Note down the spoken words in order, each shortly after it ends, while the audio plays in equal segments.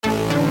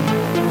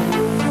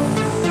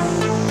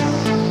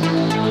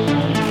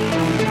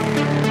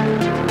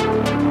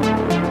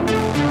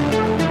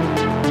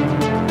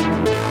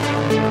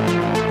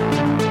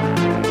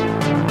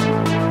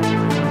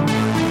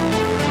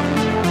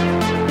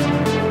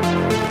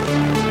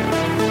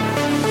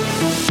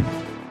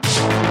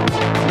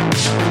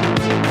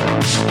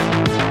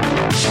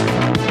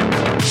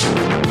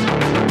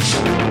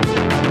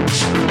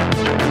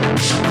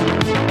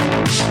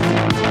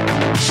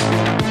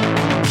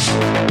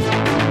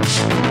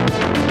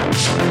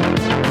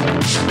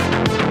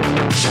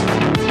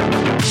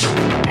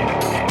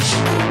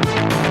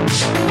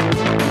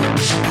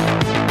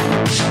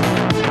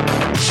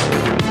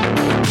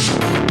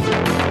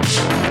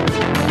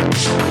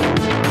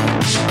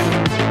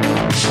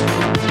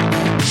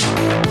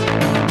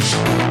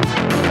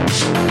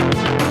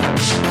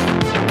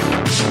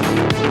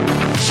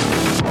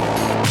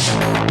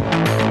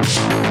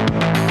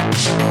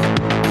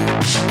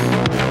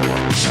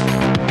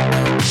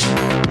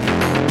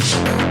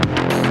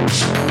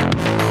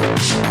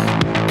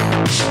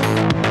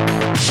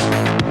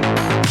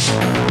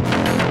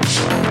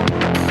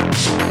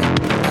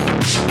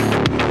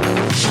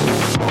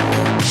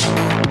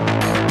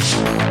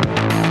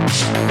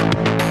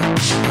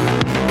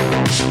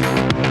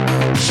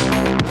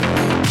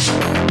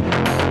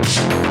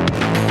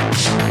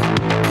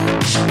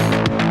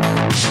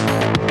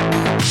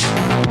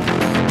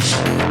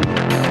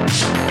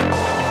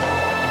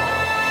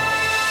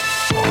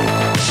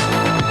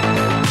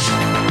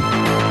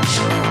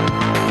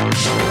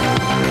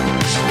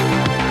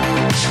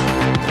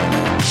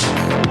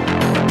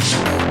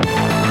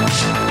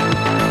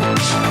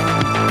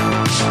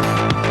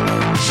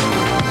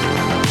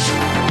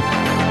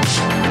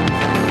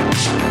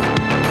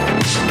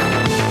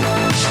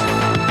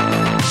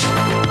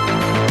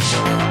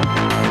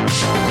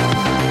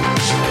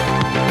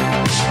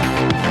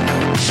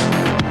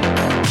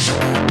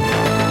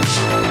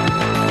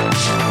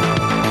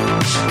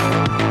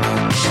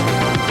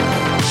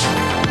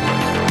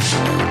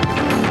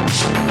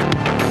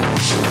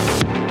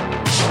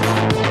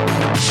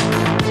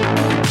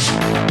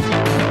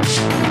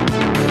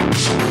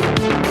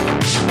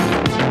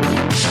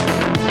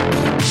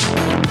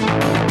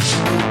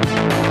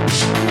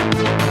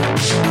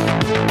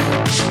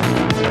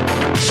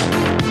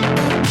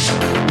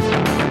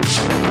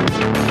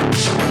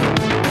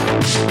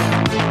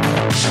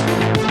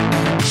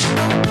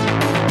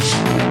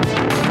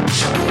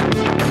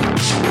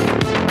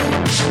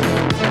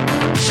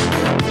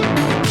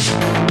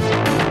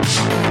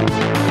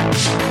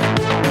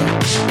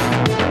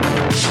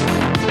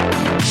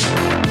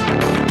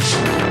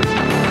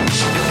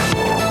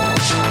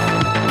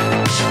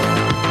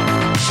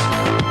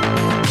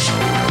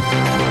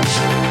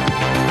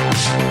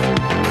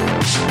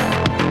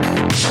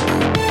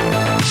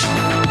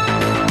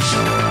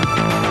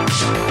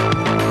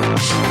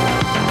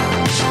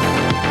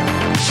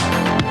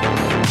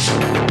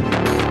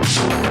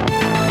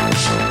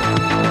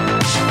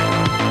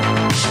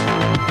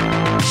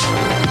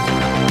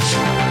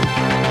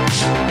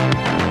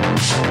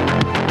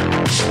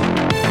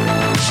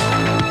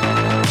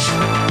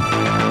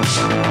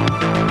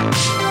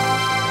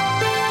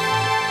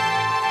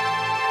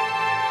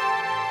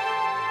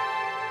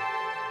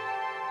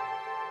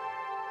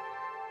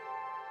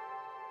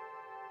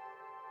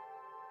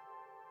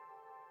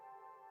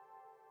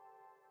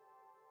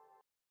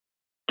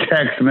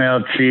text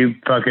mail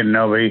cheap fucking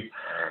nobody.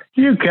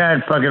 You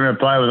can't fucking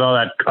reply with all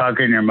that cock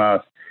in your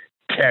mouth,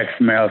 text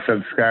mail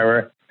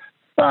subscriber.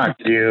 Fuck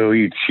you,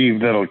 you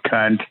cheap little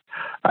cunt.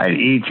 I'd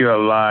eat you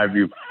alive,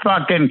 you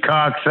fucking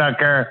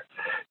cocksucker.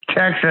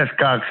 Texas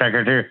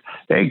cocksucker, too.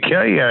 They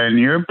kill you in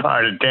your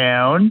part of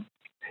town.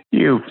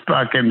 You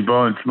fucking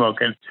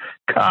bone-smoking,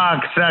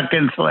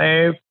 cock-sucking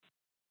slave.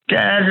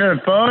 Can't answer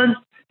the phone?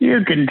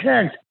 You can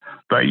text,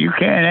 but you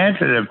can't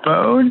answer the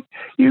phone?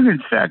 You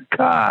can suck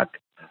cock,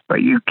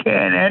 but you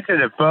can't answer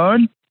the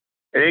phone?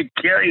 They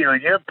kill you in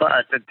your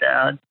part of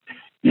town.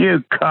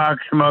 You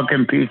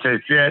cock-smoking piece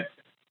of shit.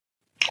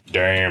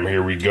 Damn,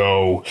 here we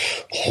go.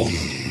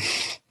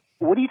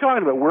 What are you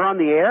talking about? We're on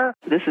the air?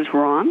 This is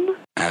Ron?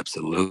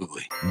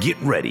 Absolutely. Get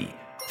ready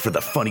for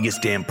the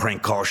funniest damn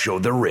prank call show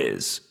there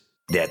is.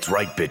 That's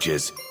right,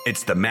 bitches.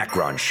 It's the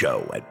Macron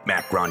Show at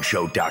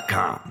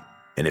macronshow.com.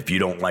 And if you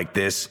don't like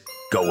this,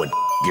 go and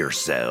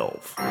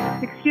yourself.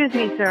 Excuse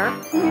me, sir.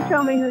 Can you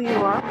tell me who you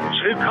are?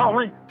 Who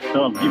calling?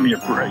 Oh, give me a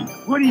break.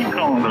 What are you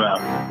calling about?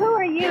 Who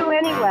are you,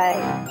 anyway?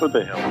 What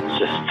the hell is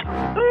this?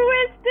 Who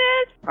is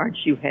this?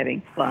 Aren't you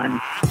having fun?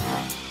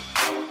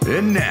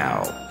 And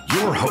now,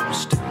 your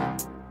host,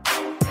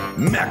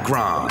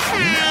 Macron.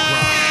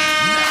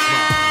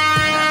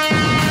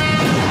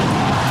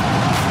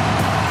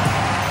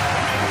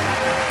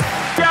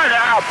 Shut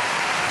up!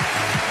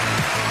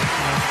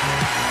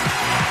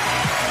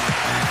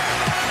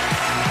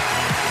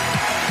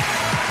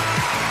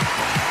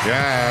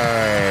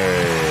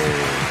 Yay!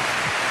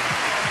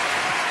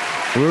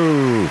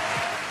 Woo!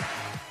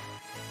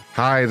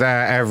 Hi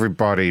there,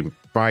 everybody.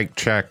 Mic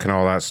check and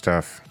all that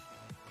stuff.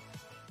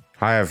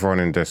 Hi, everyone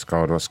in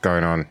Discord. What's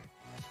going on?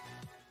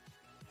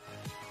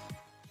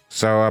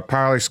 So,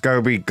 apparently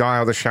Scobie got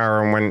out of the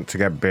shower and went to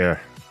get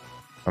beer.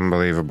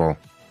 Unbelievable.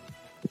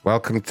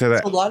 Welcome to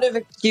There's a lot of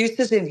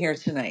excuses in here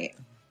tonight.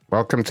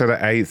 Welcome to the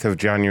 8th of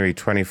January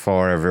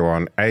 24,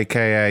 everyone.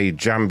 A.K.A.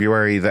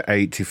 January the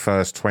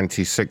 81st,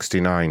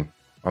 2069.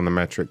 On the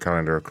metric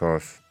calendar, of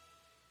course.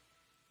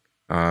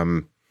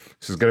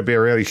 This is going to be a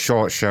really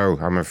short show,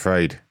 I'm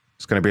afraid.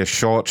 It's going to be a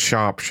short,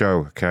 sharp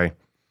show, okay?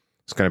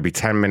 It's going to be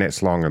 10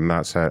 minutes long, and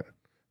that's it.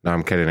 No,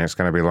 I'm kidding. It's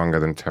going to be longer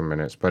than 10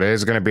 minutes. But it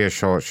is going to be a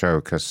short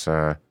show, because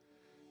I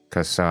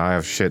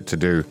have shit to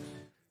do.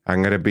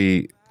 I'm going to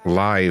be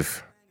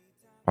live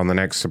on the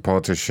next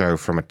supporters show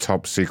from a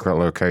top secret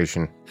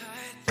location.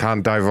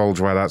 Can't divulge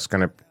where that's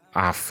going to...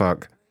 Ah,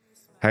 fuck.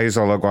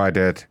 Hazel, look what I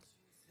did.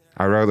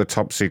 I wrote the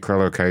top secret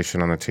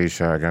location on the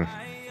t-shirt again.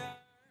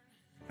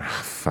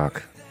 Ah,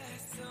 fuck.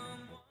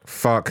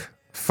 Fuck.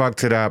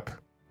 Fucked it up.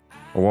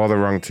 I wore the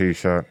wrong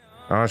t-shirt.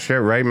 Oh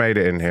shit, Ray made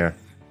it in here.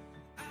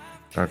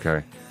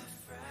 Okay.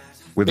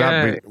 With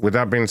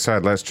that being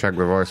said, let's check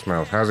the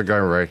voicemails. How's it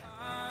going, Ray?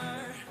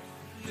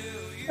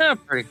 Yeah,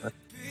 pretty good.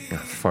 Oh,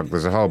 fuck,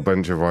 there's a whole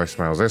bunch of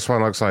voicemails. This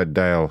one looks like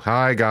Dale.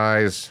 Hi,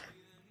 guys.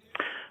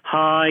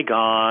 Hi,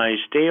 guys.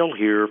 Dale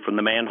here from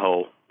the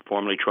Manhole,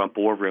 formerly Trump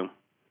War Room.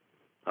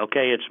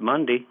 Okay, it's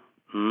Monday.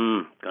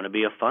 Gonna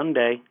be a fun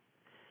day.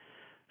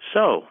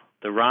 So,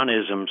 the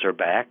Ronisms are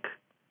back.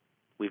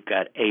 We've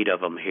got 8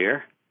 of them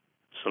here.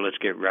 So let's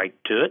get right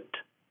to it.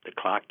 The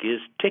clock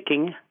is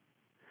ticking.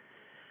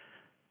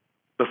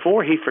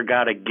 Before he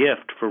forgot a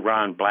gift for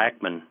Ron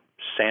Blackman,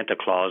 Santa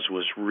Claus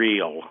was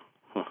real.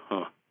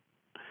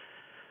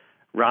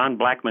 Ron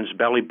Blackman's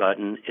belly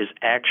button is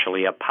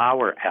actually a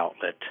power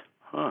outlet.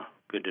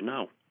 Good to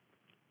know.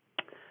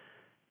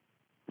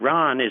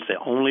 Ron is the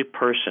only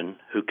person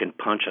who can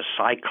punch a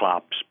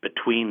cyclops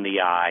between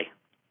the eye.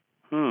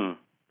 I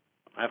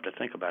have to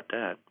think about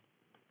that.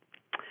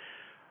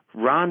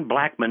 Ron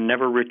Blackman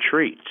never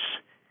retreats.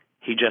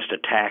 He just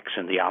attacks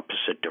in the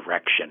opposite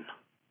direction.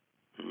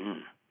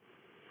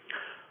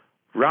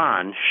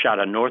 Ron shot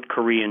a North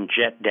Korean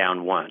jet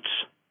down once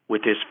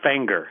with his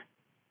finger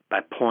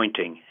by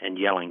pointing and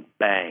yelling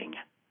bang.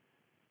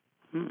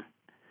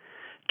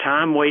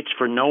 Time waits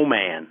for no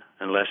man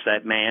unless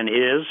that man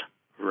is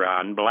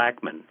Ron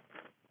Blackman.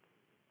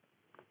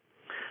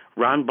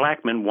 Ron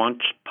Blackman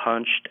once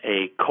punched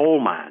a coal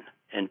mine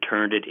and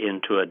turned it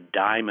into a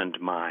diamond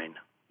mine.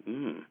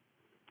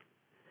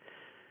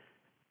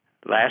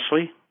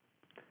 Lastly,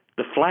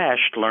 the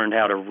Flash learned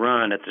how to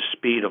run at the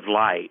speed of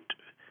light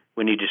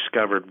when he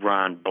discovered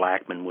Ron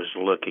Blackman was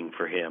looking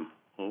for him.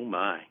 Oh,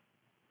 my.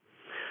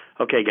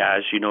 Okay,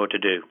 guys, you know what to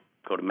do.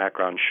 Go to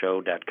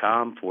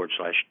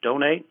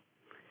macronshow.com/donate.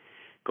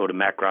 Go to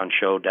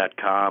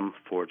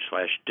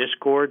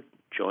macronshow.com/Discord.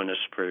 Join us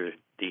for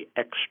the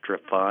extra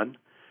fun.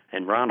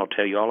 And Ron will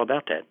tell you all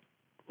about that.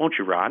 Won't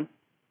you, Ron?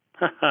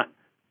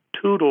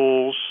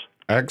 Toodles.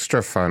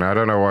 Extra fun. I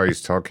don't know what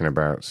he's talking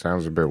about.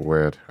 Sounds a bit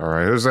weird. All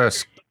right, who's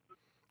this?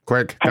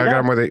 Quick, get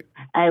on with it.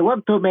 I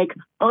want to make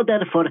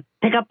order for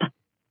pickup.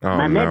 Oh,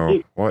 My no. name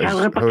is Who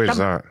is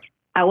that?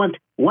 I want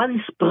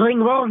 1 spring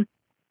roll,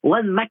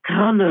 1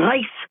 macaron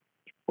rice,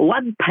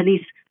 1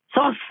 panis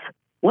sauce,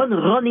 1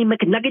 Ronnie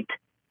McNugget,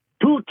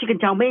 2 chicken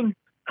chow mein,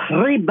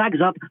 3 bags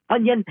of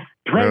onion,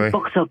 12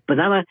 boxes of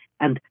banana,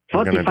 and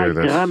 45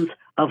 grams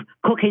of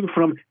cocaine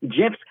from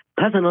Jeff's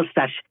personal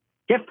stash.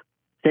 Chef,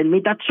 send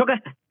me that sugar.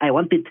 I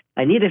want it.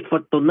 I need it for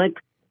tonight.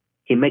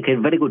 He make it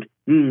very good.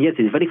 Yes,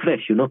 it's very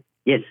fresh, you know.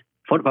 Yes,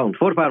 4 pounds,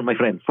 my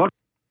friend. 4.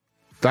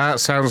 That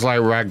sounds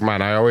like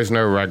Ragman. I always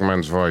know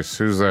Ragman's voice.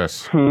 Who's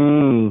this?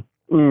 Hey,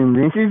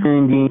 this is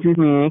Dangerous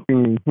Mac.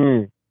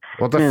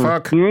 What the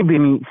fuck? You're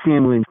meat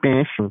sandwich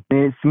special.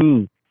 That's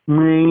me.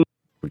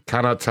 We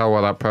cannot tell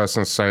what that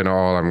person's saying at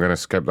all. I'm going to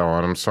skip that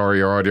one. I'm sorry,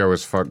 your audio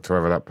is fucked,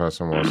 whoever that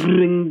person was.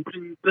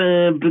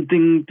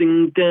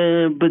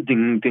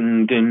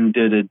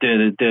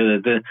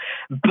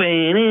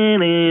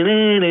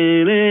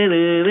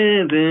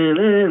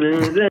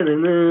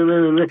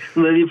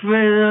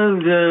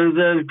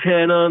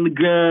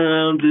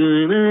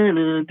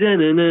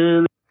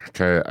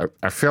 Okay,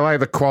 I feel like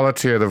the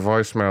quality of the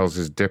voicemails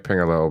is dipping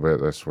a little bit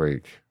this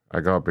week.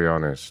 I gotta be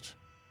honest.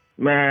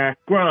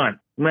 Macron.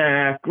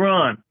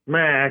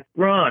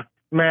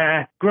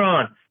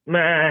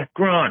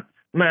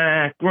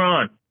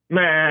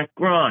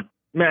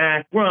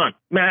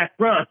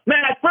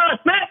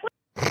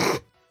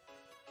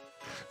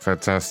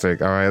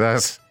 Fantastic. All right,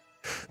 that's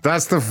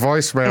the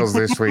voicemails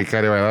this week.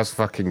 Anyway, that's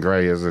fucking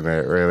great, isn't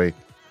it? Really,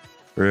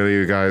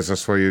 you guys.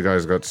 That's what you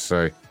guys got to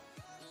say.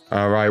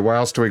 All right, what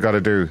else do we got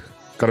to do?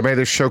 Got to make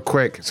this show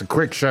quick. It's a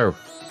quick show.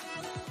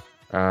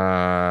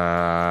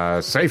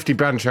 Safety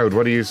Banchode,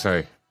 what do you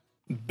say?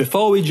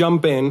 Before we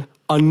jump in,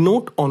 a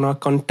note on our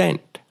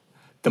content.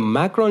 The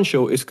Macron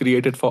Show is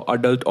created for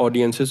adult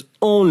audiences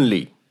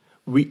only.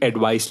 We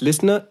advise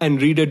listener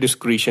and reader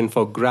discretion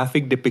for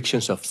graphic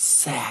depictions of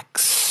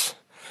sex,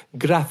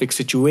 graphic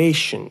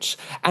situations,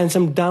 and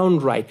some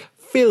downright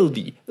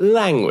filthy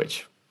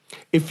language.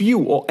 If you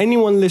or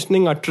anyone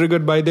listening are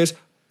triggered by this,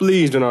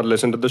 please do not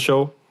listen to the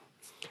show.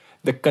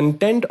 The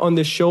content on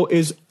this show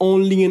is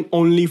only and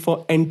only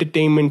for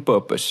entertainment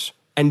purpose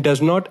and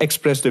does not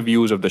express the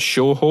views of the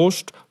show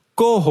host,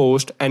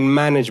 co-host, and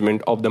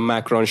management of the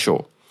Macron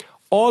Show.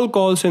 All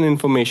calls and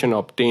information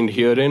obtained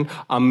herein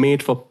are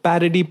made for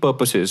parody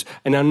purposes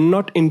and are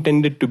not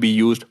intended to be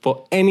used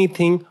for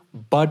anything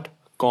but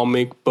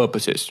comic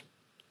purposes.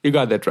 You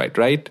got that right,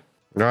 right?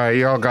 Right,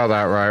 you all got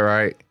that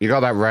right? You got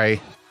that, Ray?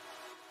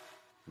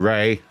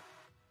 Ray?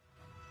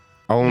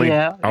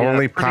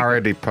 Only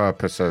parody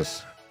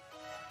purposes.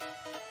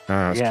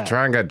 Let's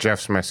try and get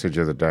Jeff's message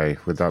of the day,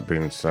 with that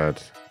being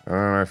said. I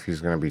don't know if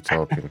he's going to be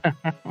talking.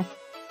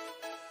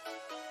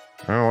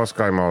 Oh, what's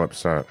got him all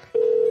upset?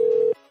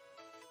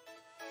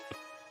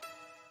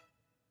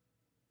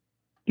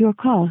 Your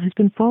call has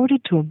been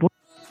forwarded to a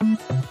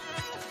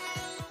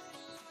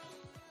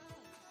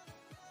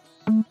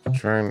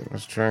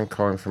Let's try and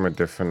call him from a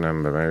different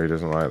number. Maybe he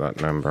doesn't like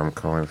that number I'm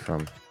calling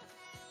from.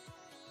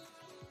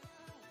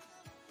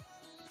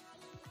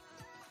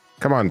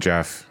 Come on,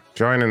 Jeff.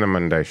 Join in the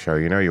Monday show.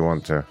 You know you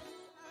want to.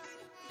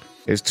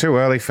 It's too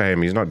early for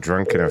him. He's not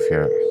drunk enough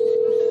yet.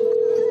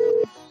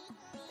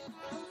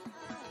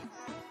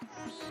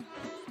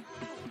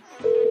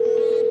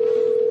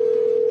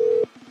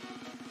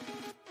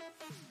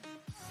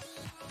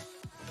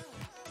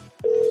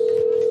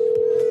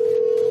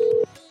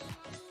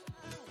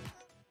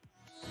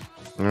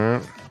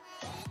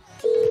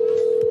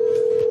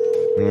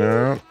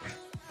 No.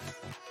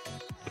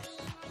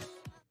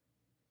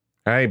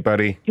 Hey,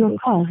 buddy. Your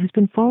call has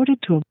been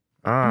forwarded to a...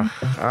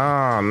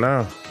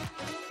 no.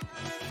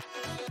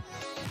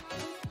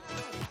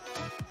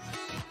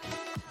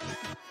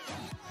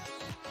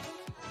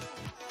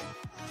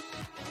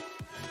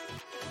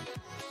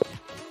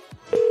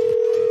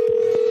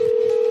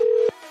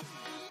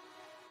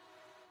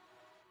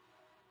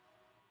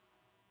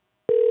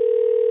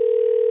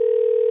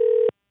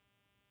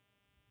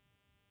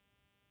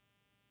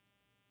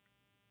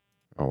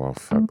 Oh, well,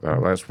 fuck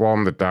that. Let's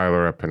warm the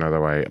dialer up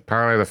another way.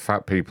 Apparently the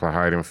fat people are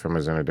hiding from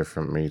us in a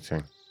different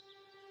meeting.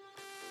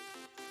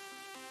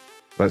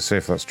 Let's see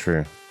if that's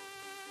true.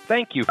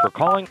 Thank you for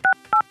calling.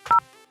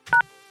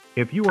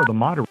 If you are the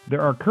moderator, there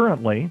are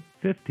currently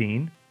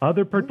 15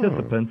 other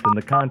participants in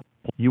the con.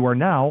 You are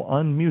now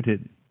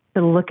unmuted.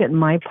 To look at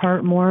my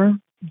part more,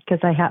 because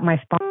I had my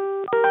spot.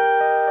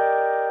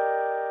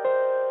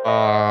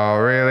 Oh,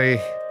 really?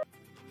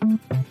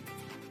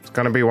 It's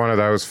gonna be one of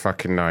those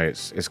fucking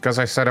nights. It's because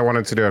I said I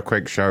wanted to do a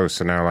quick show,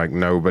 so now, like,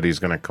 nobody's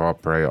gonna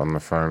cooperate on the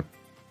phone.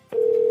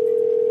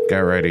 Get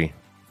ready.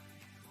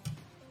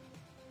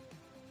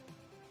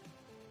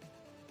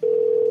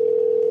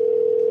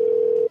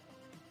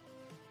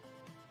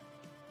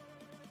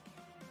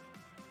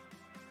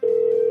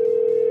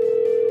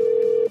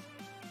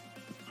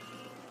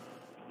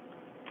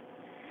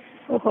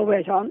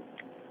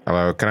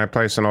 Hello, can I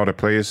place an order,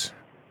 please?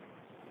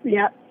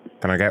 Yeah.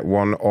 Can I get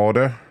one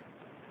order?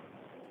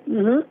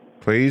 Mm-hmm.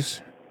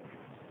 Please?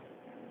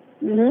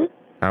 Mm-hmm.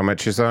 How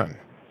much is that?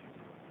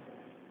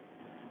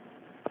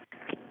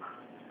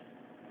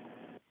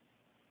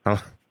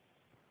 Oh.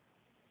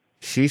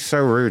 She's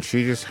so rude,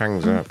 she just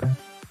hangs up.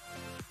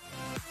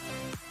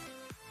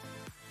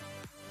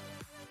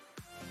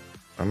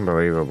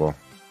 Unbelievable.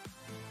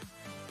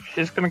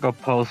 She's gonna go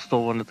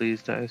postal one of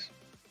these days.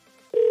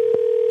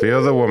 The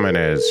other woman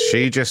is.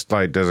 She just,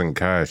 like, doesn't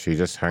care. She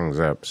just hangs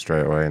up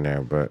straight away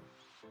now, but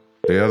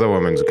the other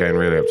woman's getting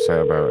really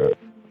upset about it.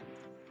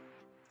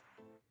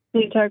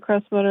 Utah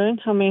Cross Motor,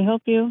 how may I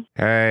help you?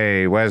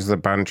 Hey, where's the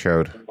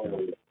banchode?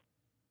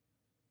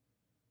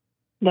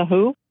 The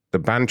who? The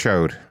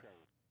banchode.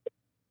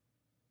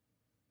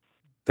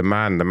 The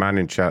man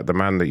in chat, the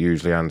man that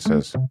usually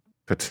answers.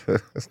 But,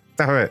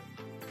 damn it.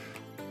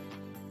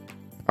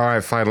 All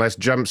right, fine. Let's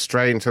jump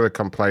straight into the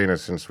complainer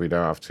since we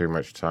don't have too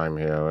much time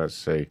here. Let's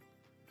see.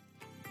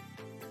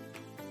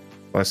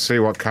 Let's see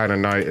what kind of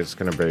night it's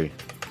going to be.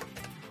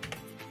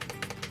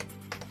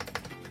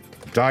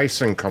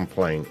 Dyson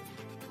complaint.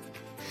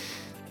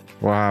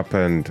 What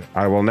happened?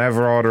 I will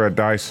never order a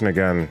Dyson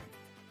again.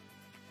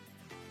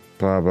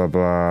 Blah, blah,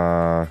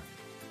 blah.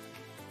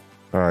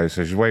 All right,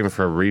 so she's waiting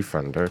for a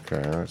refund.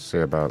 Okay, let's see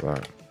about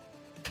that.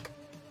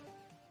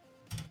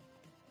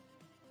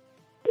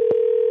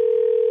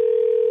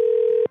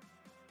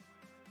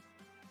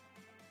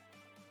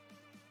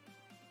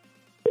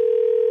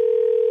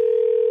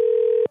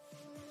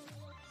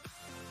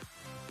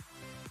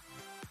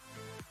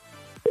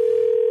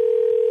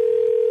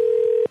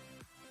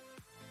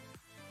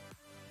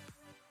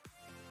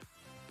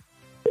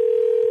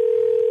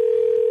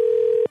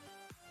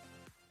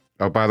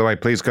 Oh, by the way,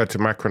 please go to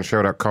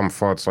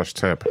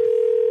macronshow.com/tip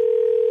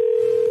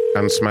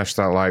and smash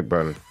that like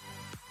button.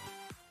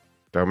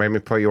 Don't make me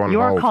put you on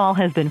hold. Your call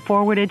has been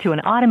forwarded to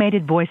an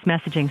automated voice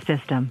messaging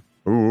system.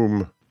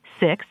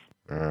 6.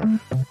 Okay.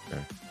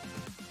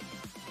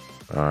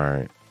 All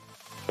right.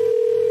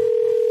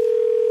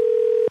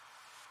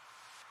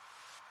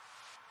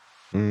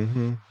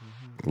 A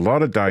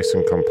lot of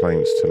Dyson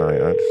complaints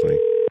tonight, actually.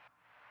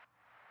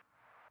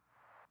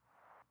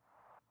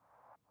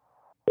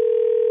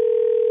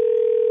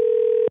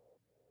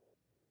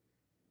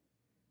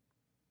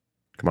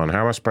 Come on,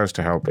 how am I supposed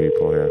to help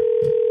people here?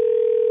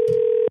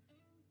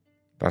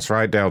 That's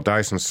right, Dale.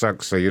 Dyson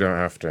sucks, so you don't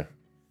have to.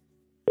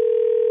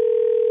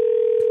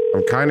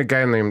 I'm kind of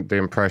getting the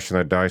impression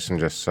that Dyson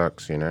just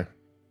sucks, you know?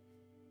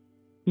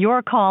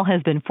 Your call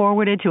has been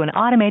forwarded to an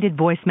automated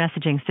voice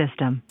messaging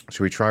system.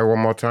 Should we try one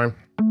more time?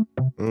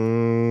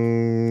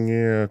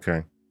 Yeah,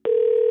 okay.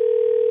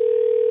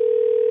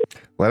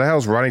 Where the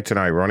hell's Ronnie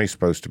tonight? Ronnie's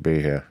supposed to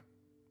be here.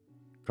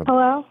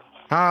 Hello?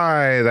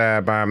 Hi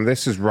there, ma'am.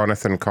 This is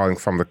Ronathan calling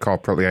from the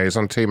corporate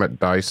liaison team at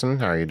Dyson.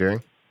 How are you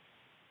doing?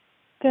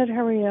 Good,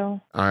 how are you?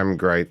 I'm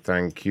great,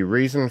 thank you.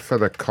 Reason for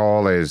the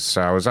call is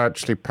I was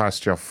actually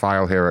passed your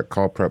file here at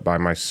corporate by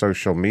my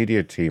social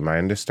media team. I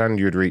understand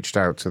you'd reached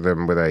out to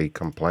them with a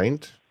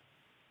complaint.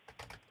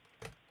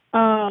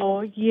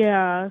 Oh,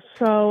 yeah.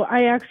 So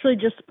I actually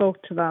just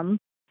spoke to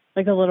them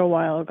like a little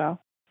while ago.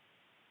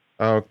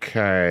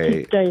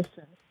 Okay. It's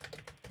Dyson.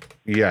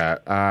 Yeah,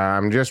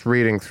 I'm just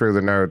reading through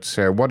the notes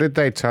here. What did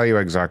they tell you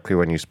exactly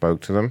when you spoke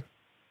to them?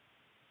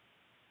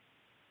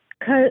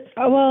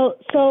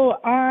 So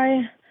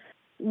I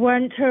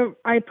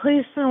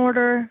placed an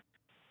order,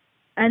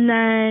 and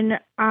then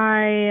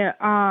I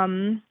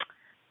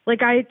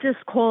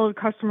just called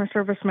customer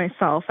service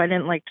myself. I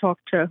didn't talk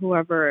to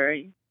whoever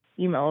I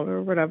emailed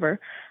or whatever,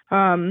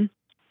 or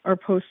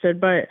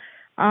posted, but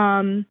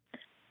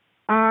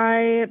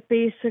I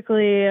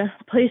basically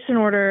placed an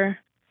order.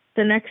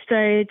 The next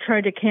day,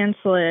 tried to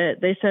cancel it.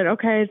 They said,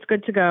 okay, it's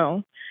good to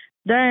go.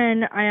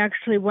 Then I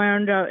actually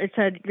wound up, it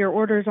said, your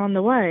order's on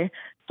the way.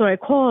 So I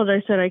called,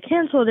 I said, I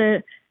canceled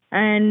it,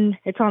 and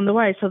it's on the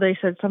way. So they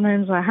said,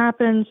 sometimes that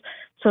happens.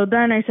 So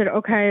then I said,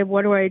 okay,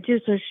 what do I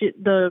do? So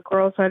the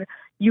girl said,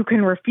 you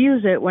can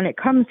refuse it when it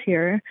comes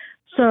here.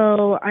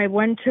 So I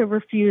went to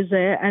refuse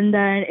it, and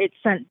then it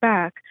sent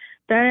back.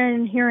 Then I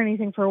didn't hear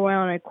anything for a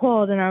while, and I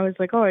called, and I was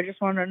like, oh, I just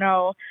want to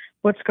know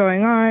what's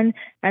going on.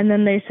 And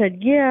then they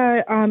said,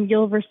 yeah,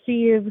 you'll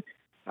receive,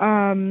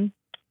 I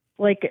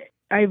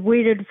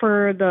waited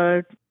for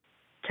the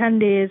 10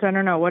 days, I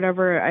don't know,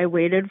 whatever I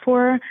waited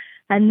for.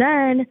 And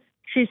then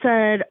she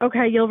said,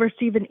 okay, you'll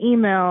receive an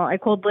email. I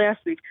called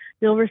last week.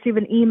 You'll receive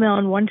an email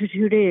in 1 to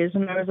 2 days.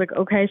 And I was like,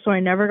 okay, so I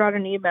never got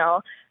an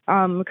email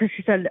because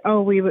she said,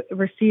 oh, we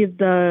received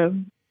the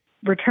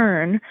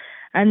return.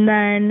 And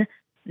then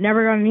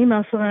never got an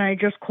email. So then I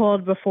just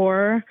called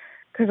before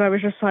because I was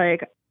just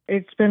like,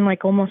 it's been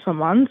almost a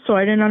month. So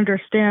I didn't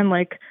understand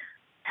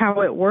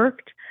how it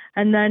worked.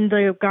 And then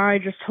the guy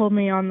just told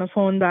me on the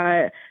phone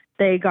that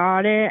they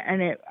got it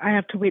and I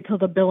have to wait till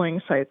the billing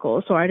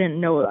cycle. So I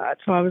didn't know that.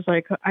 So I was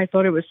like, I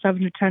thought it was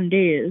 7 to 10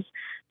 days.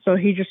 So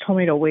he just told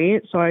me to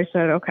wait. So I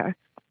said, okay.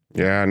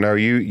 Yeah, no,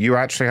 you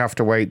actually have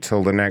to wait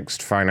till the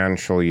next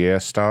financial year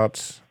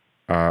starts,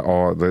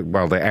 or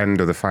the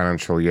end of the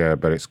financial year,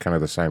 but it's kind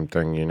of the same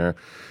thing, you know.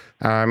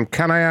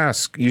 Can I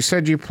ask, you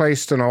said you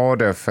placed an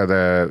order for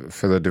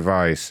the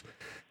device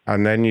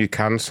and then you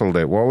cancelled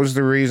it. What was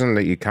the reason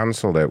that you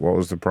cancelled it? What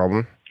was the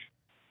problem?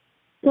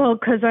 Well,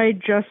 because I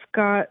just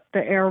got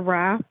the Air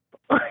Wrap,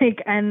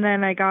 and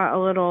then I got a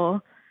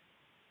little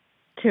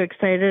too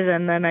excited,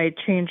 and then I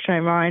changed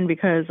my mind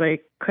because I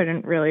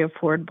couldn't really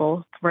afford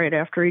both right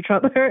after each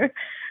other.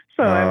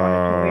 So I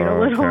wanted to wait a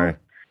little. Okay.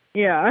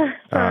 Yeah.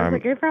 So I was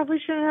like, I probably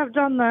shouldn't have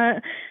done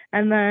that.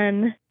 And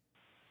then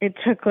it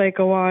took like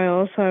a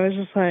while, so I was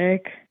just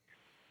like,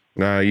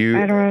 no, I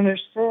don't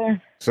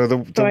understand. So the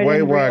I way it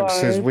didn't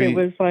works is realize it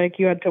was like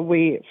you had to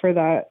wait for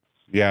that.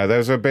 Yeah,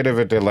 there's a bit of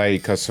a delay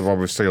because of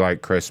obviously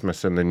like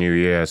Christmas and the New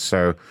Year.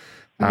 So,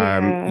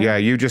 yeah,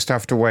 you just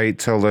have to wait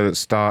till the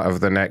start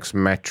of the next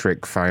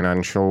metric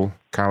financial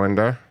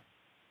calendar.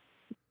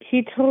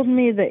 He told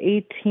me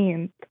the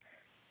 18th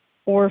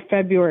or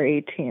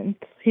February 18th.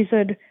 He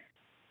said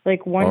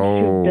like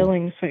 2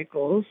 billing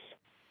cycles.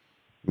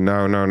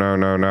 No.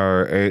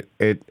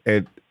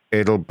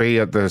 It'll be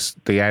at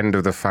the end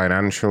of the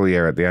financial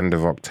year, at the end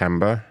of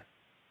October,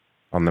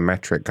 on the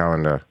metric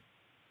calendar.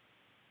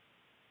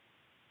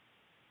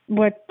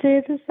 What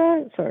date is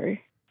that?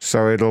 Sorry.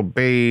 So it'll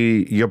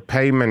be, your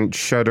payment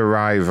should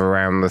arrive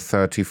around the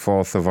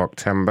 34th of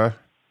October.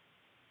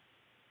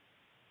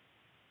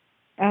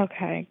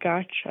 Okay,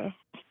 gotcha.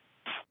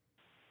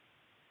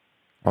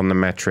 On the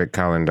metric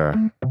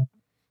calendar.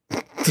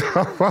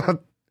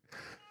 What?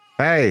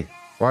 Hey,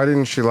 why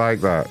didn't she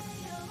like that?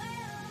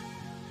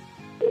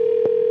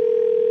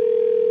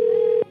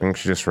 I think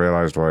she just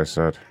realized what I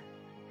said.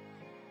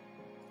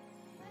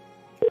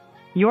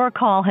 Your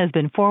call has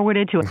been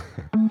forwarded to...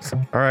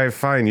 All right,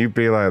 fine. You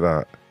be like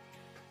that.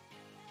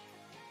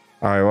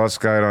 All right, what's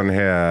going on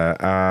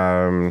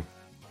here?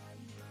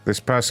 This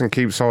person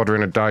keeps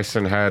ordering a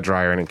Dyson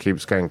hairdryer and it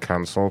keeps getting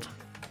cancelled.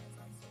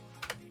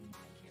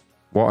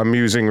 What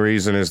amusing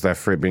reason is there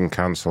for it being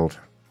cancelled?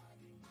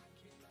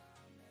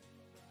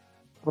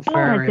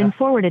 Call has been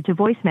forwarded to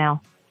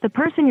voicemail. The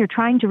person you're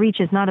trying to reach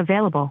is not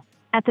available.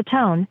 At the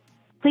tone,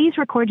 please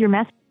record your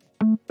message.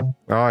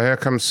 Oh, here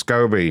comes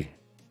Scobie.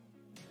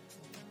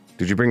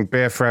 Did you bring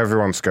beer for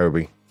everyone,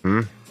 Scobie?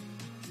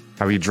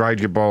 Have you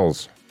dried your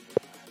balls?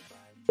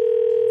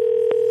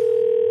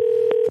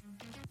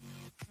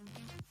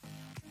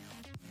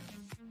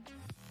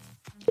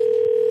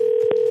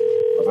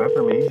 Well, not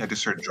for me. I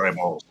just heard dry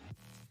balls.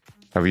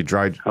 Have you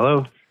dried?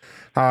 Hello.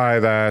 Hi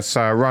there. It's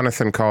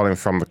Ronathan calling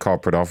from the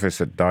corporate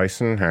office at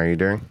Dyson. How are you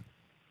doing?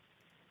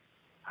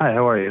 Hi,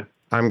 how are you?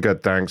 I'm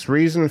good, thanks.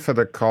 Reason for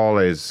the call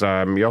is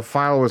your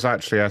file was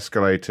actually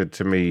escalated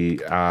to me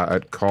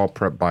at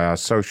corporate by our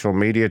social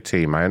media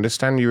team. I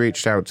understand you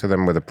reached out to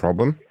them with a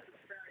problem.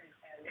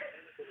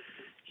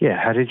 Yeah,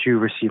 how did you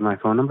receive my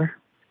phone number?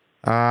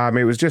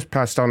 It was just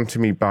passed on to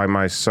me by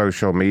my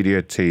social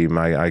media team.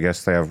 I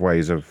guess they have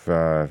ways of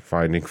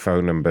finding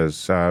phone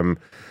numbers.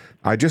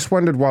 I just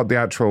wondered what the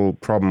actual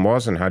problem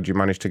was and had you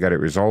managed to get it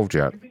resolved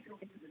yet?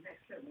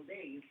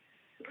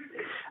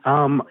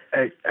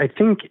 I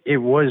think it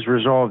was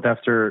resolved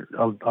after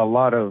a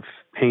lot of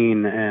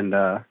pain and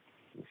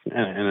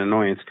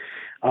annoyance.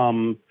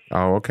 Oh,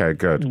 okay,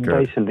 good.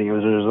 Dyson thing, it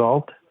was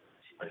resolved?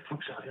 I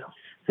think so, yeah.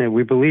 Yeah,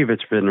 we believe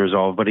it's been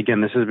resolved, but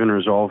again, this has been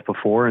resolved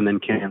before and then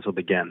canceled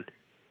again.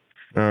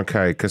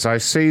 Okay, because I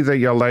see that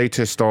your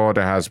latest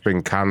order has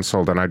been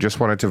cancelled, and I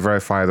just wanted to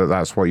verify that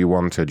that's what you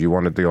wanted. You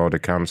wanted the order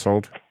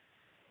cancelled?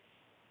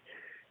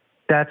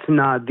 That's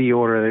not the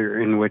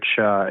order in which,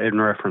 in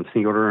reference.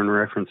 The order in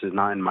reference is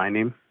not in my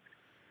name.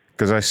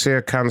 Because I see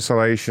a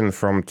cancellation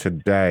from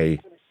today.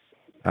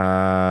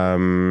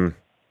 And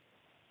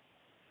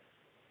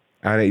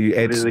what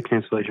is the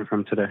cancellation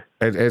from today?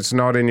 It's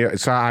not in your...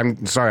 So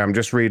I'm sorry, I'm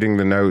just reading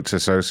the notes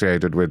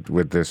associated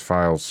with this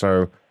file.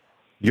 So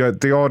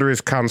the order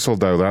is cancelled,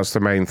 though. That's the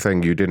main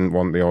thing. You didn't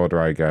want the order,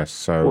 I guess.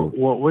 So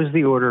what was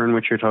the order in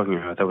which you're talking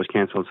about that was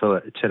cancelled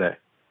today?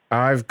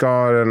 I've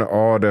got an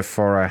order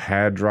for a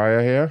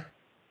hairdryer here.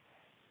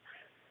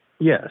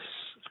 Yes.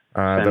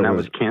 And that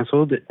was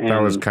canceled?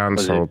 That was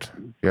cancelled,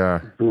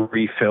 yeah.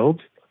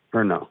 Refilled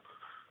or no?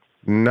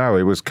 No,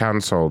 it was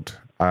cancelled.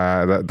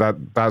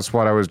 That's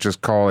what I was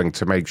just calling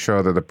to make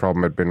sure that the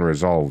problem had been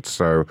resolved.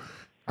 So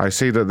I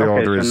see that the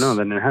order is... No,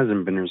 then it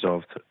hasn't been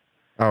resolved.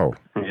 Oh.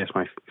 I guess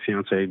my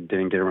fiance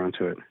didn't get around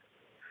to it.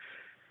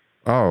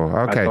 Oh,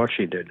 okay. I thought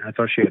she did. I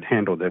thought she had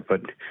handled it,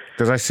 but...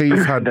 Because I see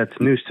you've had... That's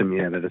news to me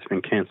that it's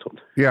been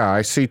canceled. Yeah,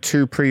 I see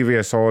 2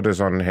 previous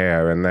orders on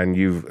here, and then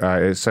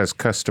it says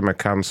customer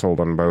cancelled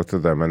on both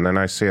of them, and then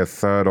I see a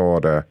third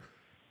order,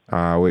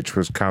 which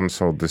was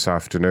cancelled this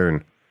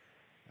afternoon.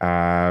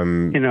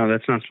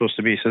 That's not supposed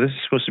to be. So this is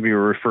supposed to be a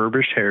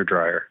refurbished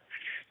hairdryer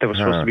that was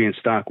supposed to be in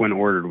stock when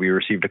ordered. We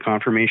received a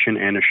confirmation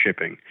and a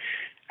shipping.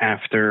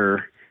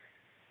 After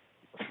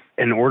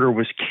an order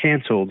was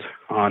canceled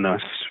on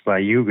us by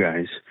you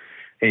guys,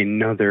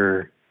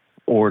 another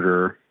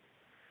order,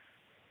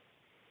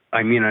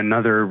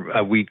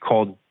 we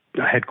called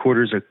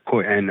headquarters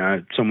and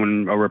a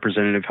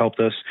representative helped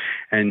us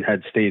and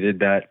had stated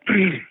that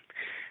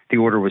the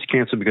order was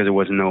canceled because it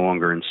was no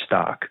longer in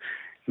stock.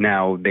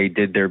 Now, they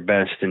did their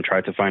best and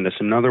tried to find us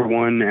another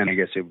one, and I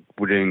guess it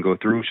didn't go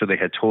through, so they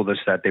had told us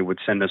that they would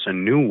send us a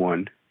new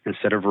one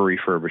instead of a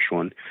refurbished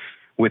one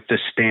with the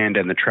stand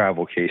and the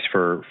travel case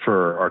for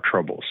our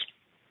troubles.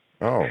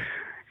 Oh.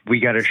 We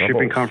got a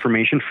shipping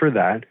confirmation for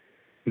that.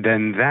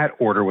 Then that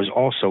order was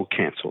also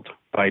canceled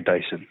by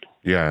Dyson.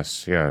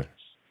 Yes, yeah.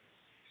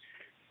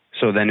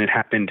 So then it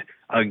happened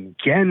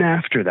again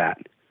after that,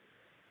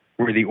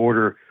 where the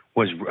order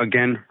was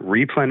again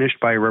replenished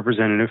by a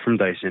representative from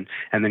Dyson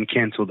and then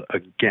canceled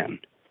again.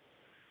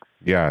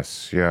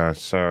 Yes, yeah.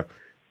 So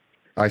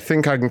I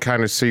think I can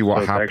kind of see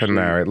what happened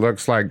there. It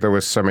looks like there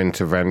was some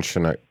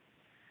intervention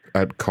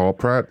at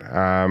corporate.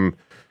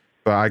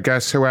 But I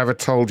guess whoever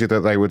told you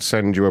that they would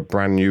send you a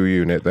brand new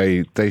unit,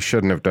 they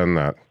shouldn't have done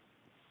that.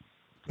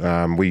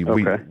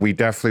 We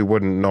definitely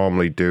wouldn't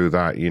normally do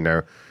that, you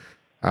know.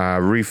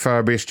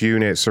 Refurbished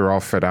units are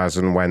offered as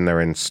and when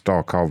they're in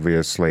stock,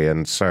 obviously,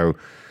 and so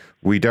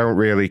we don't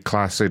really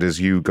class it as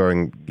you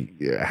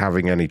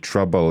having any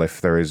trouble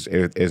if there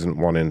isn't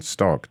one in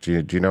stock.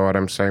 Do you know what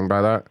I'm saying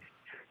by that?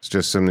 It's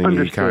just something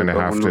you kind of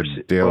have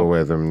to deal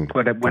with.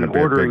 But when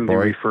ordering the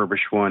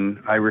refurbished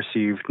one, I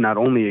received not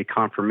only a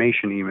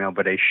confirmation email,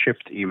 but a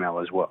shipped email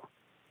as well.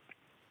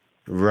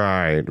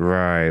 Right,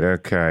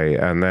 okay.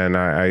 And then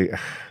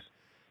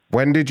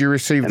when did you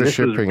receive the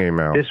shipping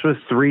email? This was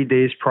 3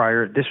 days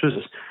prior.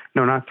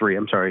 No, not 3.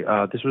 I'm sorry.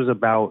 This was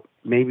about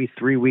maybe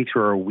 3 weeks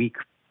or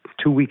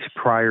 2 weeks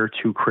prior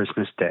to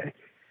Christmas Day.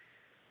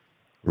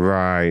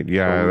 Right,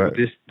 yeah.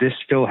 So this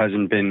still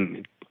hasn't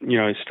been,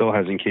 it still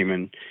hasn't came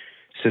in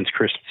since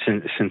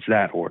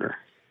that order.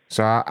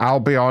 So I'll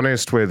be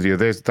honest with you,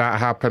 that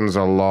happens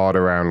a lot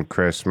around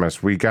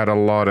Christmas. We get a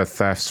lot of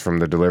thefts from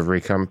the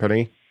delivery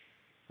company.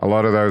 A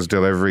lot of those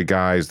delivery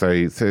guys,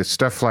 they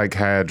stuff like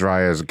hair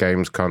dryers,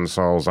 games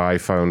consoles,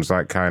 iPhones,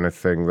 that kind of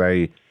thing.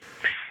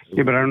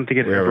 Yeah, but I don't think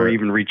it ever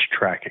even reached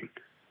tracking.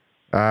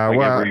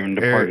 Ever even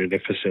departed a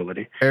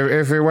facility.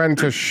 If it went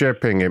to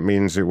shipping, it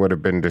means it would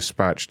have been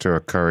dispatched to a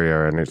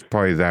courier, and it's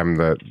probably them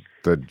that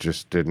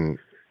just didn't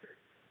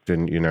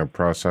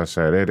process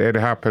it. It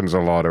happens a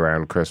lot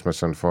around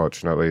Christmas,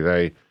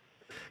 unfortunately.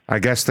 I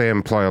guess they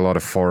employ a lot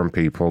of foreign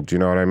people. Do you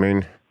know what I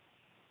mean?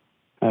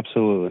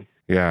 Absolutely.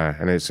 Yeah,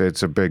 and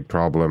it's a big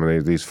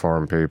problem, these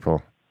foreign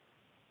people.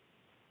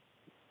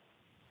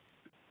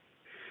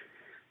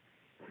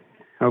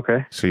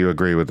 Okay. So you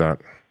agree with that?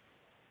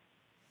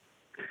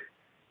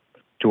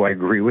 Do I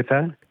agree with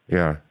that?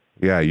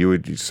 Yeah, you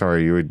would.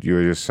 Sorry, you were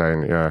just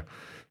saying, yeah.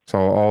 So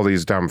all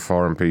these damn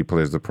foreign people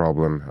is the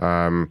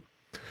problem.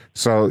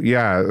 So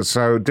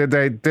did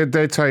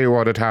they tell you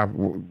what had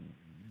happened?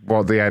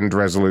 What the end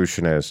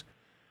resolution is?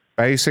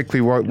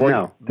 Basically,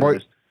 No.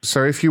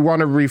 So if you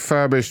want a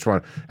refurbished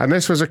one, and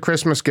this was a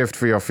Christmas gift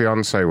for your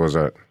fiance, was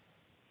it?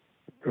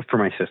 For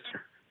my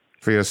sister.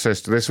 For your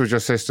sister. This was your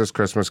sister's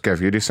Christmas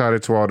gift. You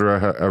decided to order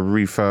a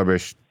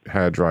refurbished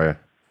hairdryer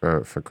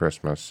for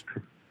Christmas.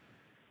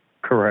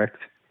 Correct.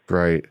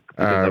 Great.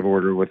 Because I've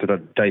ordered with a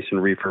Dyson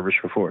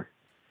refurbished before.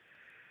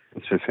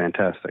 It's been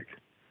fantastic.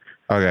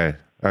 Okay.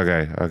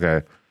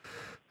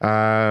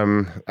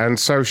 And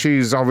so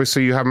she's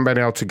obviously, you haven't been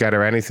able to get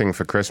her anything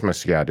for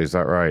Christmas yet, is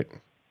that right?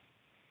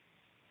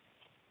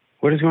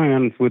 What is going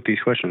on with these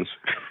questions?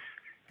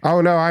 Oh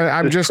no,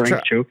 I'm just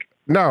joke.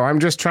 No, I'm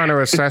just trying to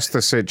assess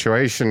the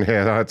situation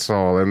here. That's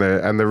all,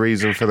 and the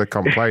reason for the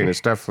complaint. It's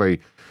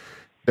definitely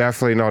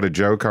not a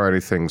joke or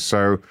anything.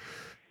 So,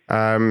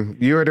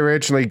 you had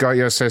originally got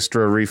your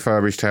sister a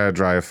refurbished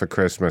hairdryer for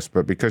Christmas,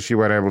 but because you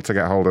weren't able to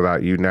get hold of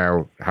that, you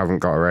now haven't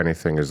got her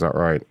anything. Is that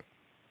right?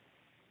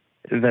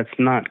 That's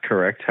not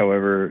correct.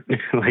 However,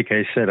 like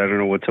I said, I don't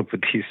know what's up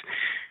with these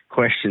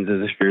questions,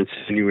 as if you're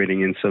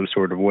insinuating in some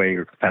sort of way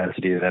or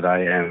capacity that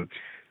I am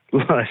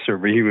lesser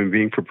of a human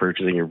being for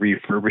purchasing a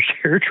refurbished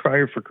hair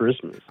dryer for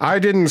Christmas. I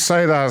didn't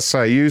say that,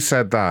 sir. You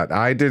said that.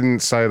 I didn't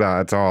say that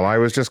at all. I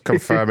was just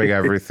confirming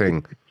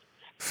everything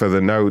for the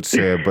notes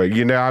here. But,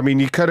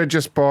 you could have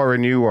just bought a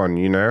new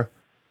one,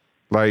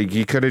 Like,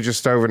 you could have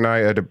just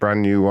overnighted a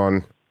brand new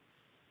one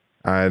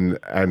and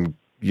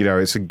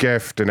it's a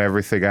gift and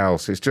everything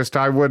else. It's just,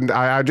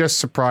 I'm just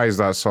surprised,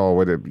 that's all,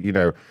 with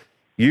it,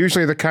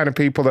 Usually the kind of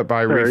people that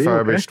buy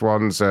refurbished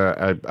ones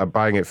are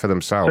buying it for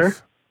themselves.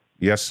 Sir?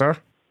 Yes, sir?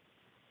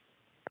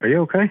 Are you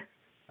okay?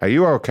 Are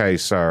you okay,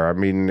 sir? I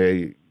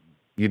mean,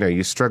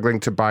 you're struggling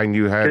to buy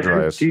new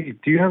hairdryers.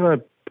 Do you have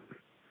a...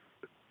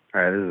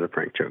 All right, this is a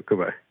prank joke.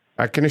 Goodbye.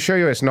 I can assure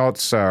you it's not,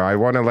 sir. I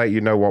want to let you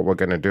know what we're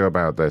going to do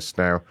about this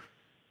now.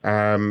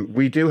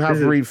 We do have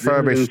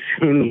refurbished...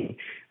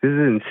 This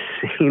is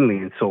insanely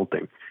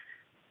insulting.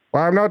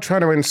 Well, I'm not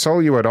trying to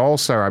insult you at all,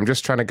 sir. I'm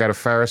just trying to get a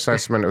fair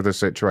assessment of the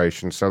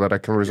situation so that I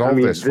can resolve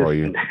this for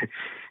you.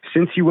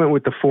 Since you went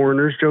with the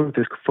foreigners joke,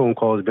 this phone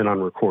call has been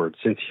on record.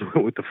 Since you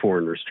went with the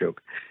foreigners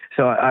joke.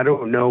 So I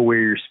don't know where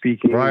you're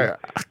speaking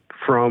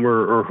from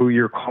or who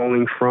you're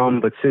calling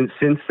from, but since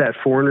that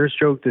foreigners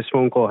joke, this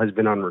phone call has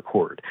been on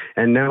record.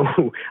 And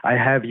now I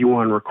have you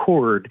on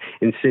record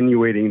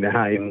insinuating that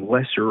I am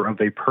lesser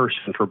of a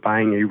person for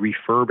buying a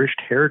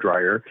refurbished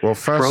hairdryer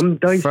from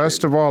Dyson.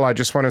 First of all, I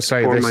just want to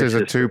say this is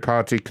a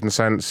two-party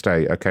consent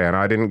state, okay? And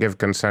I didn't give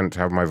consent to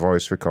have my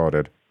voice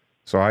recorded.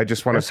 So I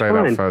just want to say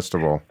that first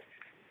of all.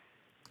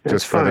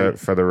 Just for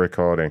the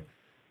recording.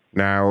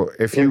 Now,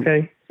 if you...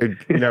 Okay.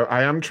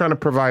 I am trying to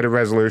provide a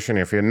resolution.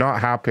 If you're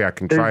not happy, I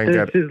can try and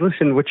get...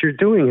 Listen, what you're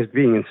doing is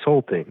being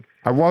insulting.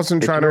 I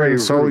wasn't trying to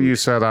insult you,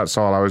 sir. That's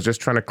all. I was just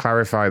trying to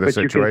clarify the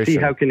situation. But you can see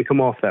how can it come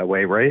off that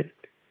way, right?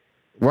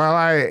 Well,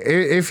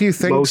 if you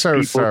think Most so,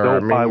 people sir.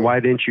 don't buy. Why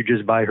didn't you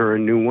just buy her a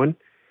new one?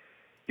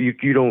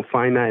 You don't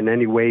find that in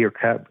any way or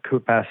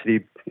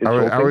capacity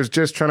insulting? I was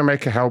just trying to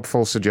make a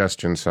helpful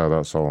suggestion, sir.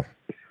 That's all.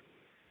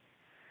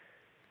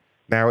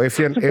 Now, it's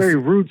a very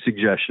rude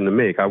suggestion to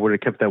make. I would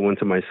have kept that one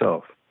to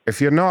myself. If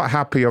you're not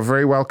happy, you're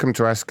very welcome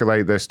to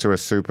escalate this to a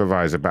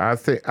supervisor.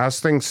 But as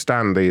things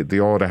stand, the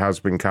order has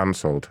been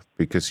cancelled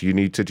because you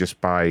need to just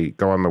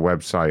go on the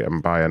website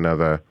and buy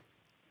another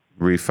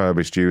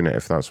refurbished unit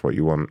if that's what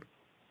you want.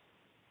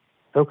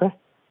 Okay.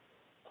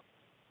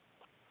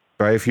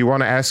 But if you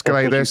want to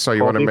escalate this or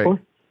you want to make...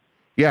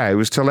 Yeah, it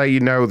was to let you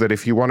know that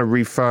if you want a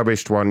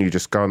refurbished one, you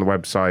just go on the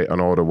website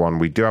and order one.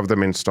 We do have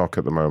them in stock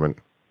at the moment.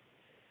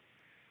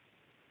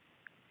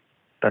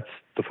 That's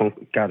the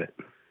phone. Got it.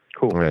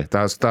 Cool. Okay,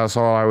 that's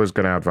all I was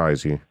going to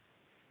advise you.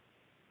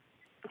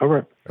 All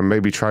right. And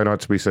maybe try not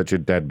to be such a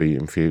deadbeat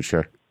in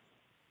future.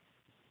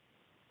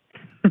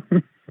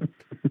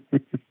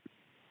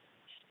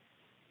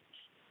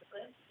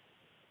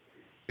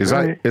 Is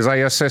that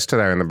your sister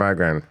there in the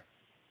background?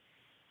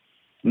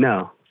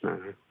 No.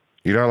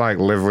 You don't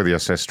live with your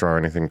sister or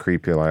anything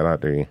creepy like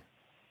that, do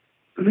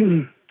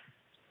you?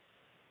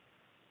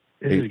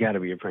 This has got to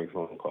be a prank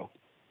phone call.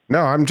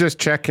 No, I'm just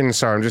checking,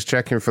 sir. I'm just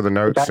checking for the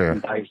notes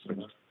here.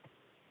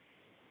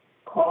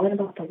 Calling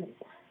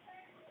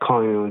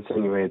to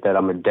insinuate that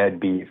I'm a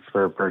deadbeat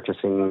for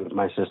purchasing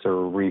my sister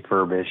a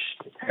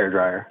refurbished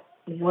hairdryer.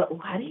 What?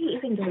 Why do you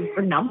even go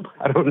for number?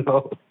 I don't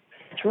know.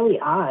 It's really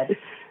odd.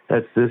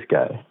 That's this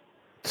guy.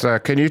 Sir,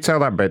 can you tell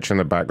that bitch in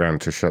the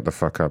background to shut the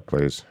fuck up,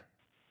 please?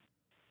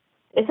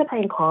 It's a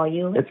prank call.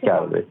 It's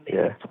got to be,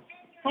 yeah.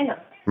 I know.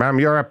 Ma'am,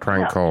 you're a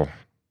prank call.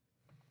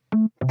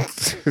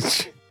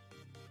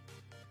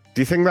 Do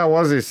you think that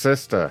was his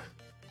sister?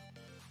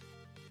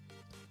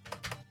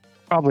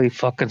 Probably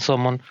fucking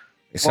someone.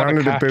 It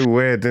sounded a bit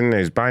weird, didn't it?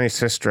 He's buying his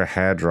sister a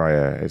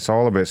hairdryer. It's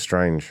all a bit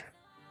strange.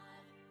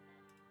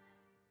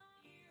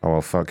 Oh,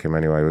 well, fuck him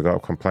anyway. We've got a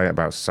complaint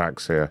about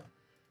Saks here.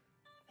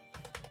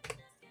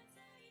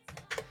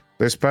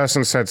 This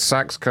person said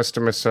Saks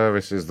customer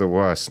service is the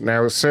worst.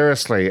 Now,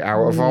 seriously,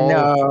 out of all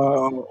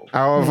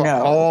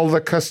the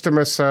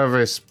customer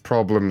service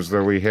problems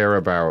that we hear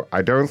about,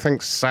 I don't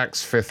think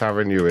Saks Fifth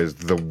Avenue is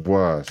the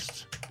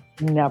worst.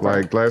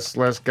 Never.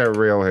 Let's get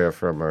real here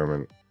for a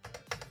moment.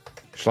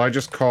 Shall I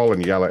just call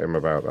and yell at him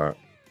about that?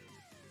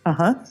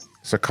 Uh-huh.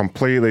 It's a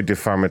completely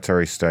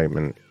defamatory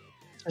statement.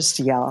 Just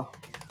yell.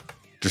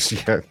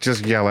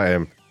 Just yell at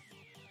him.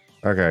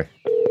 Okay.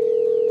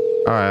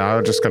 All right,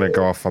 I'm just going to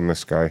go off on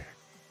this guy.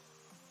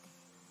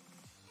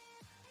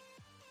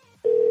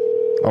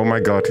 Oh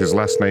my God, his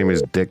last name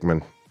is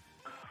Dickman.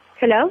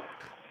 Hello?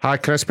 Hi,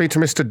 can I speak to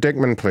Mr.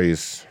 Dickman,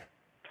 please?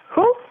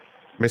 Who?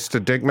 Mr.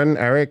 Dickman,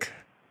 Eric?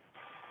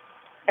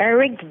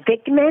 Eric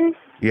Dickman?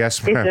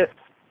 Yes, ma'am.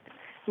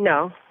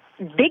 No.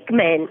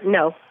 Dickman,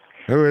 no.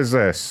 Who is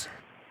this?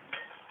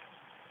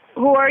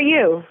 Who are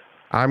you?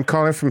 I'm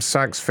calling from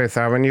Saks Fifth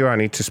Avenue. I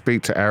need to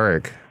speak to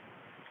Eric.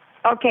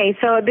 Okay,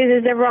 so this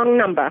is the wrong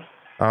number.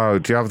 Oh,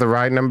 do you have the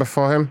right number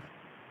for him?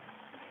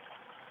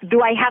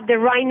 Do I have the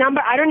right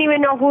number? I don't even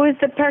know who is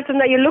the person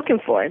that you're looking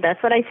for.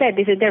 That's what I said.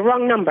 This is the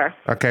wrong number.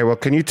 Okay, well,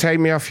 can you take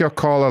me off your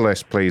caller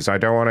list, please? I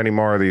don't want any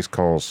more of these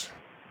calls.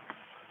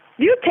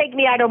 You take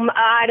me out of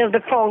the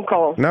phone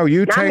call. No,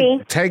 you Not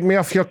me. take me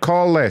off your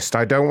call list.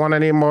 I don't want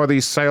any more of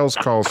these sales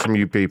calls from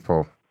you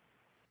people.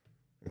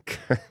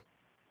 Okay.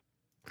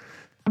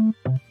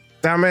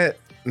 Damn it.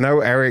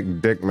 No Eric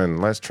Dickman.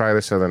 Let's try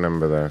this other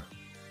number there.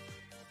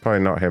 Probably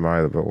not him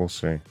either, but we'll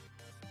see.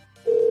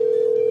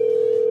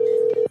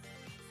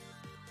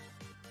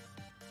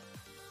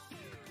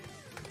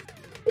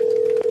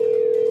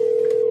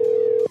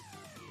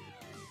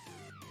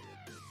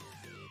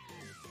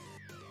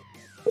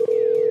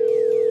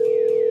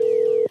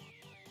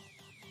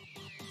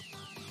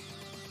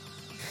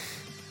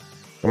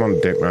 Come on,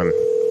 Dickman.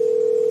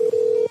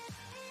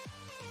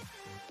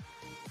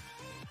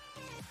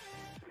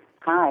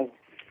 Hi.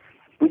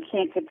 We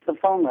can't get to the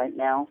phone right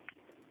now,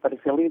 but if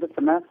you leave us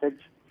a message...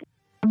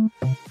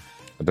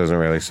 It doesn't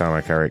really sound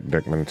like Eric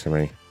Dickman to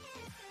me.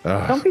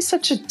 Ugh. Don't be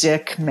such a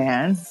dick,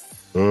 man.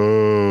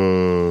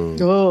 Oh.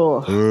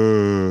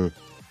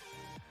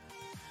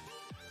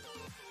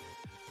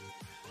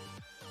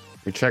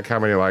 We check how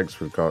many likes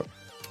we've got.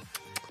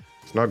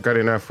 It's not good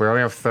enough. We only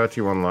have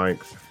 31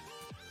 likes.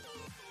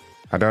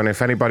 I don't know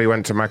if anybody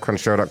went to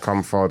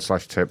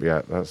macronshow.com/tip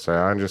yet. That's it.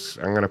 I'm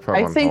going to put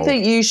I on think hold.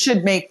 that you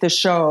should make the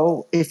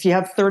show, if you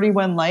have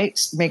 31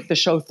 likes, make the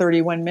show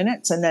 31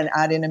 minutes and then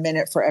add in a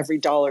minute for every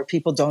 $1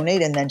 people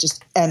donate and then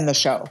just end the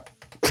show.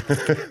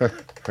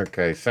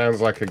 Okay, sounds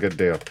like a good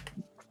deal.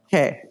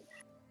 Okay.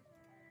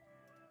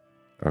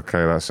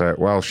 Okay, that's it.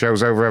 Well,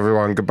 show's over,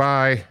 everyone.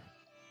 Goodbye.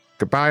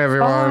 Goodbye,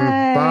 everyone.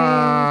 Bye.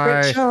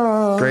 Bye. Great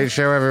show. Great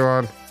show,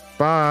 everyone.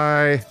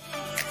 Bye.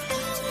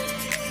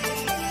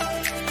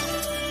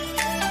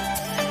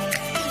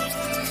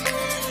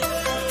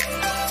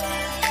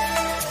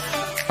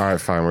 All right,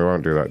 fine. We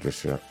won't do that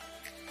just yet.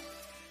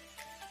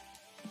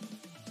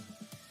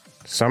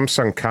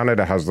 Samsung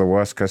Canada has the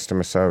worst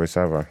customer service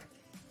ever.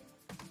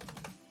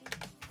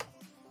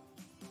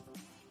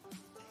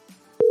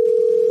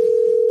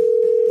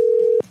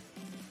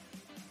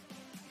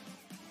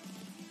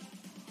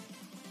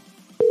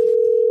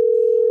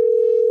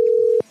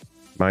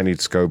 Might need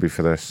Scobie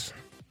for this.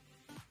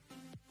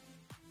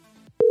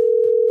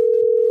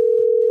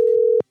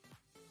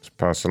 This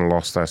person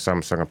lost their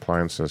Samsung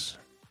appliances.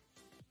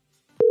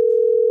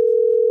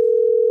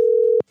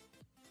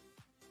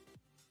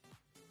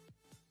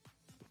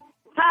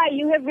 Hi,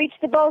 you have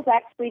reached the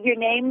Bozaks. Leave your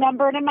name,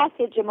 number, and a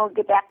message, and we'll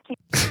get back to you.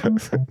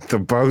 The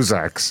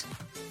Bozaks.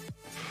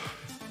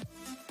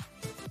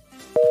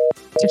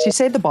 Did she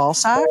say the ball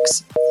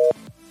sacks?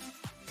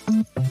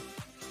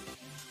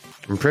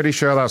 I'm pretty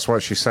sure that's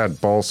what she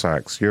said, ball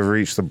sacks. You've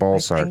reached the ball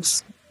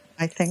sacks.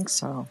 I think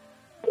so.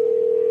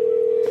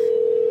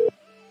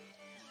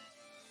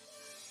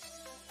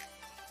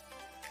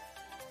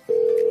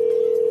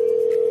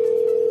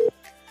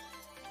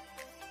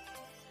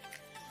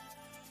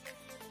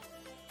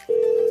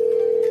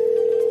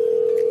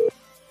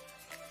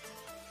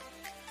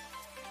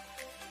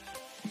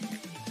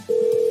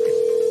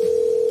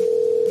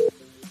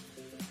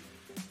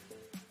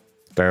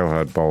 Dale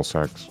heard ball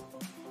sacks.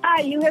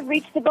 Hi, you have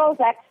reached the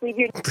Bozaks. Leave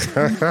your...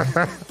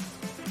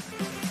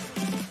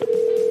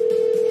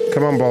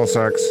 Come on, ball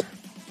sacks.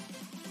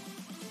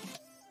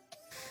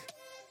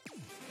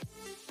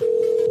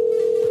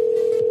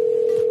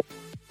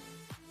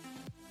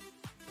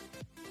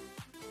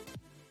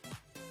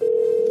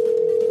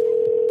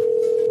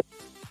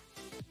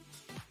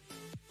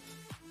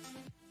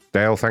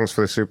 Dale, thanks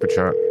for the super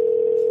chat.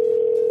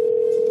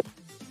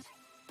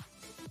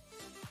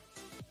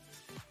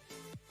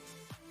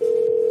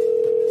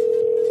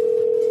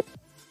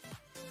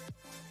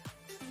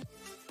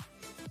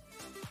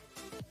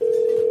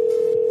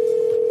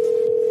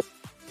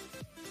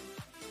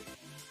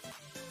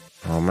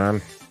 Oh,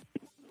 man.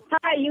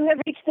 Hi, you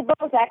have reached the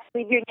Bozaks.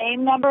 Leave your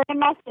name, number, and a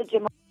message,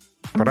 and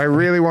But I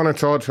really want to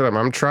talk to them.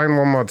 I'm trying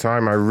one more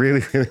time. I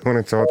really, really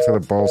want to talk to the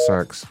ball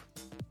sacks.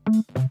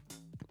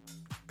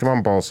 Come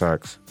on, ball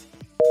sacks.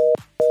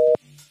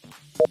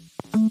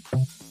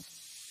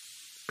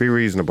 Be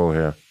reasonable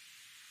here.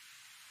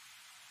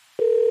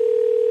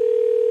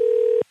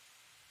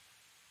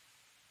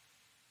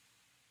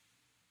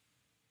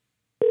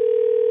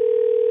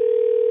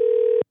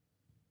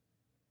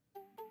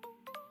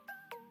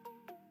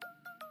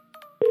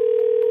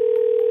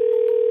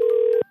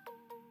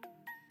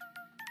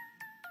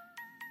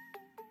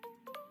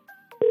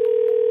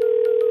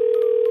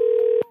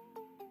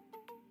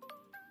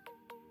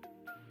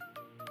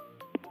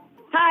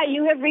 Hi,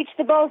 you have reached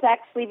the Bozaks.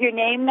 Leave your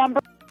name, number...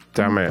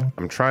 Damn it.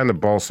 I'm trying the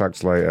ball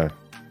sacks later.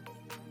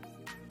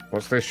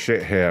 What's this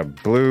shit here?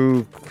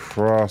 Blue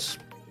Cross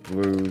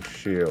Blue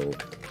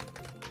Shield.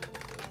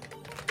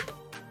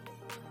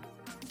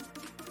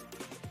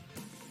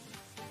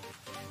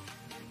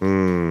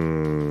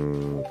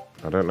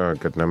 I don't know a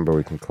good number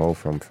we can call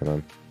from for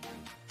them.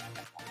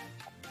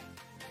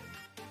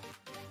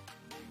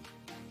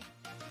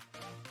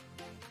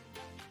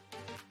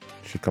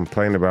 She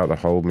complained about the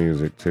whole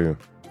music too.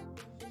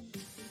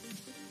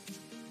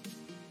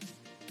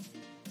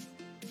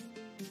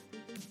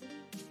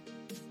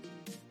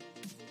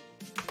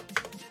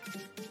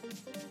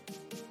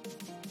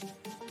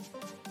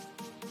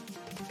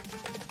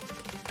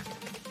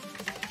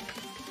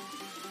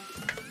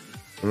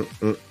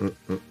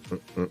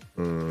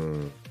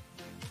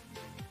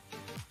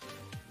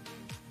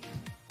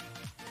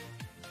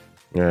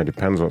 Yeah, it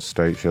depends what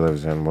state she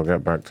lives in. We'll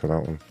get back to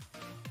that one.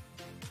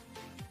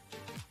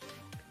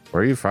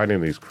 Where are you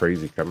finding these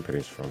crazy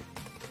companies from?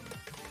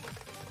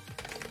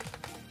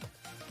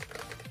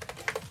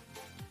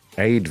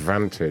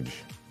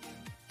 Advantage.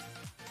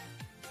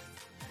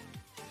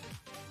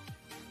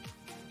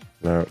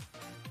 No.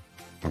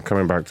 I'm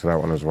coming back to that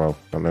one as well.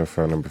 Got no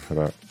phone number for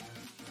that.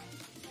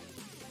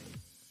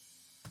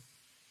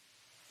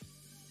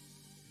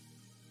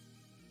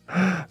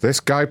 This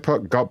guy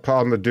got put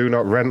on the do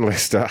not rent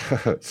list at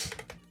Hertz.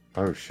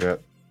 Oh shit.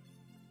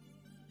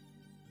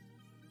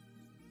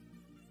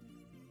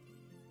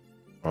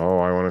 Oh,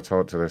 I want to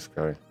talk to this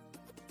guy.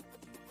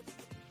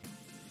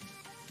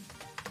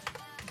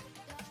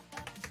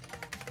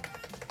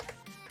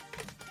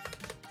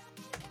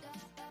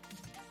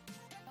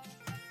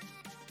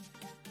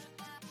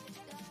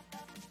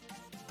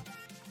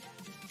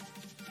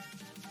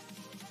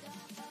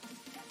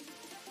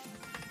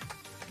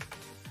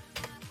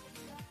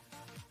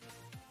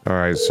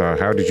 Alright, so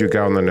how did you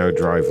go on the no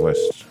drive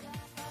list?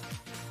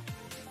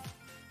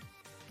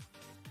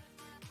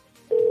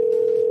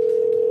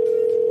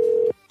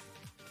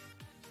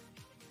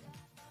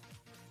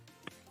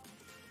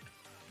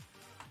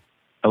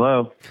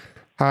 Hello.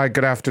 Hi,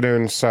 good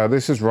afternoon, sir.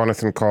 This is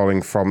Ronathan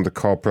calling from the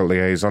corporate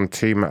liaison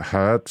team at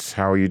Hertz.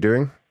 How are you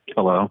doing?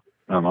 Hello.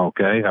 I'm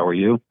okay. How are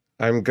you?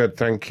 I'm good,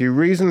 thank you.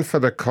 Reason for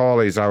the call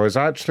is I was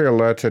actually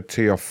alerted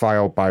to your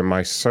file by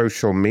my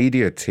social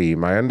media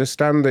team. I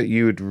understand that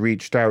you had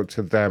reached out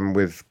to them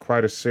with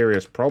quite a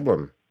serious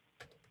problem.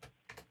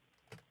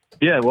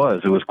 Yeah, it was.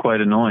 It was quite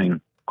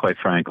annoying, quite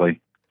frankly.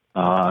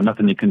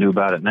 Nothing you can do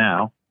about it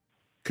now.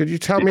 Could you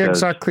tell me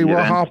exactly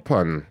what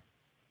happened?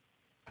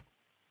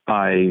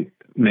 I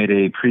made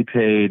a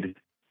prepaid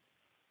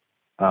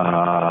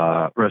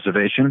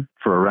reservation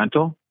for a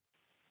rental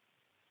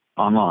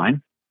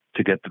online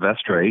to get the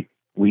best rate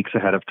weeks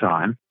ahead of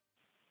time.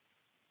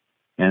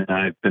 And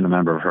I've been a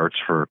member of Hertz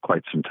for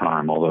quite some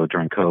time, although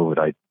during COVID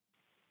I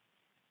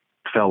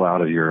fell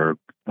out of your,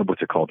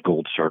 what's it called,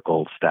 Gold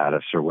Circle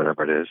status or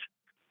whatever it is.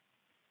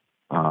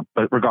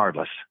 But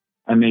regardless,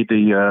 I made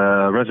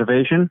the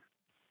reservation,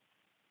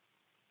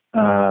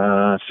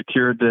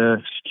 secured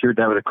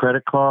that with a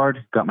credit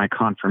card, got my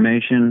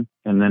confirmation,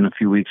 and then a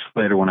few weeks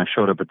later when I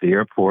showed up at the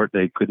airport,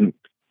 they couldn't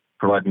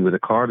provide me with a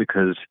car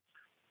because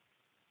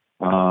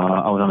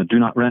I was on a do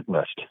not rent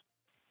list.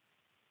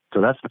 So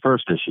that's the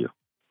first issue.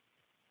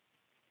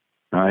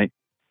 All right.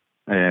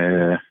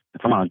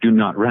 If I'm on a do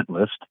not rent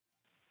list,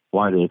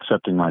 why are they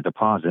accepting my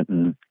deposit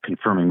and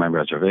confirming my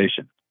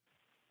reservation?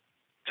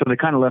 So they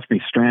kind of left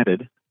me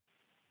stranded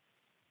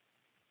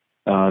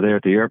there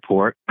at the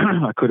airport.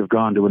 I could have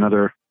gone to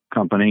another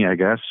company, I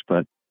guess,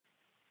 but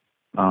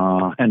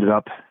ended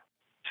up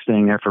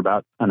staying there for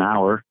about an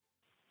hour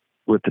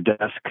with the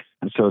desk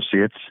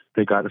associates.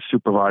 They got a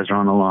supervisor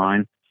on the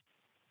line.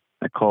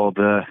 I called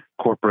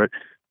corporate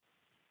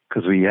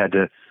because we had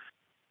to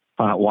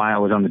find out why I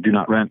was on the do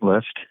not rent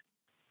list.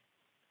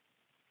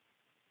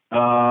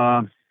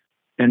 And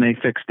they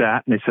fixed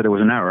that, and they said it was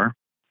an error,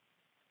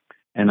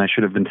 and I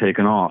should have been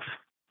taken off.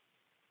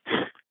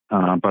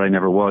 But I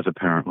never was,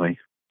 apparently.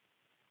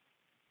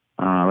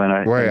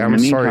 Wait, I'm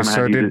sorry.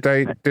 So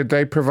did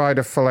they provide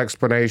a full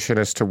explanation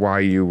as to why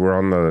you were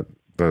on the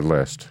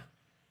list?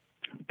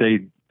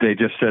 They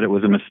just said it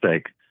was a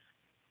mistake,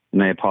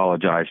 and they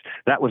apologized.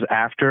 That was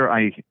after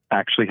I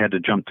actually had to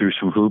jump through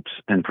some hoops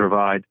and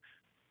provide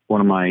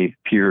one of my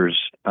peers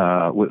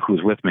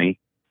who's with me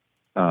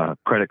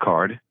credit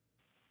card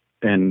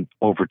and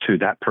over to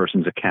that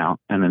person's account,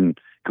 and then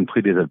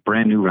completed a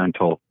brand new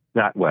rental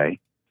that way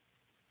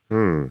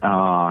in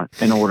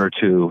order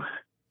to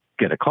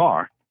get a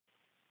car.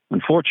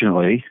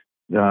 Unfortunately,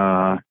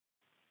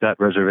 that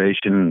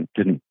reservation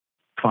didn't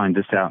find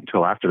this out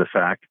until after the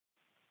fact.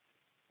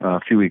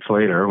 A few weeks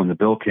later, when the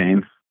bill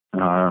came,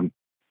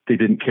 they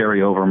didn't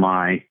carry over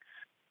my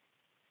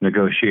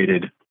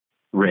negotiated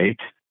rate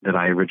that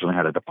I originally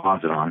had a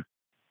deposit on.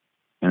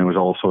 And there was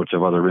all sorts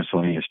of other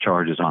miscellaneous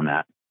charges on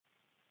that.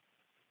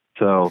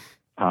 So,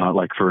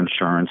 like for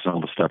insurance and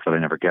all the stuff that I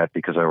never get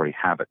because I already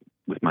have it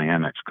with my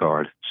Amex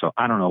card. So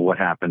I don't know what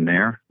happened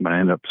there, but I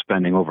ended up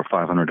spending over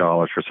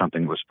 $500 for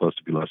something that was supposed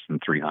to be less than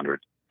 $300.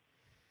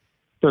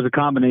 There's a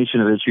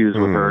combination of issues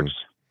with Hertz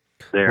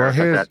there. Well,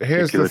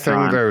 here's the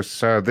thing, though,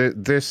 sir.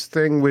 This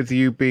thing with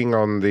you being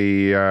on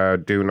the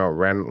do not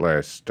rent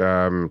list,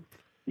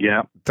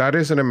 yeah, that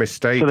isn't a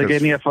mistake. So they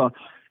gave me a phone.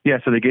 Yeah,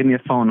 so they gave me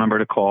a phone number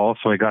to call.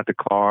 So I got the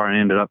car and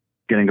ended up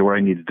getting to where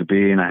I needed to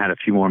be, and I had a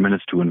few more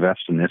minutes to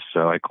invest in this,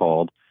 so I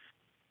called.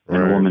 And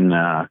a woman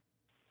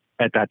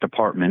at that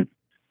department,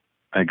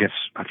 I guess,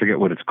 I forget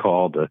what it's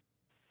called, the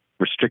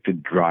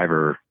restricted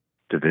driver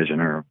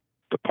division or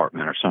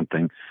department or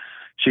something.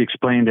 She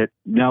explained that,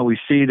 no, we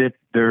see that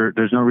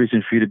there's no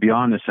reason for you to be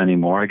on this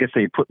anymore. I guess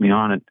they put me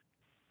on it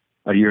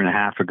a year and a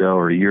half ago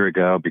or a year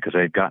ago because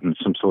I had gotten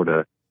some sort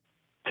of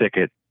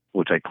ticket,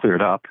 which I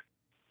cleared up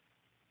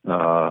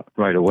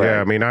right away.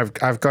 Yeah, I mean,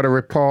 I've got a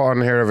report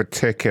on here of a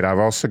ticket. I've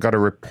also got a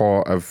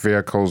report of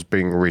vehicles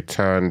being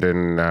returned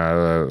in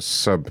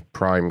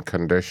subprime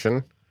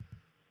condition.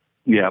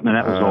 Yeah, and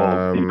that was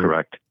all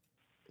incorrect.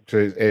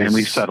 And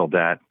we settled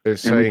that.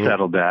 It's saying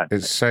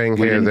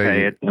we here didn't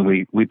pay it, and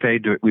we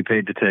paid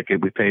the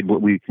ticket. We paid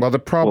what we. Well, the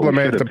problem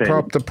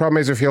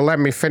is if you'll let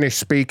me finish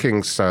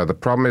speaking, sir. The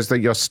problem is that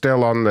you're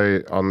still on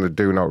the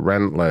do not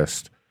rent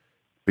list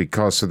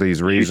because of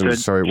these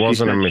reasons. So it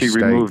wasn't a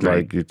mistake,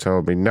 like you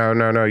told me.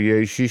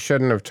 No. She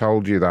shouldn't have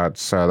told you that,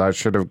 sir. That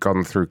should have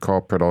gone through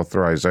corporate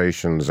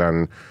authorizations.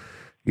 And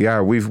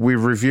yeah, we've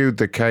reviewed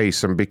the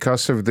case, and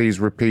because of these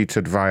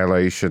repeated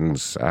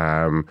violations.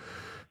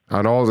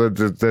 And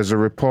there's a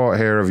report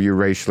here of you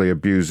racially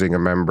abusing a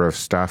member of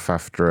staff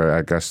after,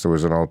 I guess, there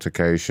was an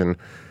altercation.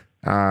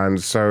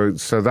 And so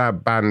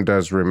that ban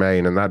does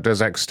remain, and that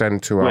does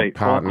extend to our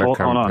partner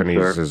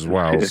companies as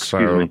well.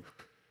 Excuse me.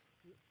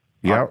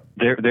 Yeah.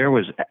 There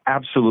was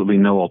absolutely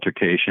no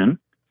altercation,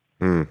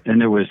 and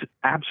there was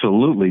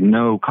absolutely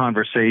no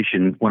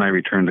conversation when I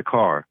returned the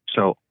car.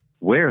 So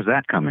where's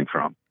that coming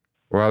from?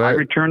 Well, I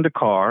returned the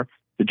car.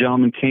 The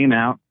gentleman came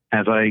out,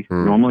 as I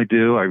normally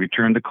do. I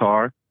returned the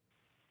car.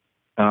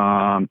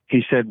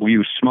 He said, "Were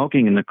you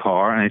smoking in the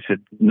car?" And I said,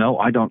 "No,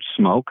 I don't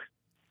smoke."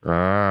 So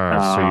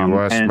you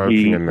were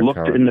smoking in the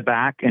car. And he looked in the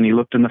back, and he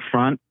looked in the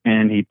front,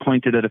 and he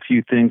pointed at a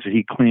few things that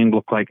he claimed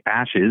looked like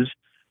ashes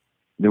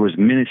there was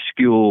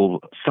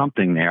minuscule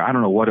something there. I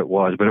don't know what it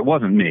was, but it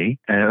wasn't me,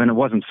 and it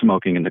wasn't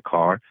smoking in the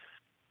car,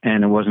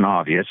 and it wasn't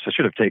obvious. I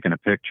should have taken a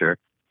picture.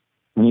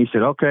 And he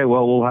said, okay,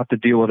 well, we'll have to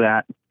deal with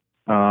that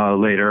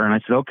later. And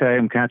I said, okay,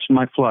 I'm catching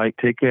my flight.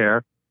 Take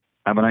care.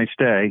 Have a nice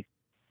day.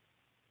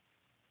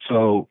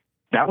 So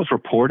that was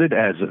reported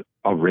as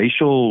a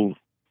racial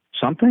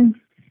something,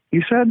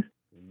 you said?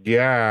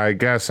 Yeah, I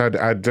guess. I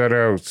don't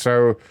know.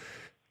 So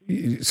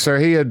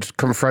he had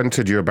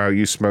confronted you about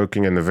you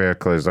smoking in the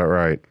vehicle, is that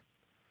right?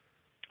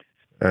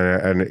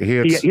 And he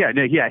had...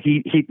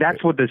 He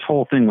that's what this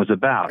whole thing was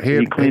about.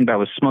 He claimed I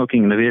was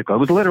smoking in the vehicle. It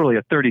was literally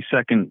a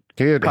 30-second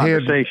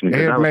conversation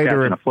because I was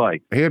catching a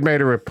flight. He had made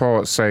a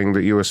report saying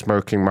that you were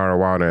smoking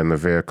marijuana in the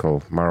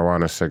vehicle,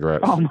 marijuana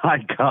cigarettes. Oh,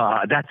 my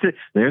God. That's it.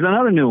 There's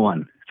another new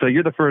one. So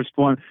you're the first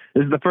one.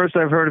 This is the first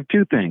I've heard of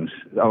two things,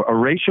 a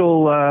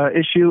racial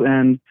issue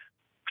and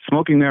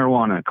smoking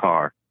marijuana in a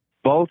car.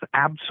 Both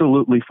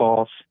absolutely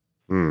false,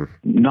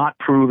 not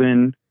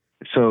proven.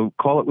 So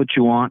call it what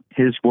you want,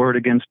 his word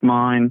against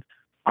mine.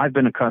 I've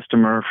been a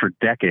customer for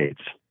decades.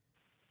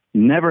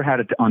 Never had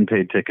an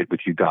unpaid ticket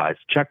with you guys.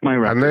 Check my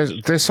records.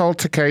 And this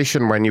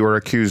altercation when you were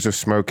accused of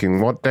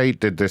smoking, what date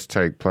did this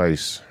take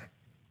place?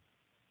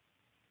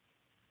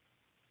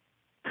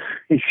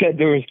 He said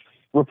there was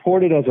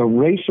reported as a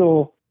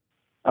racial,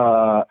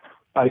 I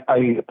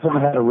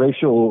apparently had a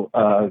racial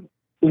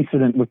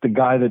incident with the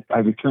guy that I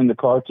returned the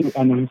car to,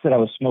 and then he said I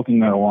was smoking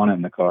marijuana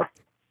in the car.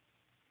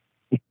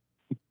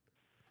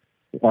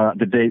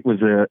 The date was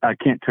I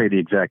can't tell you the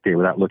exact date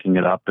without looking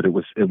it up, but it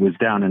was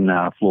down in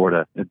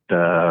Florida,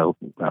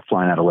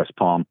 flying out of West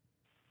Palm.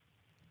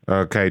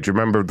 Okay, do you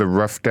remember the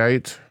rough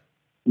date?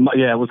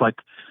 Yeah, it was like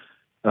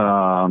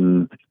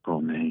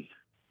April, May.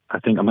 I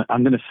think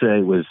I'm going to say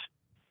it was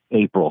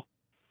April.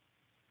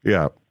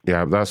 Yeah,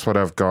 that's what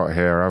I've got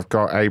here. I've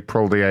got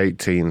April the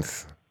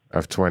 18th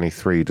of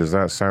 23. Does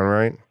that sound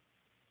right?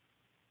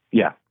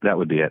 Yeah, that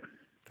would be it.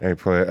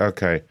 April.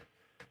 Okay.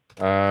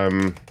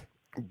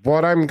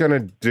 What I'm going to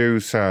do,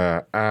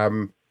 sir,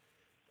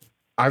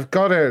 I've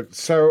got to...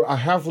 So I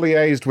have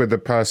liaised with the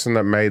person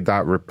that made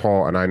that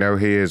report, and I know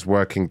he is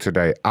working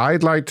today.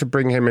 I'd like to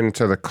bring him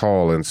into the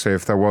call and see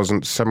if there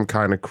wasn't some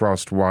kind of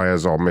crossed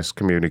wires or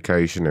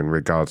miscommunication in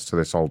regards to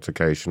this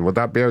altercation. Would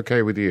that be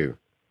okay with you?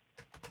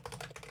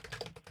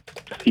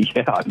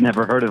 Yeah, I've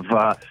never heard of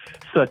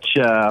such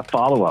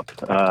follow-up,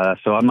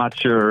 so I'm not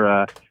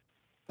sure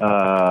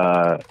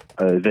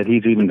that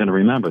he's even going to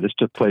remember. This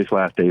took place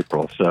last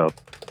April, so,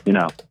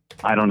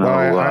 I don't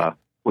know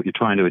what you're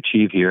trying to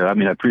achieve here. I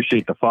mean, I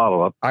appreciate the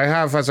follow-up. I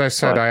have, as I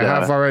said, I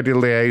have already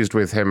liaised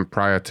with him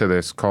prior to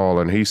this call,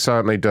 and he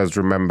certainly does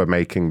remember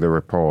making the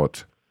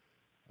report.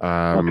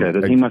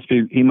 Okay, he must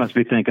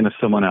be thinking of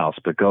someone else,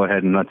 but go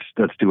ahead and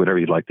let's do whatever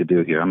you'd like to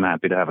do here. I'm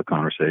happy to have a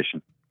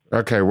conversation.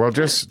 Okay, well,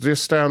 just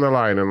stay on the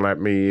line and let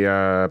me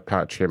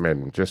patch him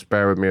in. Just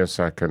bear with me a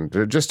second.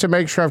 Just to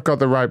make sure I've got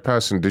the right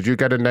person, did you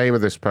get a name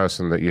of this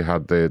person that you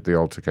had the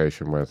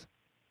altercation with?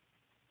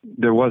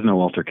 There was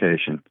no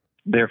altercation.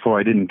 Therefore,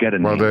 I didn't get a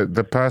name. Well,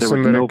 the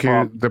person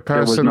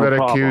that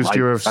accused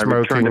you of smoking... I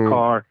returned the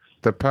car.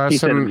 The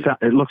person... He said,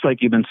 it looks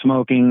like you've been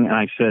smoking, and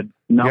I said,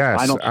 no,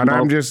 yes, I don't smoke. And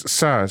I'm just...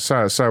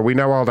 Sir, we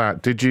know all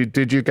that. Did you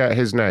get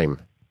his name?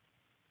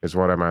 Is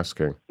what I'm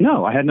asking.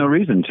 No, I had no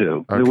reason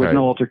to. Okay. There was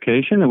no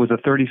altercation. It was a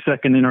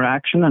 30-second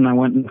interaction, and I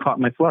went and caught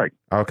my flight.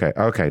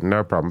 Okay,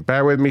 no problem.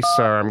 Bear with me,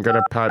 sir. I'm going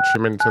to patch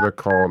him into the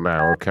call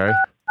now, okay?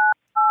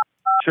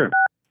 Sure.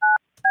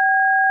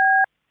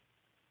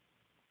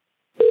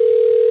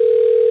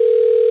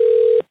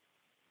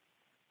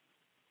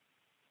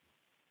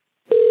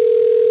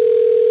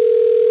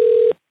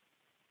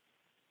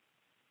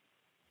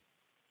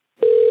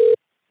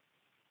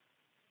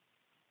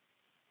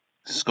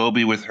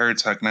 Scobie with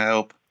Hertz, how can I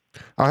help?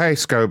 Oh, hey,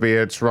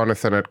 Scobie, it's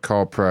Ronathan at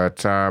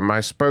Corporate.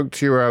 I spoke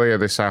to you earlier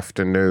this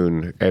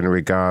afternoon in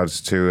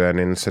regards to an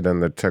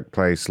incident that took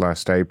place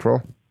last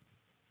April.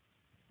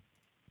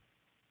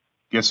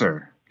 Yes,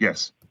 sir.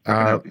 Yes. I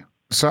can help you.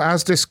 So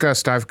as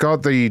discussed, I've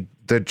got the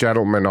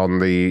gentleman on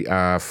the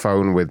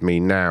phone with me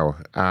now.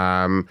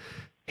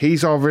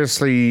 He's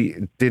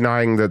obviously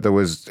denying that there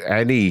was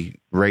any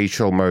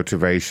racial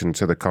motivation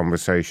to the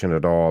conversation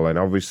at all, and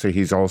obviously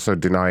he's also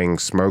denying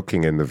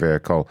smoking in the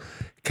vehicle.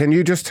 Can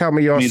you just tell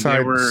me your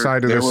side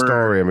of the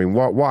story? I mean,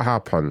 what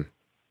happened?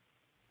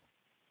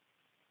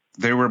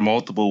 There were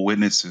multiple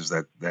witnesses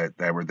that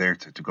were there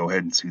to go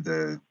ahead and see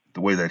the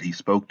way that he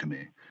spoke to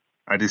me.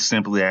 I just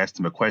simply asked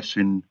him a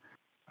question.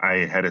 I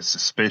had a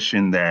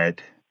suspicion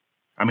that,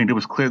 it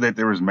was clear that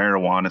there was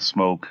marijuana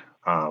smoke.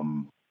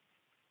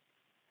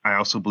 I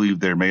also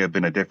believe there may have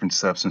been a different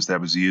substance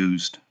that was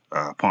used.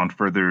 Upon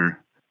further,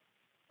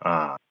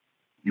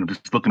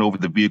 just looking over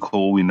the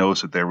vehicle, we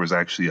noticed that there was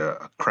actually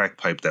a crack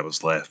pipe that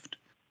was left.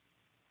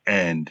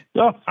 And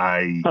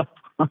I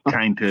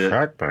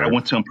I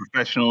went to him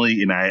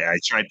professionally, and I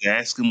tried to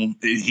ask him.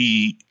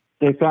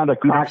 They found a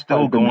crack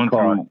still pipe in the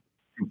car.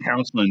 through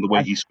counseling the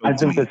way he spoke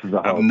to me.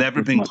 I've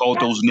never been called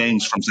those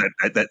names from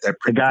that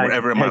prick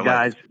ever in my life.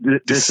 Guys,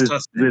 this is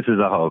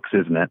a hoax,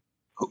 isn't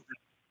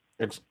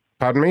it?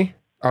 Pardon me?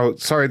 Oh,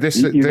 sorry.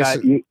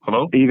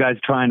 Hello? Are you guys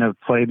trying to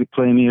play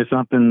me or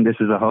something? This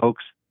is a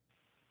hoax?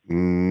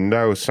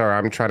 No, sorry.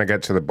 I'm trying to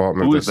get to the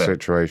bottom of this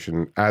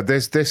situation.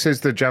 This is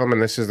the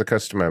gentleman. This is the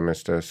customer,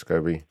 Mr.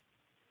 Scobie.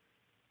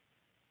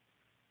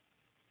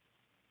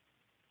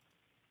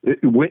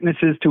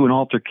 Witnesses to an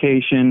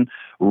altercation,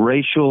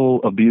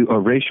 racial abuse, or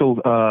racial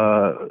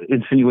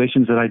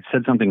insinuations that I'd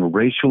said something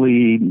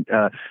racially,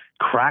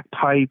 crack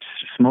pipes,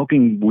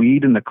 smoking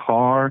weed in the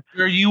car.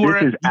 Sir, you were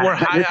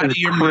high out of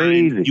your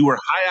mind. You were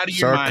high out of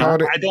your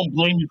mind. I don't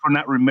blame you for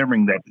not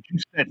remembering that, but you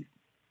said it.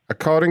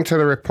 According to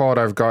the report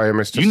I've got here,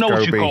 Mr. You know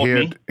what you Scobie, called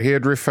me. he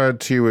had referred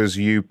to you as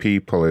you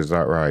people. Is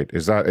that right?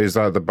 Is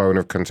that the bone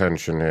of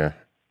contention here?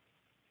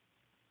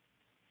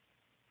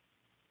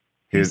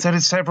 He said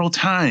it several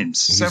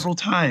times.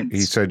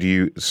 He said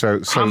you.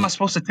 So how am I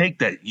supposed to take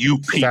that? You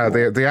people.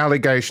 So the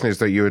allegation is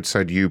that you had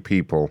said you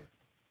people.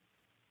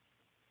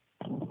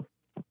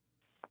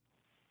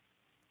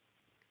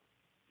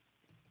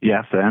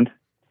 Yes, and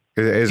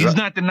he's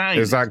not denying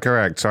it. Is that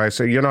correct? So I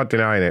say you're not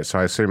denying it. So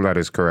I assume that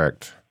is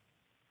correct.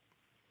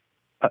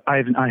 I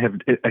have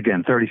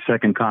again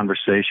 30-second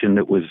conversation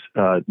that was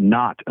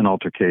not an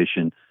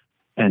altercation,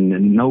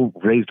 and no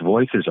raised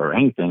voices or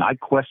anything. I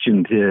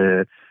questioned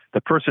the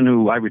person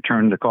who I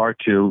returned the car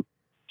to.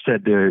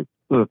 Said there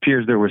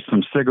appears there was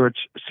some cigarette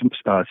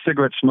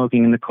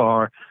smoking in the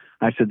car.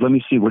 I said, "Let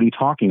me see. What are you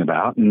talking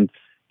about?" And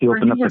he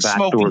opened up the back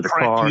door of the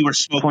car,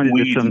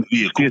 pointed to some.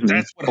 Excuse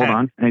me, hold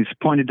on. And he's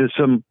pointed to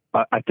some.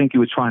 I think he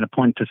was trying to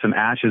point to some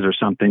ashes or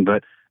something.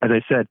 But as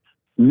I said,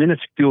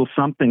 minuscule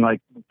something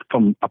like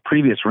from a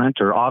previous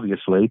renter.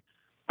 Obviously,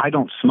 I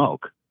don't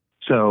smoke.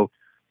 So,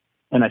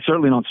 and I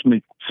certainly don't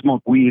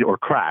smoke weed or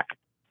crack.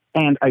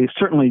 And I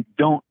certainly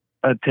don't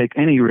take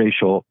any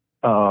racial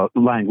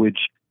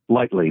language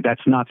lightly.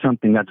 That's not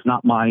something. That's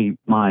not my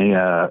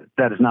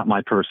that is not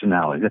my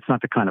personality. That's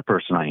not the kind of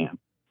person I am.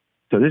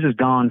 So this has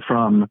gone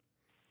from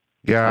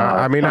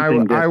I mean, I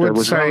would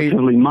was say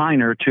relatively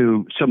minor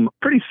to some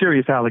pretty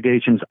serious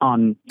allegations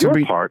on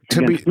your part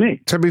against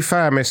me. To be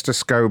fair, Mr.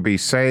 Scobie,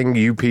 saying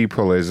you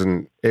people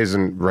isn't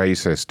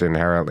racist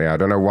inherently. I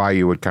don't know why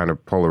you would kind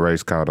of pull a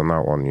race card on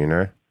that one. You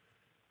know,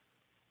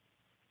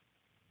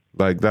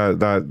 like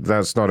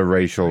that's not a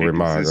racial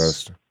remark.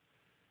 That's,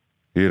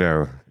 you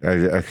know,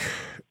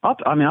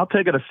 I'll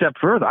take it a step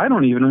further. I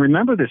don't even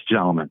remember this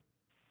gentleman.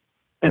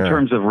 In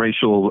terms of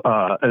racial,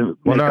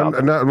 hold on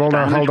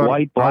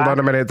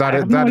a minute.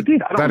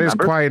 That is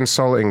quite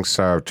insulting,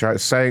 sir.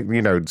 Saying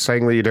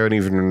that you don't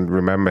even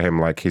remember him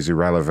like he's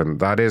irrelevant.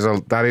 That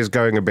is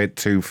going a bit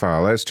too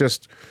far. Let's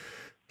just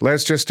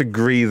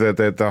agree that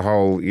the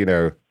whole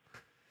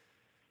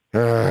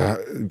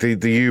the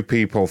you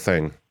people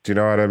thing. Do you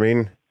know what I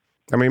mean?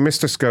 I mean,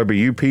 Mr. Scobie,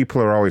 you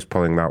people are always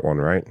pulling that one,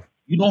 right?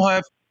 You don't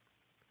have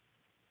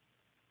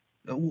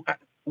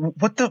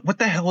what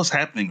the hell is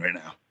happening right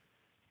now?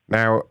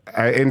 Now,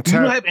 do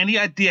you have any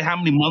idea how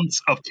many months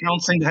of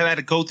counseling I've had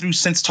to go through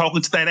since talking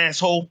to that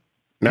asshole?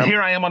 Now,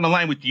 here I am on the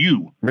line with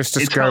you,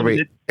 Mr.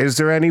 Scobie. Is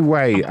there any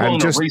way?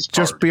 And just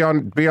be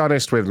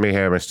honest with me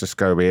here, Mr.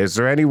 Scobie. Is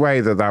there any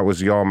way that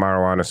was your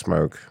marijuana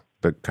smoke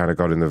that kind of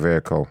got in the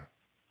vehicle?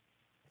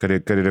 Could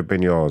it have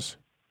been yours?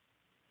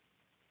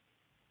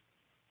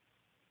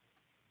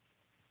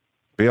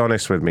 Be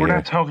honest with me. We're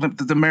not talking.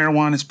 The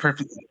marijuana is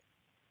perfect.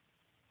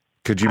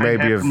 Could you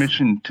maybe have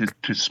permission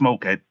to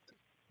smoke at?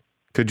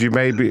 Could you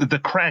maybe... The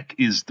crack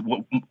is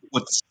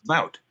what's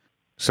about.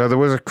 So there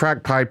was a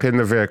crack pipe in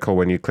the vehicle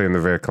when you cleaned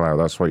the vehicle out.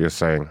 That's what you're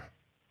saying.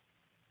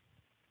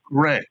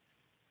 Correct.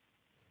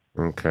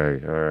 Okay.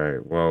 All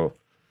right. Well,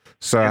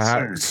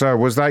 so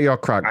was that your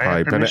crack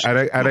pipe?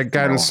 And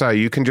again, sir,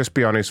 you can just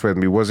be honest with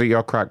me. Was it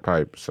your crack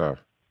pipe, sir?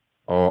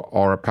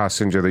 Or a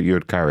passenger that you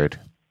had carried?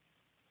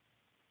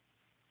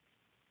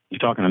 You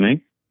talking to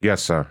me?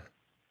 Yes, sir.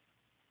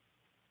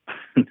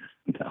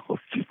 No,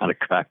 it's not a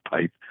crack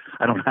pipe.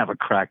 I don't have a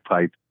crack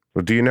pipe.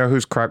 Well, do you know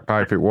whose crack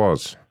pipe it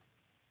was?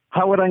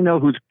 How would I know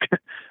who's...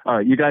 All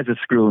right, you guys are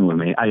screwing with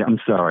me. I'm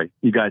sorry.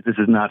 You guys, this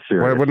is not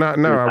serious.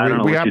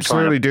 Well, we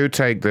absolutely do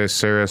take this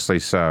seriously,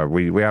 sir.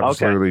 We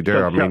absolutely do.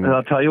 So,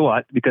 I'll tell you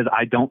what, because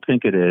I don't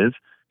think it is.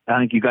 I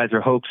think you guys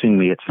are hoaxing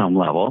me at some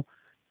level.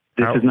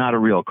 This is not a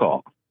real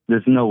call.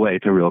 There's no way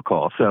it's a real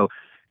call. So,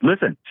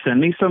 listen, send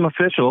me some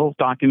official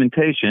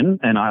documentation,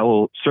 and I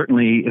will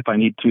certainly, if I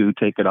need to,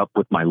 take it up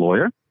with my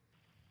lawyer.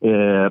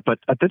 But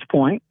at this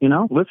point,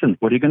 listen,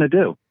 what are you going to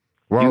do?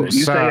 Well, you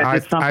say I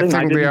did something,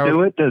 I didn't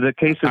do it, the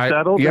case is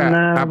settled, and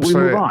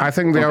absolutely. we move on. I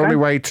think the only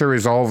way to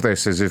resolve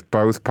this is if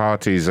both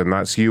parties, and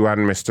that's you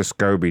and Mr.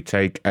 Scobie,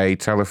 take a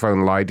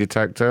telephone lie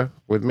detector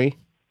with me.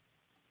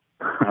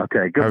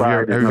 Okay,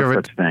 goodbye. There's no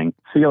such thing.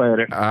 See you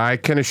later. I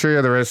can assure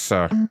you there is,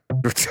 sir.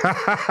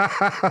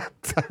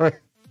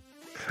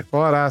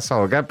 What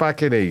asshole. Get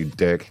back in here, you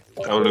dick.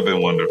 That would have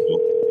been wonderful.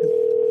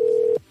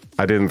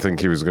 I didn't think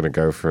he was going to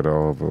go for it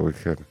all, but we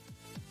could.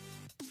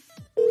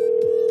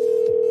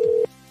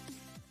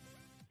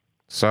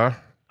 Sir?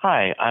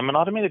 Hi, I'm an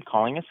automated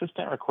calling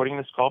assistant recording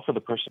this call for the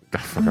person.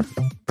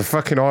 The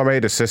fucking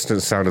automated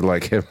assistant sounded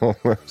like him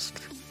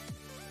almost.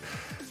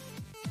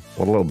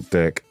 What a little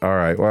dick. All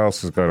right, what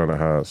else is going on at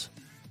Hertz?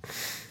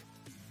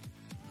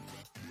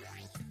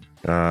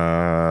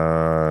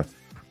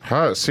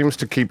 Hertz seems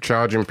to keep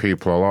charging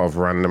people a lot of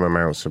random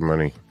amounts of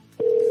money.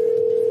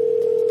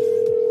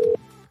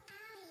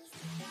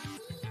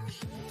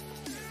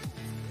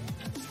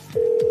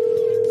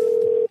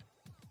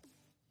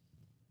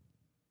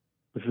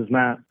 This is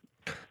Matt.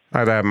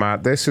 Hi there,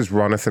 Matt. This is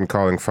Ronathan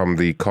calling from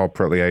the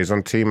corporate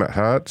liaison team at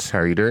Hertz. How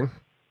are you doing?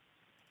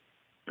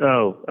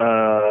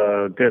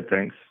 Good,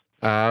 thanks.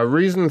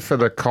 Reason for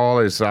the call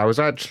is I was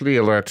actually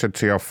alerted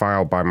to your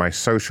file by my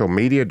social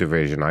media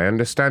division. I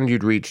understand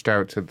you'd reached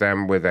out to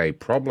them with a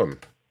problem.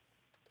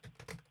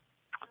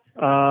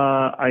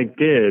 I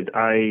did.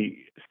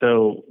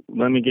 So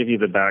let me give you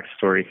the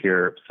backstory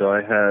here. So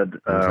I had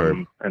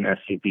an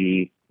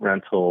SUV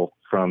rental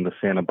from the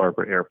Santa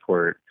Barbara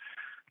airport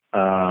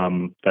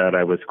that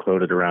I was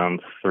quoted around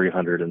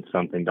 $300 and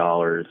something.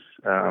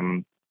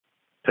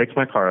 Picked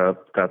my car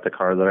up, got the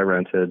car that I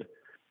rented,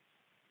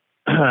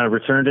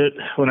 returned it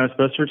when I was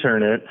supposed to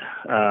return it.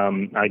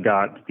 I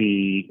got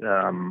the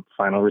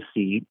final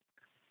receipt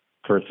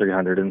for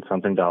 $300 and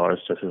something,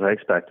 just as I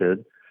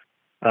expected.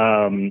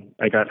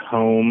 I got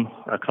home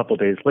a couple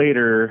days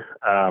later.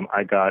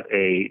 I got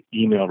a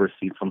email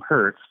receipt from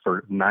Hertz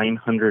for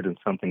 $900 and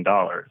something.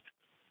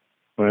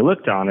 When I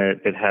looked on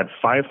it, it had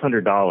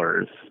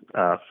 $500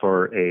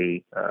 for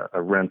a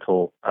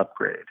rental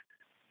upgrade.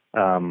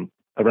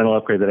 A rental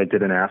upgrade that I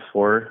didn't ask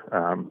for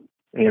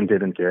and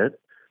didn't get.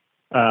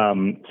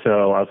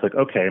 So I was like,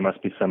 okay, it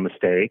must be some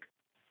mistake.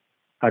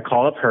 I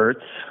call up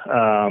Hertz.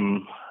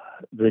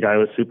 The guy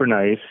was super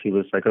nice. He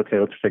was like, okay,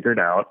 let's figure it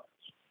out.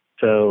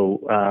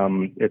 So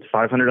it's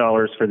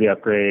 $500 for the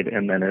upgrade,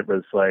 and then it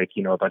was like,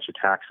 a bunch of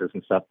taxes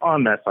and stuff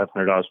on that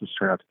 $500, which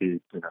turned out to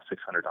be, $600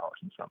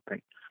 and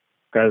something.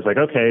 Guy was like,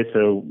 okay,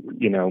 so,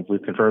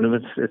 we've confirmed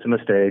it's a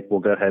mistake.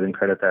 We'll go ahead and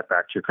credit that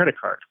back to your credit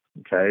card.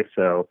 Okay,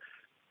 so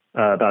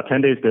about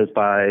 10 days goes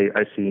by.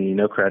 I see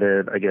no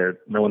credit.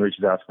 No one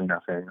reaches out to me,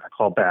 nothing. I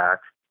call back.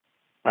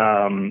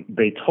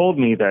 They told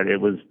me that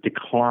it was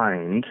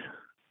declined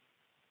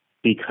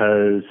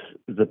because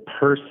the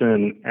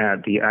person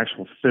at the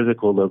actual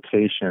physical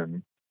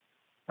location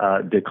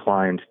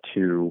declined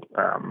to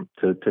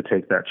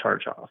take that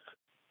charge off.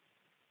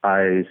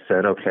 I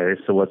said, okay,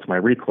 so what's my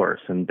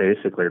recourse? And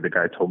basically the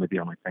guy told me the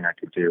only thing I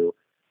could do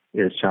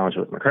is challenge it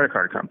with my credit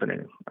card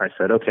company. I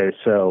said, okay,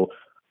 so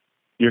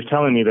you're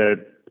telling me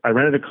that I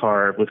rented a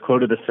car, was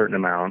quoted a certain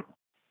amount,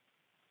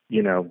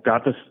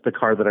 got the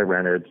car that I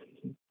rented,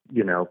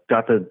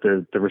 got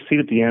the receipt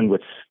at the end,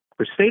 which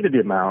stated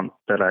the amount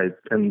that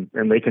and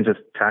they can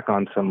just tack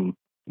on some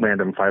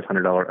random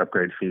 $500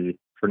 upgrade fee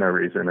for no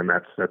reason. And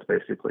that's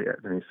basically it.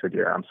 And he said,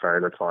 yeah, I'm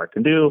sorry. That's all I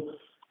can do.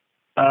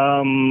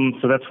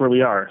 So that's where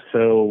we are.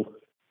 So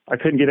I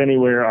couldn't get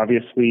anywhere,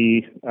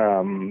 obviously,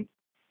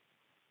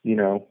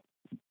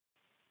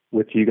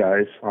 with you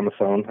guys on the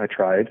phone. I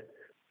tried.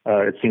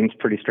 It seems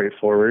pretty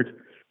straightforward.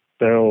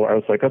 So I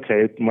was like,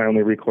 okay, my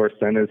only recourse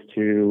then is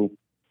to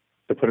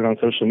put it on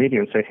social media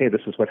and say, hey,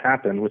 this is what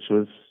happened, which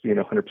was,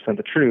 100%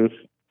 the truth.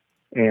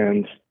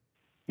 And,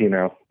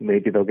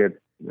 maybe they'll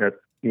get,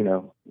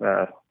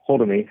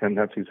 hold of me. And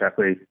that's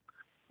exactly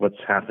what's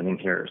happening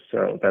here.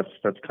 So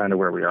that's kind of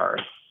where we are.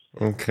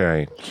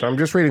 Okay. So I'm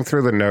just reading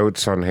through the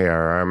notes on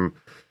here.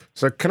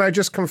 So can I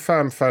just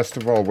confirm, first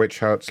of all, which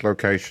Hertz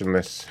location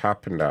this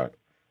happened at?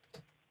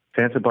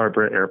 Santa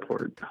Barbara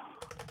Airport.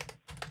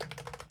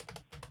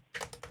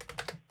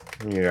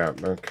 Yeah,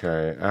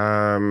 okay.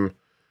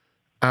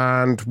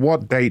 And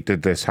what date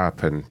did this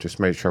happen? Just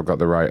make sure I've got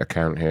the right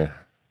account here.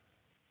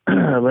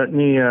 Let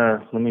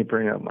me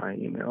bring up my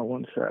email.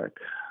 One sec.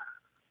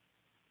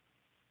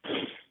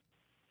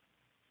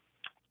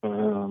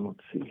 Let's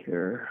see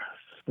here.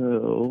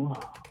 So,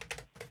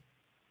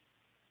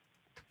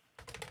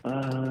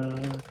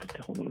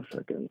 hold on a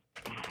second.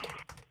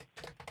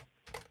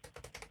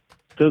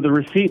 So the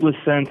receipt was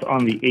sent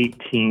on the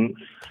 18th.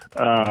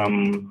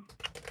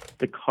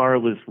 The car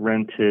was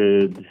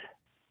rented.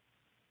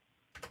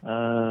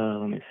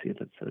 Let me see if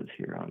it says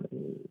here on it.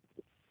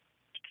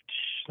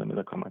 Let me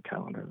look on my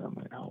calendar. That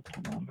might help.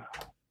 Hold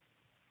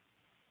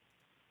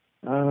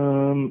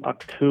on.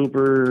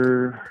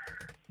 October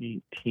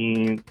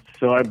 18th.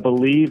 So I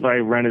believe I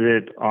rented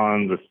it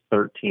on the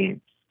 13th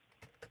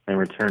and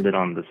returned it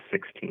on the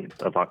 16th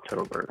of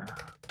October.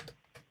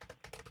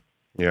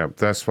 Yeah,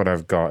 that's what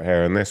I've got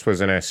here. And this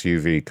was an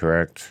SUV,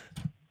 correct?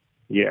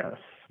 Yes.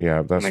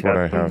 Yeah, that's what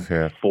I have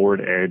here. Ford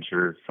Edge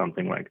or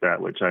something like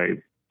that, which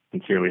I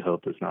sincerely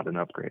hope is not an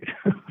upgrade,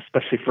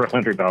 especially for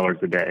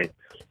 $100 a day.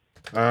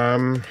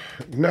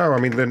 No, I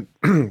mean,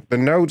 the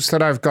notes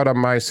that I've got on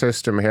my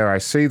system here, I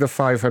see the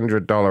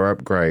 $500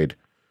 upgrade.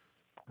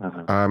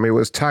 Uh-huh. It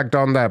was tagged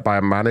on there by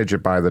a manager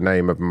by the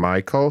name of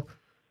Michael,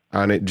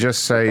 and it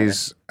just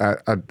says,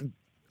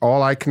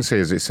 all I can see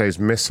is it says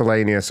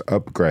miscellaneous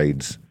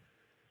upgrades.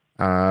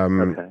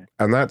 And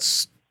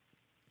that's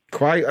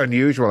quite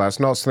unusual. That's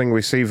not something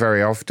we see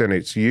very often.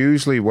 It's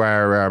usually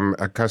where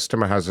a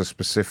customer has a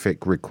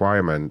specific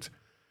requirement,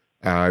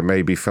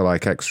 maybe for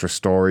like extra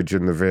storage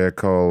in the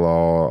vehicle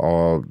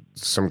or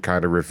some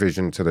kind of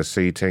revision to the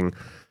seating.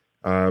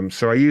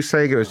 So are you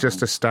saying it was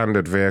just a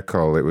standard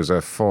vehicle? It was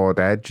a Ford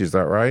Edge, is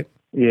that right?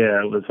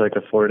 Yeah, it was like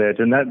a Ford Edge,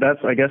 and I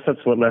guess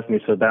that's what left me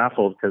so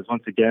baffled, because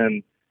once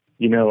again,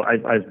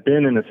 I've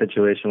been in a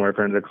situation where I've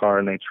rented a car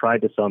and they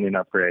tried to sell me an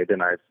upgrade,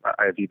 and I've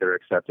either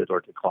accepted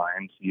or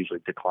declined, usually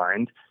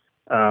declined.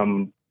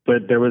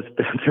 But there was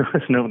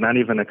not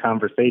even a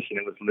conversation.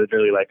 It was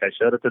literally like I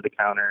showed up to the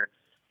counter,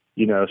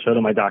 showed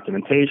him my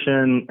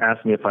documentation,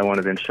 asked me if I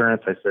wanted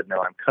insurance. I said,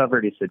 no, I'm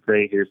covered. He said,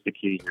 great, here's the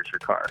key, here's your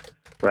car.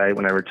 Right?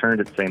 When I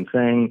returned it, same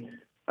thing.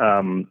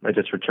 I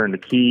just returned the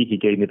key. He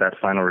gave me that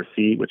final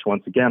receipt, which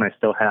once again, I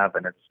still have,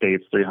 and it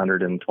states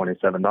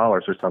 $327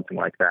 or something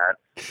like that.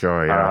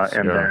 Sure, yeah.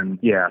 Then,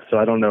 so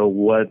I don't know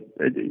what,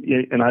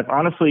 and I've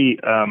honestly,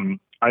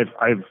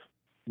 I've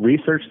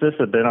researched this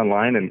a bit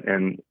online,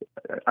 and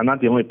I'm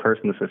not the only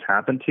person this has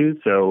happened to.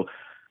 So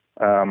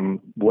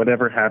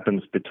whatever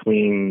happens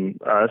between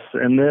us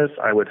and this,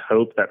 I would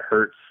hope that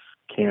Hertz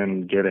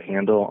can get a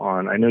handle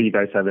on. I know you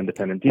guys have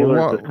independent dealers.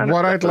 Well,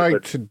 what I'd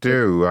like to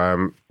do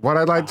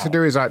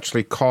is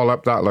actually call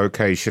up that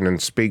location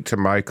and speak to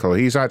Michael.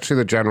 He's actually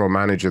the general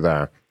manager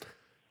there.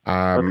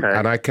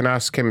 And I can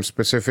ask him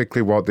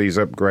specifically what these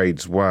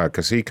upgrades were,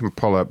 because he can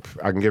pull up,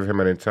 I can give him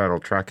an internal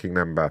tracking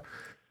number.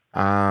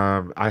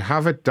 I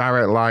have a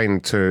direct line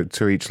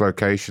to each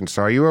location.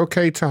 So are you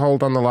okay to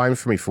hold on the line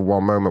for me for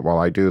one moment while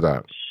I do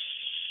that?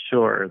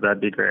 Sure, that'd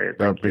be great.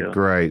 That'd be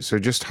great. So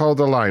just hold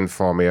the line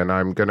for me, and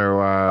I'm going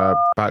to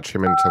batch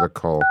him into the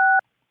call.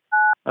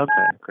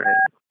 Okay, great.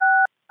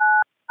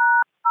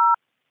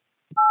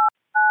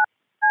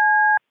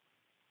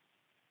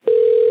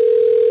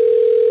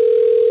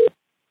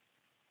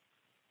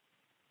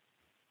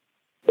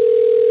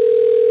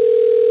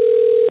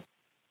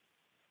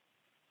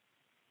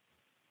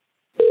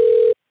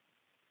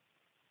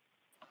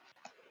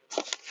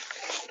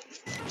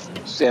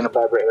 Santa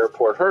Barbara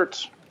Airport,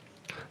 Hertz.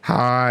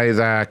 Hi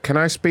there. Can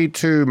I speak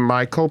to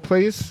Michael,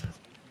 please?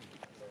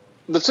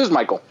 This is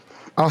Michael.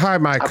 Oh, hi,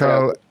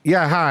 Michael.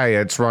 Yeah, hi.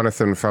 It's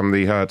Ronathan from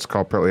the Hertz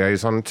Corporate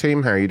Liaison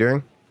team. How are you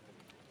doing?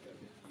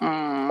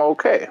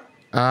 Okay.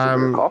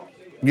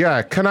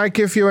 Yeah, can I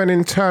give you an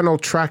internal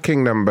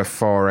tracking number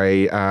for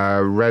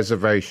a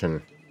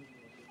reservation?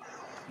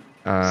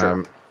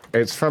 Sure.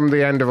 It's from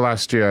the end of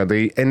last year.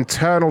 The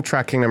internal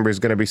tracking number is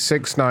going to be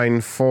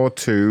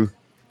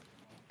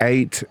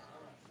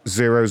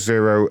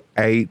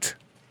 69428008.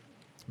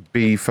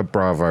 B for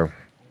Bravo.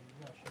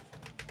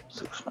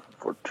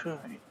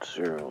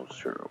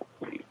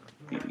 69428008B.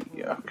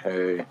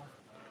 Okay.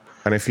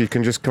 And if you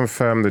can just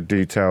confirm the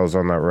details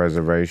on that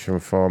reservation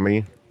for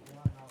me.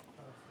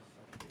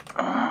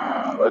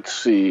 Let's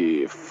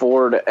see.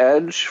 Ford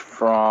Edge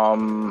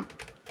from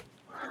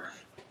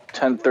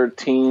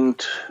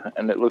 10/13,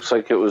 and it looks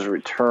like it was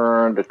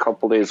returned a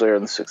couple days later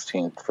on the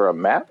 16th for a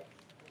Matt.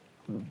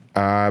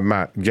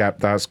 Matt. Yep,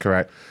 that's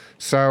correct.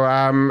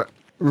 So,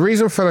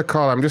 reason for the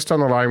call, I'm just on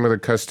the line with a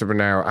customer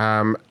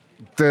now.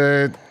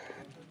 The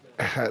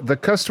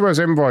customer's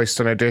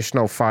invoiced an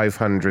additional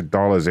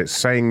 $500. It's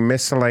saying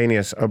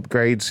miscellaneous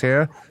upgrades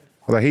here.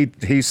 Although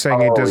he's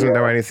saying he doesn't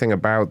know anything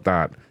about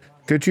that.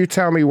 Could you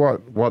tell me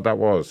what that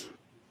was?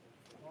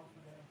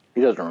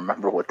 He doesn't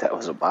remember what that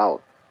was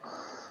about.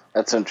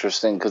 That's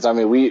interesting, because I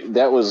mean,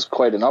 that was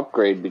quite an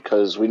upgrade,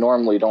 because we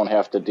normally don't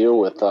have to deal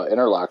with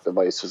interlock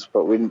devices,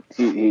 but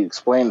he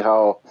explained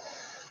how,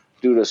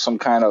 due to some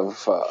kind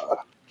of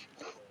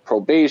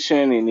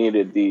probation, he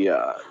needed the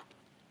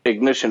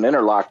ignition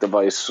interlock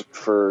device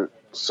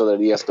so that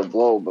he has to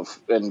blow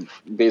and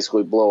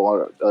basically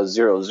blow a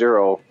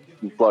 0-0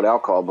 blood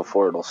alcohol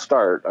before it'll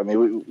start. I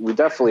mean, we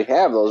definitely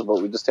have those,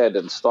 but we just had to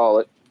install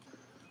it.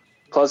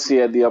 Plus, he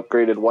had the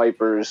upgraded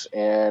wipers,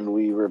 and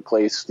we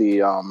replaced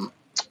the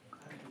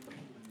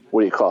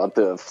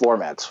the floor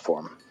mats for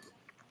him.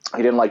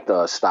 He didn't like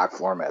the stock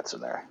floor mats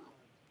in there.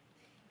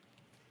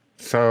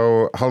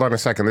 So, hold on a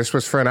second. This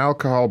was for an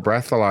alcohol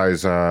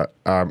breathalyzer,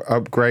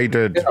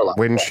 upgraded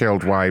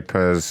windshield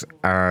wipers,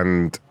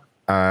 and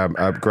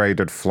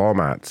upgraded floor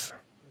mats.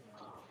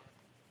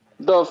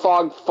 The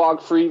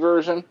fog-free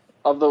version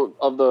of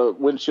the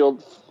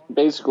windshield.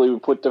 Basically, we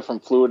put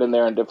different fluid in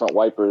there and different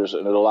wipers,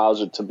 and it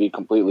allows it to be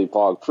completely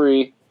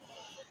fog-free.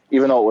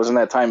 Even though it wasn't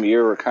that time of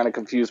year, we're kind of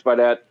confused by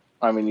that.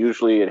 I mean,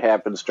 usually it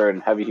happens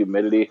during heavy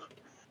humidity.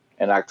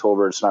 In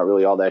October, it's not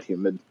really all that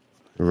humid.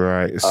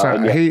 Right. So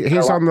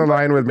he's on the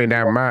line with me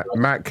now.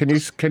 Matt, can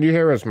you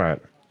hear us,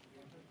 Matt?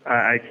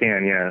 I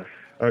can, yes.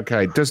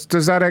 Okay.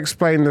 Does that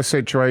explain the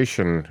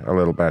situation a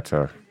little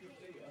better?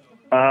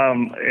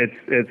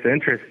 It's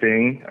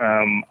interesting.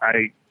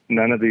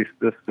 None of these.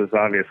 This was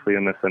obviously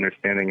a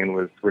misunderstanding and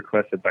was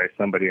requested by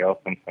somebody else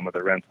on some of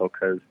the rental,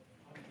 because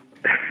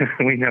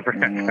we never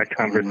had that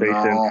conversation.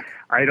 No.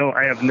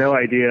 I have no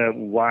idea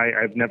why.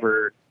 I've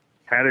never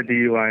had a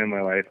DUI in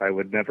my life, I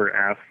would never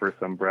ask for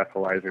some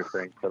breathalyzer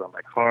thing put on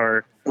my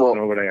car.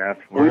 Nor would I ask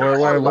for. We're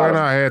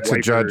not here to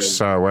wipers. judge,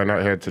 sir. We're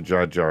not here to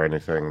judge or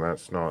anything.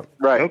 That's not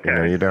Right. You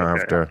know, you don't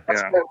have to.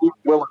 That's why we're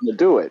willing to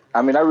do it.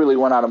 I mean, I really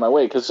went out of my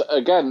way because,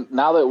 again,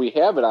 now that we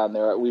have it on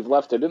there, we've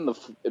left it in the.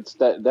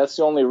 That's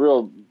the only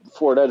real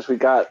Ford Edge we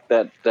got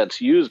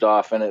that's used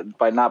often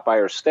not by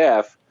our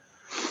staff,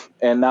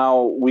 and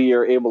now we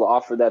are able to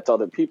offer that to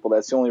other people.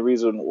 That's the only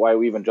reason why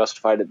we even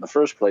justified it in the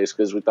first place,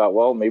 because we thought,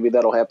 well, maybe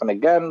that'll happen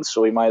again,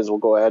 so we might as well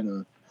go ahead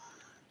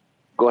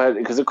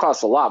because it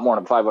costs a lot more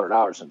than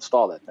 $500 to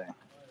install that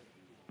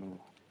thing.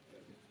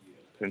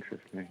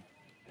 Interesting.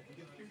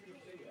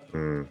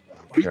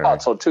 We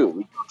thought so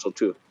too.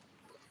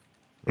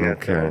 Yeah,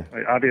 Okay.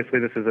 So, obviously,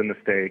 this is a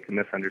mistake, a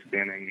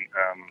misunderstanding.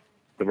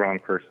 The wrong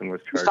person was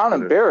charged. You sound for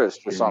this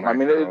embarrassed or being something. I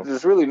mean, myself.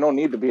 there's really no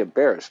need to be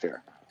embarrassed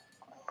here.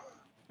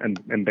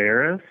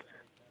 Embarrassed?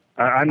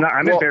 I'm not.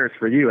 I'm embarrassed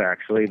for you,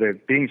 actually.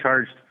 That being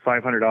charged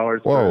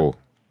 $500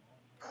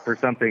 for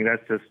something,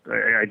 that's just.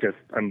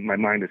 My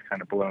mind is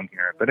kind of blown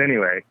here. But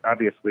anyway,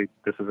 obviously,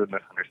 this is a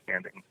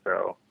misunderstanding.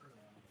 So.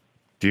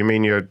 Do you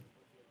mean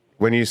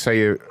when you say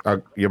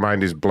your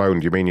mind is blown?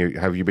 Do you mean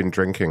have you been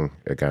drinking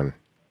again?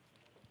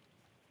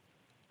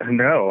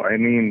 No, I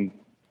mean,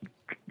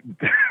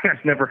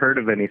 I've never heard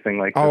of anything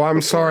like this. Oh, I'm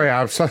before. sorry.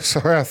 I'm so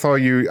sorry. I thought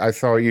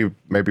you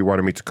maybe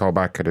wanted me to call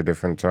back at a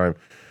different time.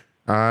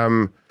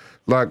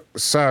 Look,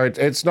 so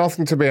it's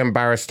nothing to be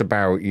embarrassed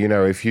about. You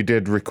know, if you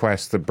did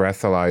request the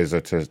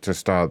breathalyzer to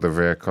start the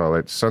vehicle,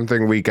 it's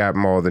something we get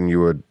more than you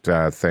would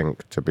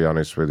think, to be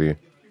honest with you.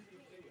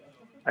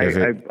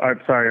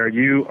 I'm sorry.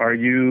 Are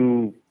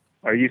you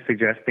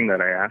suggesting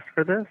that I asked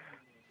for this?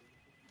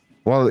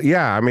 Well,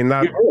 yeah. I mean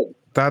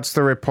that's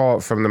the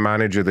report from the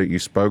manager that you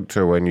spoke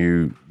to when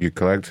you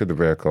collected the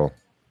vehicle.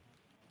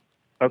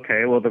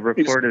 Okay. Well, the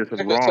report is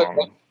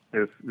wrong.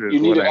 You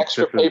need an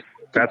extra paper.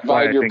 That's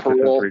why I think this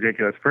is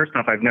ridiculous. First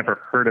off, I've never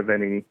heard of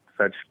any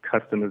such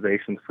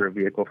customizations for a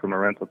vehicle from a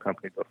rental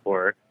company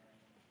before.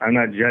 I'm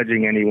not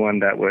judging anyone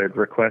that would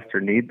request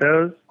or need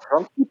those.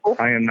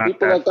 I am not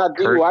people that that got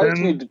DUIs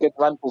person. need to get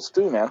rentals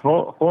too, man.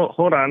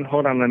 Hold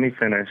on. Let me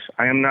finish.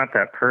 I am not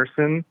that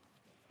person.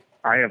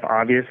 I have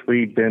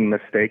obviously been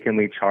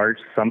mistakenly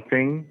charged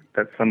something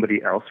that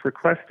somebody else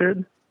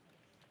requested.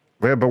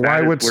 Yeah, but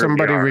why would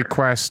somebody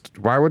request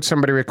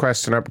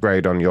an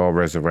upgrade on your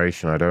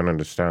reservation? I don't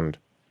understand.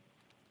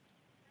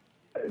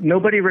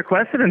 Nobody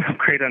requested an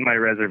upgrade on my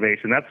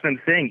reservation. That's what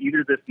I'm saying.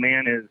 Either this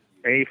man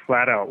is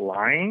flat out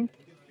lying,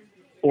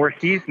 or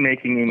he's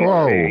making a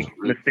mistake,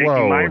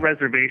 mistaking my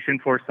reservation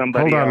for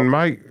somebody else. Hold on,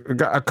 Mike.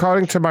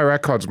 According to my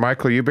records,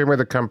 Michael, you've been with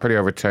the company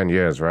over 10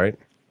 years, right?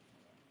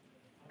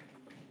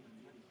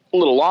 A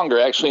little longer,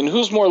 actually. And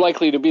who's more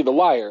likely to be the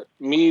liar?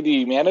 Me,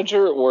 the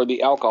manager, or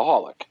the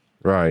alcoholic?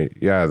 Right.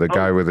 Yeah, the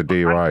guy with the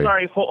DUI. I'm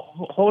sorry.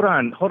 Hold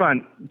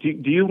on.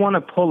 Do you want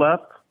to pull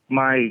up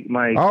my?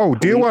 Oh,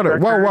 do you want to?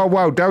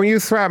 Whoa! Don't you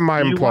threaten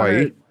my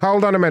employee?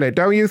 Hold on a minute.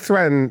 Don't you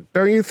threaten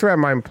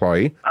my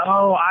employee?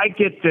 Oh, I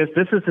get this.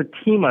 This is a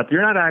team up.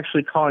 You're not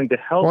actually calling to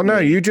help. Well, no,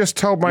 me. you just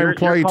told my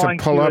employee to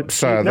pull up,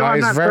 sir. No, that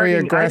is very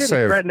aggressive. I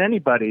didn't threaten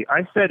anybody.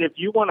 I said if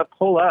you want to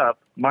pull up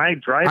my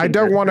driving. I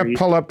don't want to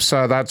pull up,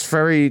 sir. That's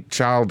very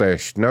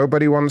childish.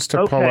 Nobody wants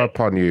to pull up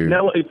on you.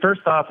 No,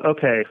 first off,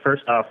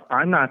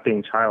 I'm not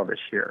being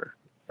childish here.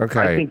 Okay.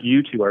 I think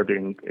you two are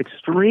being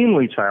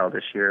extremely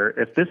childish here.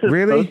 If this is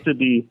supposed to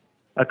be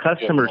a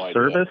customer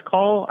service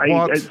call,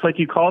 it's like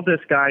you called this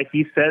guy.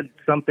 He said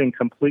something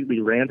completely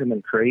random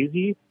and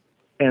crazy,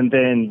 and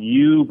then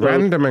you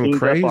random and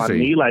crazy up on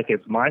me like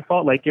it's my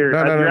fault. Like you're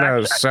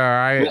no,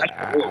 sir.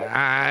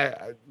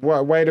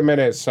 Wait a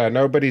minute, sir.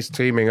 Nobody's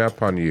teaming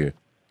up on you.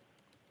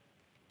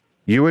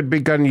 You had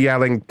begun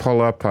yelling "pull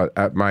up"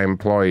 at my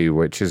employee,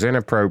 which is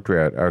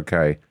inappropriate.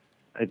 Okay.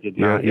 I did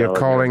not. You're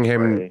calling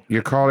him.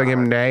 You're calling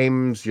him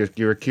names.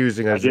 You're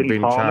accusing us of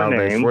being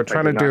childish. We're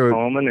trying to do.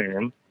 Call him a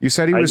name. You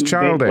said he was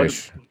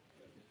childish.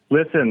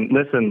 Listen.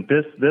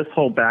 This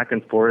whole back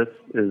and forth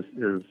is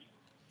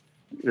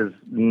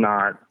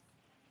not.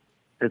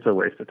 It's a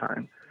waste of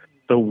time.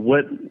 So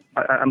what?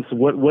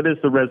 What is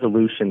the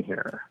resolution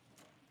here?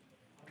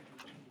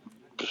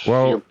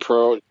 Well,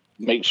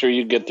 make sure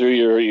you get through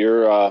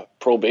your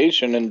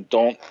probation and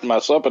don't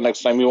mess up, and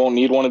next time you won't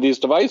need one of these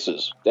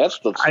devices. That's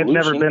the solution. I've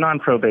never been on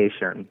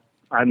probation.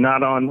 I'm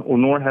not on,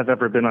 nor have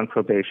ever been on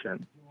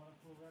probation.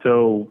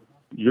 So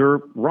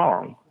you're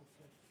wrong.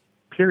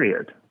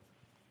 Period.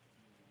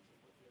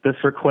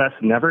 This request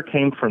never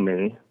came from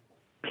me.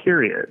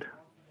 Period.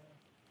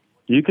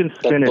 You can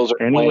spin it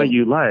any way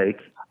you like.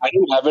 I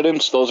need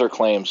evidence. Those are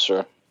claims,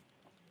 sir.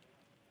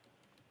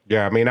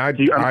 Yeah, I mean, I'm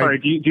sorry.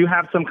 Do you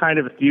have some kind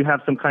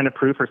of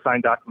proof or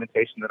signed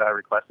documentation that I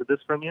requested this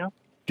from you?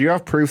 Do you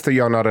have proof that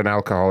you're not an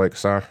alcoholic,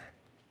 sir?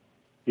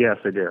 Yes,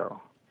 I do.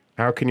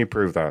 How can you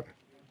prove that?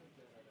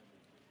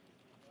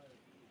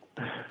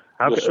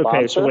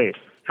 So wait.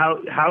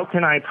 How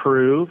can I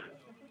prove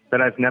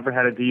that I've never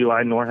had a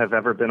DUI nor have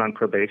ever been on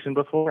probation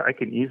before? I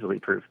can easily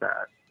prove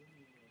that.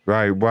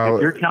 Right. Well,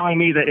 if you're telling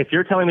me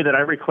that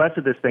I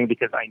requested this thing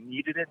because I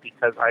needed it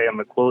because I am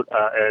an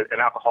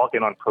alcoholic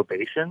and on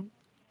probation,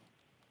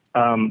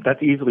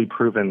 that's easily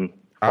proven.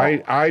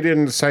 I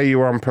didn't say you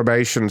were on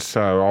probation,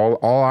 sir.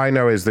 All I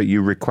know is that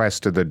you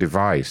requested the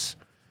device.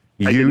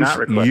 I did not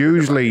request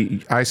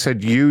usually, I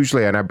said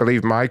usually, and I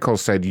believe Michael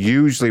said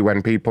usually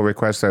when people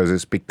request those,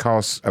 it's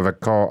because of a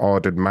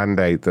court-ordered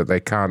mandate that they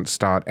can't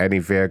start any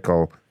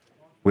vehicle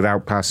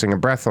without passing a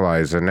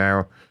breathalyzer.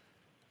 Now,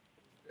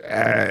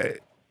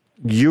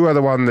 you are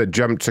the one that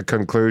jumped to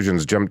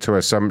conclusions, jumped to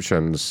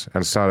assumptions,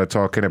 and started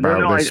talking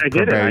about this I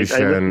didn't. I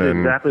listened to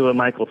exactly what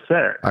Michael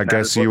said. I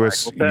guess you were.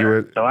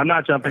 So I'm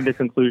not jumping to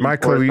conclusions.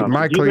 Michael,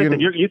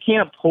 you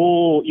can't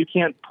pull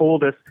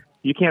this.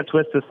 You can't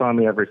twist this on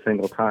me every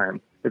single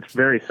time. It's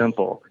very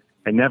simple.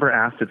 I never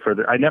asked for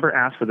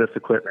this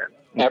equipment.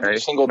 Okay? Every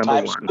single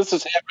time. So this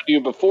has happened to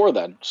you before,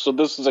 then. So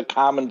this is a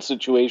common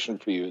situation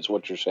for you, is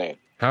what you're saying.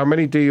 How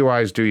many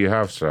DUIs do you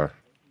have, sir?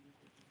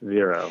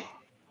 0.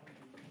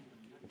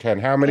 Ken,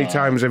 how many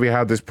times have you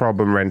had this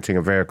problem renting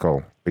a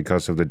vehicle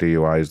because of the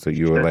DUIs that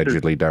you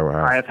allegedly don't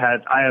have?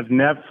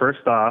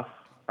 First off,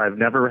 I've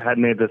never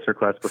made this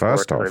request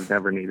before, so I've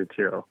never needed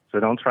to. So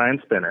don't try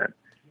and spin it.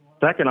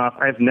 Second off,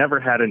 I've never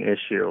had an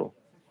issue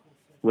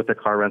with a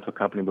car rental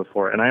company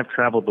before, and I have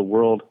traveled the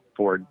world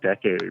for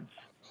decades.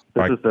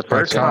 This is the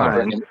first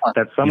time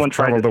that someone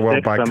tried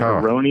to stick some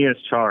erroneous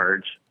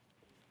charge,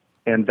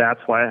 and that's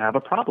why I have a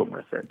problem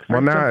with it.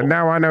 Well,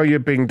 now I know you're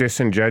being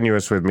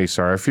disingenuous with me,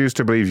 sir. I refuse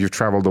to believe you've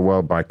traveled the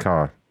world by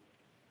car.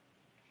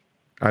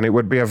 And it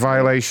would be a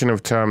violation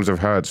of terms of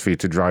Hertz for you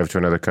to drive to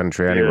another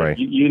country anyway.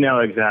 You know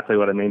exactly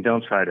what I mean.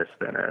 Don't try to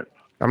spin it.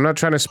 I'm not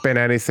trying to spin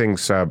anything,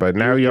 sir, but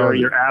now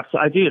you're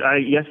absolutely.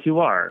 Yes, you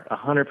are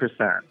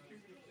 100%.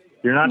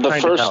 You're not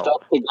trying to help. The first step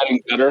to getting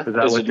better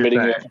is admitting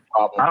you have a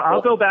problem.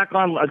 I'll go back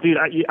on, dude.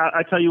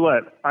 I tell you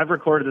what, I've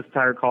recorded this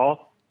entire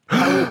call.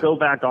 I will go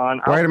back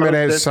on. Wait a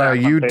minute, sir.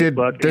 You did.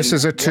 This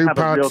is a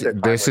two-party.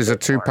 This is a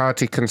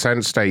two-party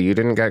consent state. You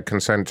didn't get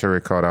consent to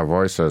record our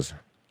voices.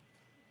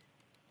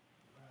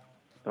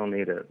 Don't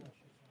need it.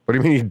 What do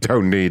you mean you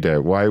don't need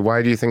it?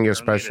 Why do you think you're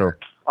special?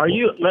 Are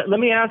you? Let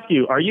me ask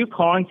you. Are you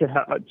calling to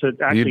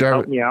actually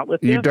help me out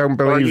with this? You don't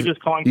believe.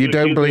 You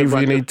don't believe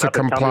you need to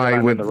comply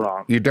with.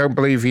 You don't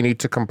believe you need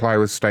to comply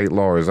with state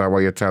law. Is that what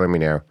you're telling me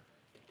now?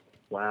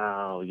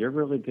 Wow, you're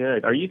really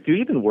good. Do you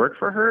even work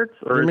for Hertz?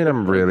 What do you mean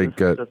I'm really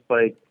good? Just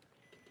like.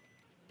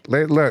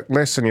 Look,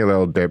 listen, you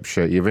little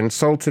dipshit. You've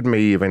insulted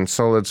me. You've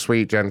insulted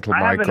sweet, gentle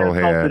Michael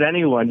here. I haven't insulted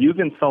anyone. You've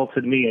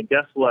insulted me, and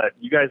guess what?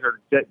 You guys are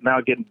now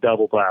getting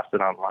double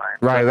blasted online.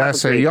 Right,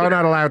 that's it. You're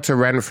not allowed to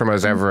rent from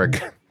us ever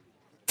again.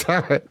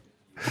 Damn it.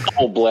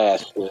 Double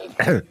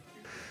blasted.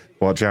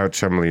 Watch out,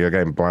 Chumley. You're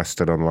getting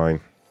blasted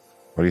online.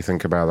 What do you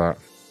think about that?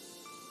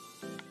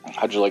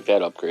 How'd you like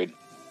that upgrade?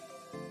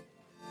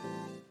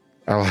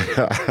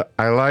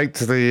 I liked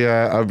the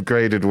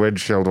upgraded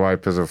windshield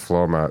wipers of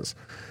floor mats.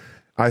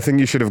 I think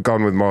you should have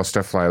gone with more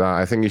stuff like that.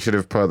 I think you should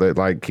have put that,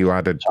 like, you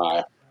added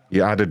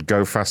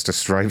go faster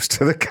stripes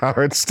to the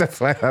car and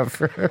stuff like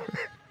that.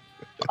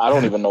 I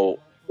don't even know.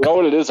 You know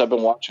what it is? I've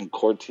been watching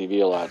court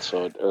TV a lot,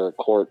 or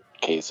court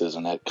cases,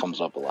 and that comes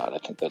up a lot. I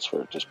think that's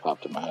where it just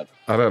popped in my head.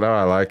 I don't know.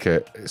 I like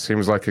it. It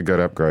seems like a good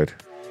upgrade.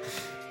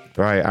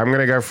 Right, I'm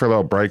going to go for a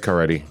little break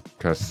already,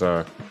 because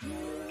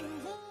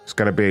it's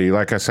going to be,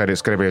 like I said,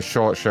 it's going to be a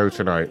short show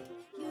tonight.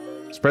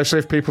 Especially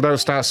if people don't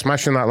start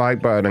smashing that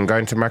like button and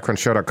going to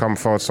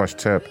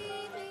macronshow.com/tip.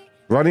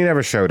 Ronnie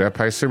never showed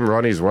up. I assume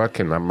Ronnie's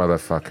working, that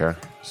motherfucker.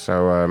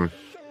 So, I'm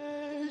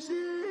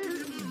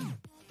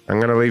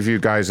going to leave you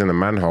guys in the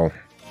manhole.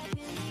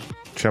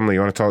 Chumley,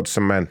 you want to talk to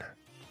some men?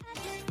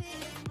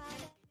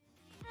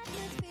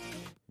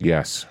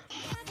 Yes.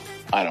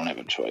 I don't have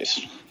a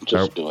choice.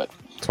 Just do it.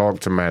 Talk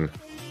to men.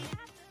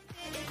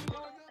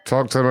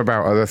 Talk to them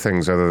about other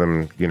things other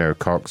than,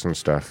 cocks and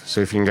stuff.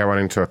 See if you can get one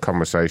into a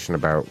conversation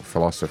about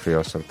philosophy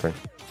or something.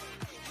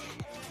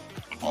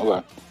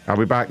 Okay. I'll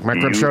be back.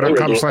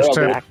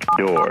 macronshow.com/tip. Back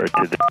door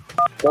to the...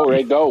 Go,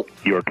 Ray, go.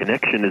 Your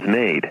connection is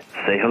made.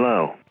 Say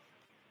hello.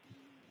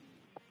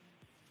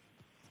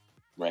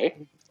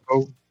 Ray?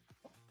 Oh.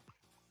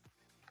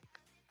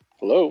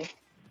 Hello?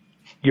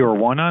 Your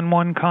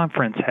one-on-one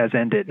conference has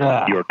ended.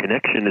 Your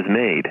connection is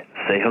made.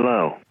 Say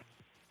hello.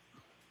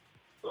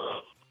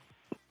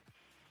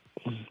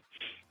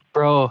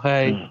 Bro,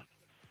 hey.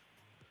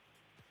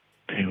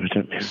 Hey, what's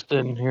up, man?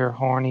 Sitting here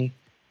horny.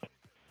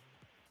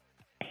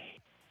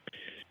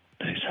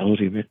 Nice. How old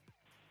are you, man?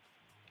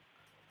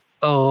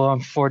 Oh, I'm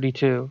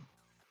 42.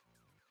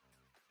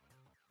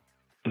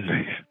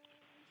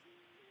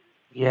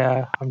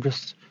 Yeah, I'm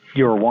just...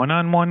 Your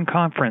one-on-one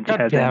conference God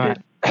has damn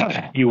ended.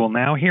 You will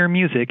now hear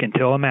music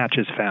until a match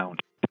is found.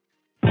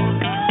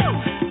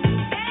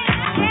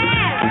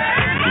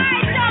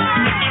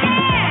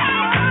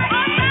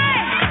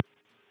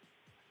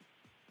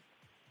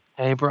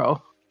 Hey,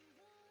 bro.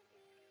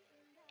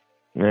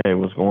 Hey,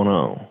 what's going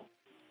on?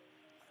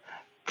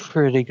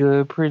 Pretty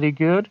good, pretty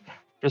good.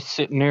 Just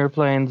sitting here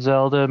playing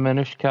Zelda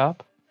Minish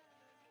Cap.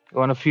 You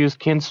want to fuse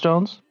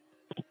Kinstones?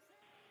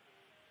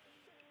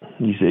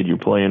 You said you're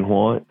playing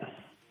what?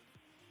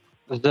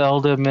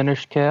 Zelda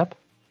Minish Cap. Do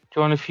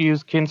you want to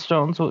fuse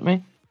Kinstones with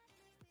me?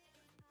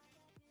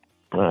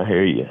 I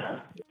hear you.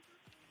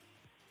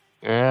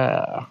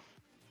 Yeah.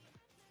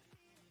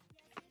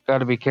 Got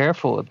to be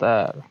careful with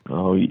that.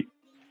 Oh,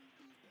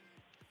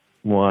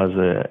 why is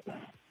that?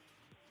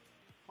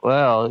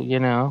 Well, you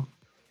know,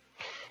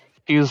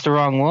 fuse the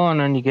wrong one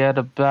and you get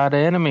a bad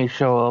enemy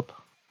show up.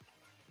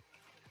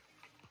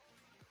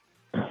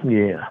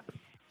 Yeah.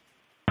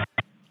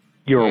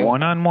 Your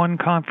one-on-one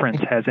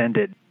conference has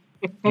ended.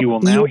 You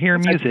will now hear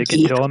music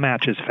until a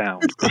match is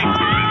found.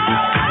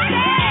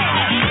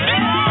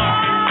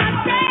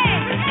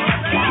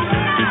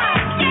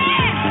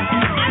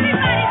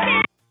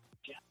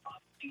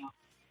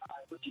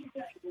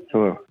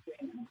 Hello.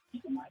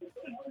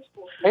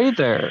 Hey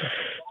there.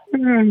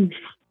 Can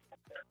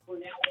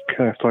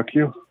I fuck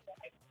you?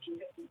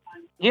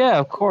 Yeah,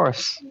 of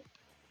course.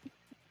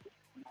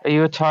 Are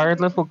you a tired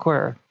little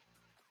queer?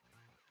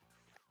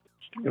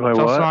 Am I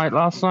Tough what? night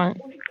last night?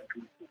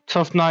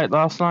 Tough night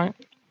last night?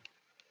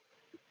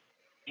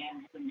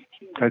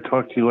 I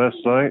talked to you last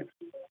night.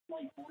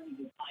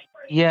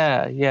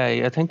 Yeah,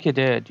 I think you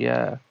did,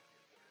 yeah.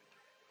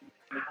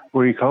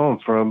 Where are you calling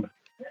from?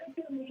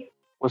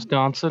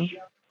 Wisconsin?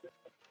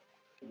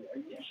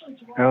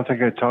 I don't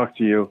think I talked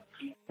to you.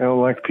 I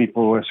don't like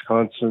people in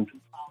Wisconsin.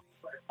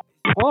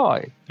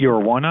 Why? Your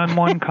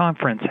one-on-one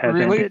conference has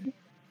Really? ended.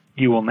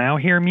 You will now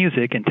hear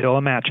music until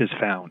a match is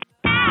found.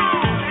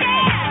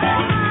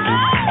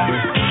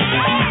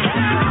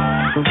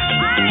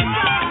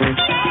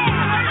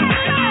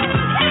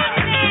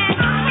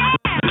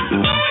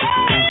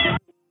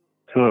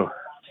 Hello.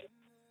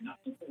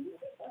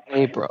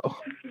 Hey, bro. What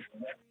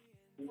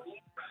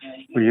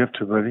are you up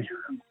to, buddy?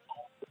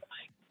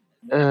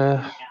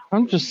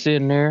 I'm just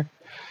sitting there.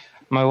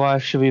 My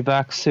wife should be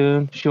back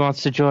soon. She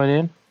wants to join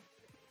in.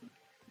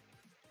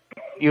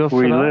 You up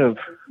Where for you that? live?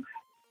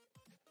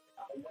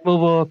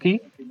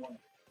 Milwaukee.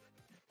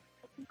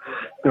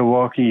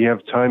 Milwaukee, you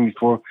have time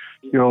before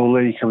your old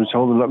lady comes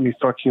home and let me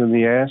fuck you in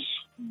the ass?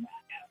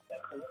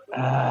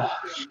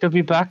 She'll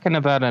be back in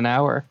about an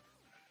hour.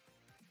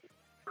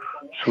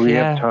 So we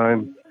Yeah. have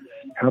time.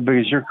 How big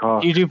is your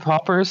cock? Do you do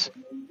poppers?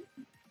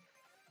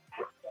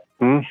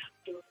 Hmm?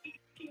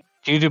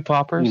 Do you do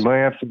poppers? You might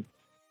have to.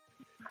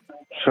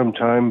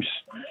 Sometimes.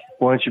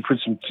 Why don't you put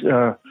some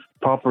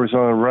poppers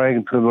on a rag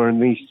and put them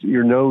underneath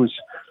your nose?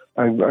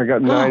 I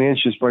got 9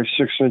 inches by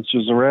 6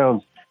 inches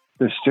around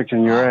to stick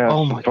in your ass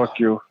and fuck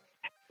you.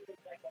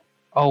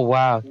 Oh,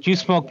 wow. Do you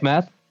smoke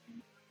meth?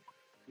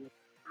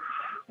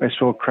 I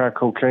smoke crack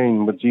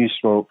cocaine. What do you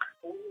smoke?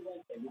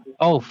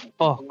 Oh,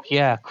 fuck.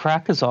 Yeah,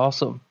 crack is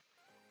awesome.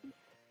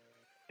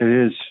 It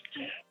is.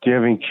 Do you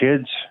have any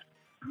kids?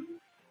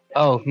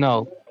 Oh,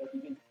 no.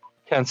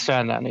 Can't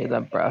stand any of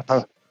them brats.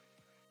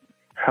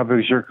 How big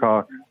is your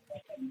cock?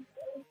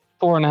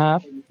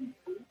 4.5.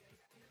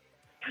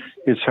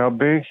 It's how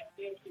big?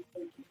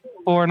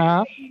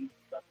 4.5.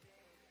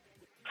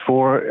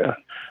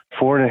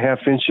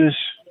 4.5 inches?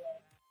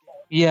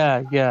 Yeah.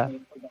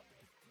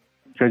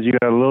 Because you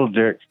got a little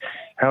dick.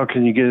 How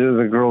can you get into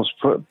the girl's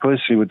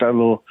pussy with that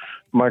little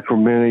micro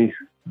mini?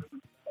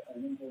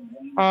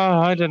 Oh,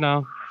 I don't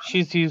know.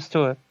 She's used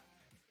to it.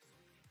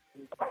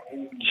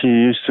 She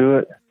used to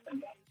it?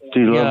 Do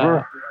you love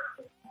her?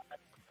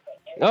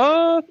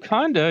 Oh,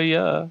 kinda,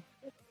 yeah.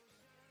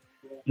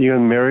 You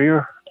gonna marry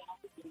her?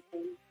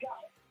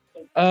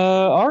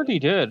 Already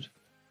did.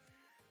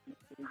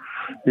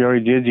 You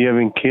already did? Do you have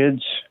any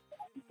kids?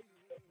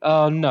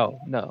 No.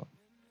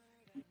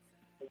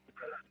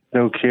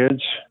 No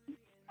kids?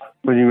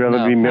 Would you rather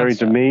No, be married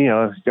to that's me?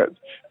 I've got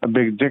a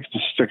big dick to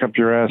stick up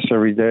your ass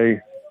every day.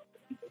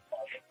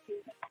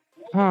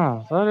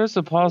 Huh, that is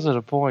a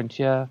positive point,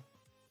 yeah.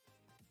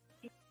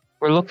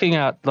 We're looking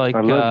at, like,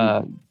 I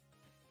love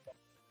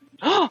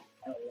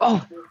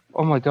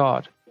oh my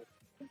god.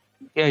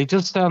 Yeah, you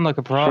just sound like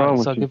a What's wrong prize,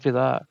 with I'll you? give you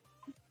that.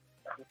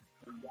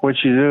 What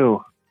you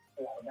do?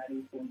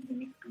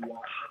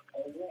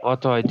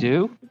 What do I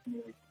do?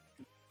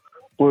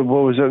 What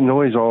was that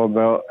noise all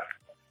about?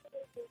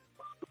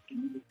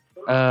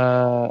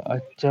 I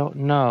don't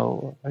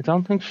know. I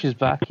don't think she's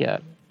back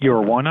yet.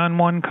 Your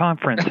one-on-one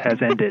conference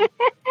has ended.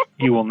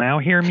 You will now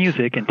hear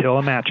music until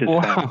a match is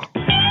found.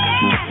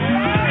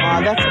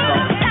 That's okay.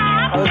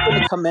 I was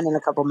going to come in a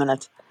couple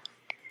minutes.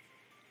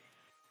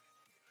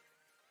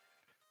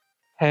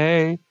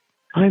 Hey.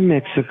 Hi,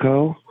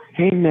 Mexico.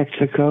 Hey,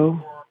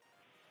 Mexico.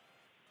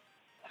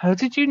 How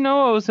did you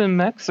know I was in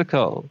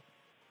Mexico?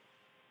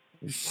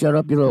 Shut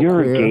up, you little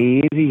You're queer. a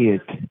gay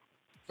idiot.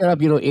 Shut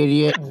up, you little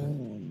idiot.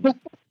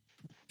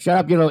 Shut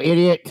up, you little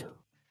idiot.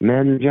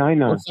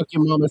 Mangina. Go suck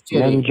your mama's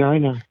titties.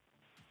 Mangina.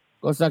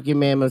 Go suck your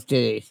mama's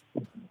titties.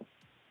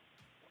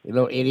 You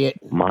little idiot.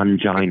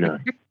 Mangina.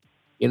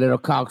 You little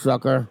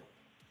cocksucker.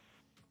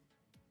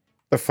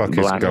 The fuck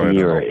Black is going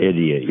you're on? an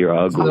idiot. You're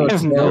ugly.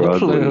 Just a You're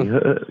little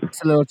ugly.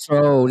 Just a little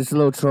troll. Just a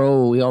little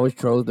troll. He always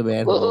trolls the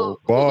manhole.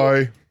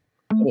 Bye.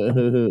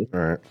 All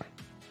right.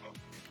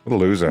 What a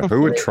loser.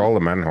 Who would troll a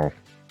manhole?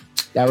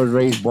 That was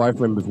Ray's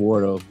boyfriend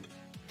before, though.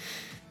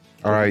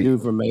 All right.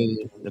 Dude from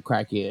Maine, the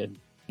crackhead.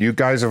 You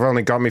guys have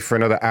only got me for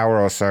another hour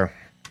or so.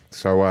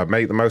 So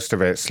make the most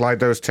of it. Slide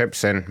those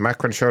tips in.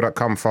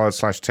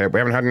 macronshow.com/tip. We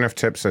haven't had enough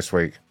tips this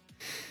week.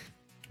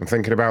 I'm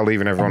thinking about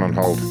leaving everyone on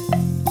hold.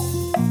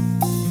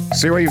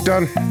 See what you've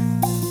done?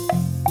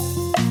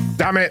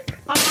 Damn it!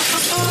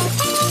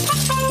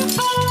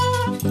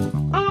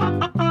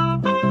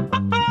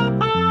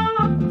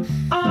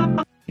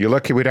 You're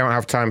lucky we don't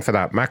have time for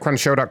that.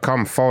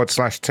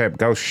 macronshow.com/tip.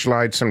 Go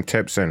slide some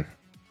tips in.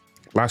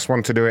 Last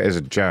one to do it is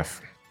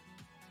Jeff.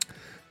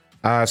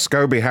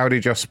 Scobie, how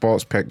did your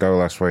sports pick go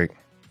last week?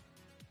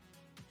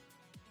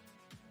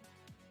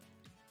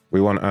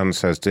 We want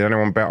answers. Did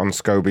anyone bet on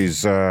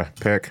Scobie's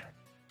pick?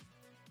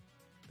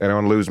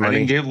 Anyone lose money? I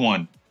didn't give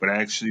one, but I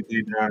actually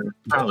did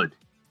solid.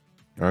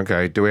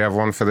 Okay. Do we have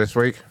one for this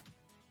week?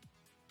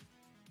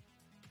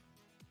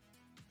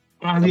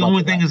 The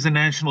only thing is the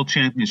national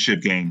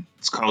championship game.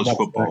 It's college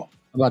football.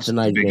 How about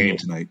tonight, Big man? game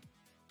tonight.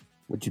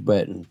 What you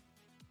betting?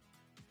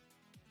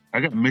 I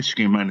got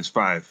Michigan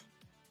 -5.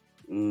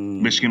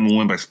 Michigan will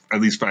win by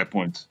at least 5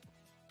 points.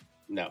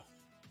 No.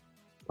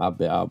 I'll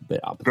bet.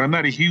 But I'm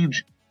not a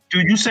huge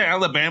dude. You said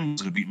Alabama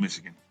was going to beat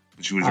Michigan,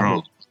 but you was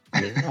wrong.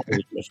 I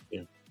hate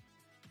Michigan.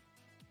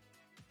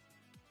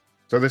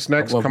 So this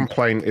next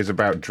complaint is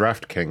about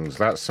DraftKings.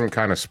 That's some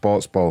kind of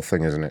sports ball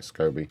thing, isn't it,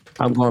 Scobie?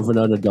 I'm going for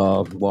the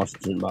underdog,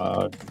 Washington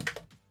by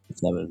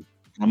 7.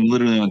 I'm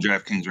literally on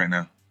DraftKings right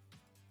now.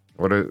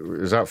 What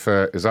is that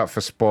for? Is that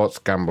for sports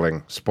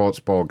gambling?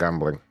 Sports ball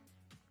gambling?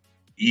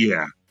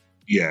 Yeah.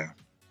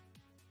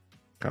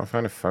 Can't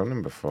find a phone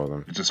number for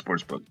them. It's a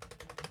sports book.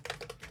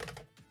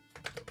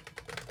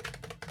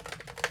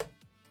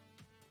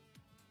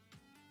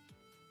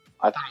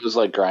 I thought it was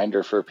like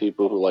Grindr for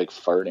people who like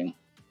farting.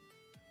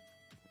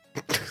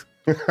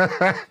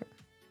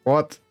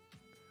 What?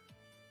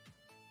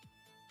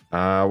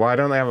 Why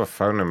don't they have a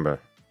phone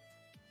number?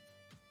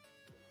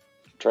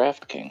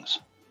 DraftKings.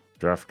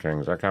 I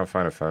can't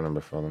find a phone number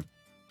for them.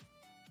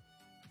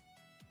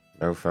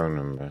 No phone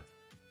number.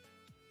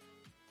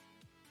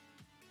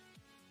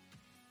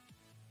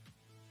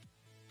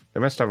 They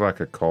must have like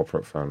a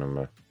corporate phone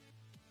number.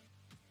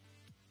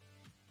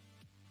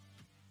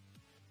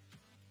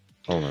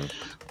 Hold on.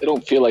 They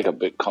don't feel like a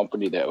big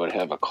company that would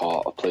have a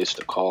place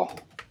to call.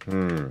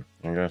 I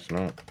guess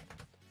not.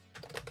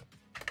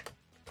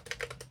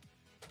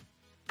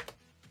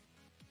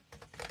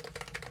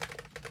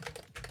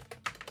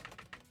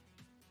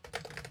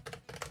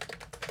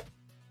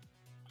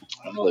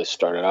 I know they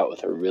started out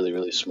with a really,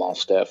 really small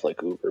staff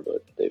like Uber,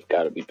 but they've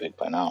got to be big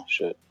by now.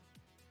 Shit.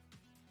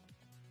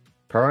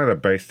 Probably they're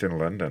based in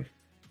London.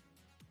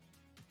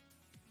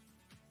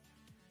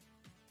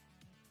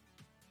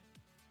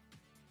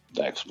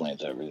 That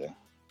explains everything.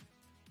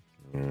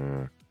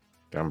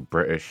 Damn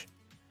British.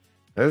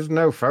 There's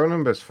no phone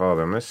numbers for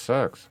them. This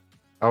sucks.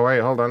 Oh, wait,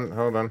 hold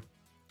on.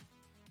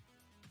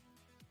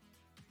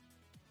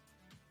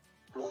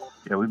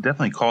 Yeah, we've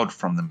definitely called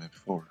from them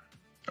before.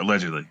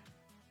 Allegedly.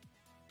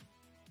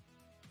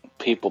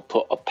 People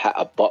put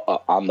a butter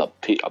on the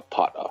pita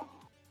potter.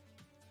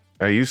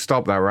 Hey, you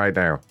stop that right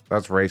now.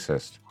 That's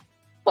racist.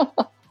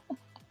 What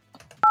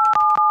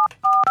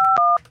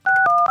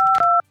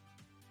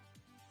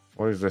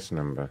is this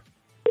number?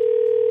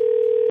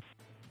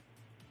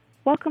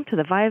 Welcome to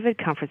the Viavid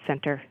Conference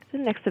Center. The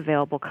next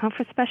available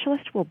conference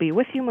specialist will be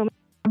with you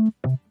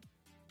momentarily.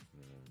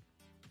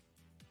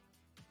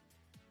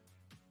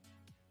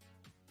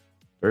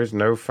 There is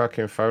no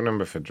fucking phone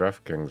number for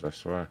DraftKings, I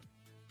swear.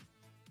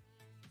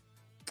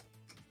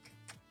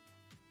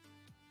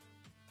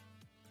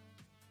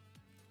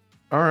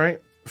 All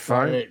right,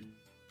 fine.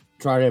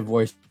 Try that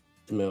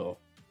voicemail.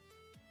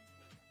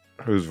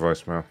 Whose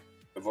voicemail?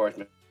 The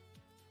voicemail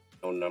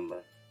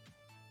number.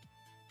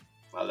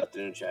 I left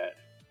it in the chat.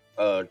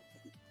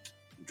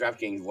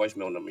 DraftKings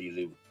voicemail number. You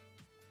leave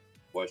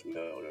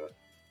voicemail there.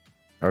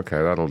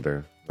 Okay, that'll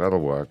do. That'll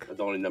work. That's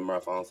the only number I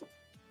found for.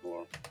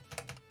 I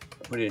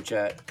put it in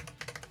chat.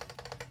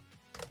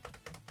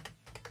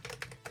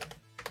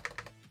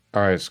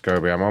 All right,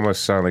 Scobie, I'm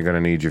almost certainly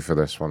going to need you for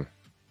this one.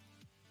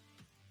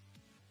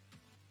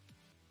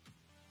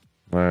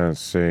 Let's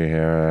see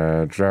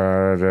here.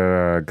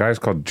 Guy's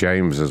called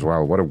James as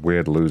well. What a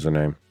weird loser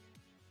name.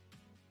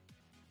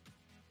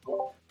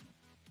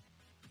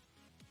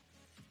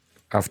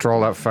 After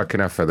all that fucking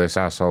effort, this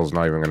asshole's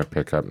not even going to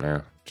pick up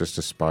now. Just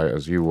to spite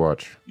us. You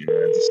watch. Yeah,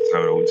 this is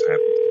how it always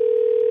happens.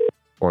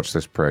 Watch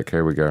this prick.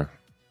 Here we go.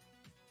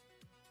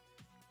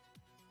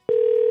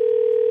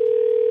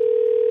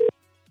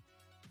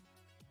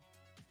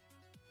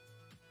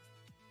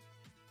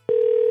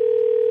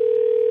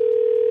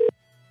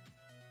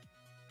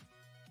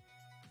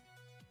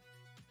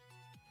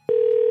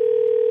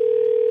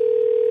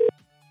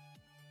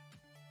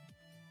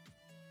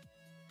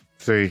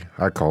 See,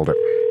 I called it.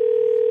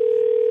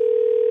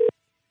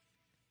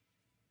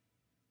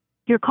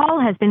 Your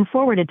call has been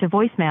forwarded to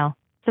voicemail.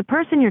 The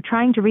person you're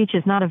trying to reach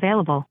is not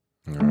available.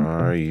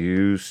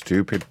 You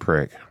stupid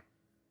prick.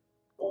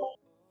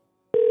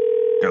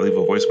 Can I leave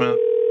a voicemail?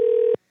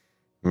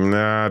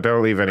 Nah,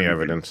 don't leave any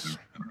evidence.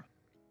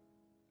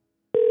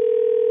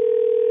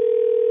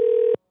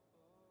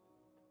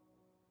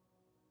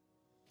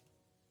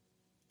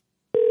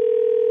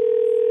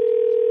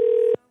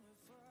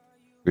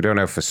 We don't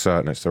know for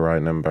certain it's the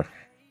right number.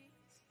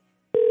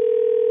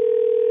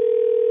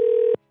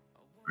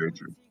 Very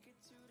true.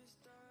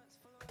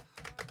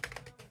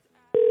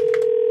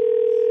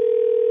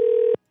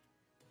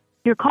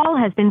 Your call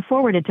has been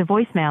forwarded to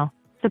voicemail.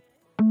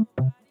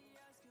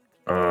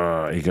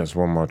 He gets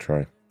one more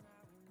try.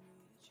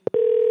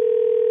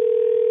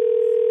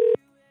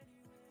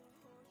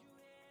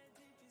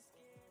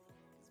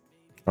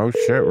 Oh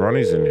shit,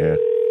 Ronnie's in here.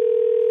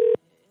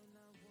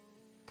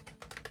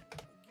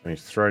 And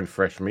he's throwing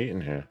fresh meat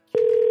in here.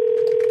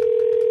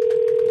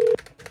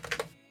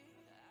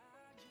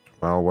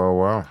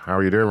 Well. How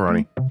are you doing,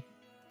 Ronnie?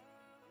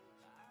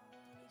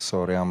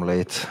 Sorry, I'm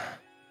late.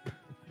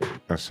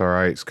 That's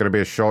alright. It's going to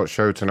be a short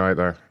show tonight,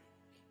 though.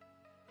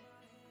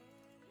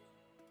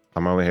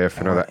 I'm only here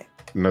for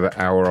another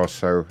hour or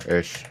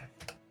so-ish.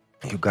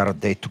 You got a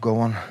date to go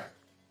on?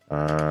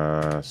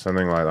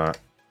 Something like that.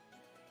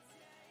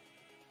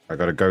 I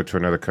got to go to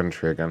another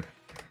country again.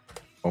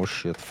 Oh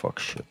shit, fuck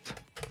shit.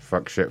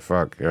 Fuck shit,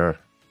 fuck, yeah.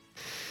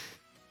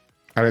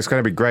 And it's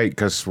going to be great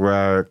because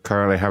we're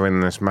currently having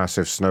this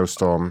massive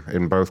snowstorm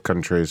in both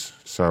countries.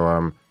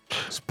 So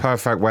it's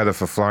perfect weather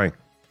for flying.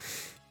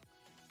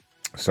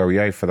 So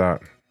yay for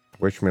that.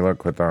 Wish me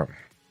luck with that.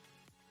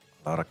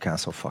 A lot of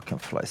cancel fucking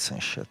flights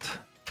and shit.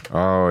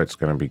 Oh, it's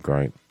going to be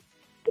great.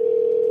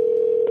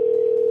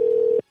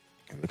 You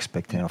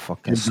expecting a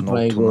fucking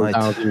snow tonight?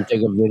 Can you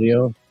take a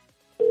video?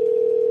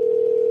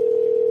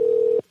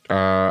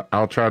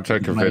 I'll try to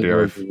take a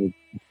video if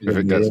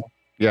it gets...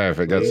 Yeah, if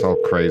it gets all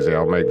crazy,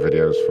 I'll make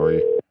videos for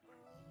you.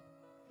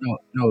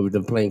 No, if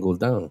the plane goes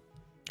down.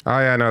 Oh,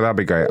 yeah, no, that'd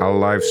be great. I'll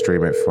live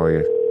stream it for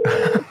you.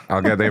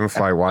 I'll get the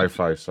in-flight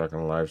Wi-Fi so I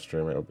can live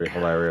stream it. It'll be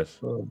hilarious.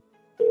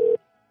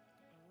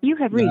 You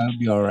have reached That'll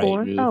be all right,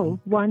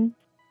 401.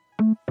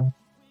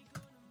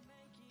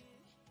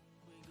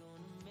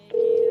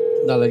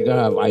 Not like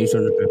gonna have ice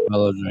on the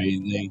propellers or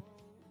anything.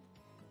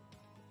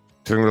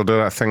 Do you think they'll do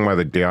that thing where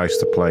they de-ice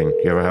the plane?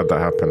 You ever had that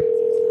happen?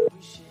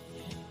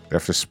 You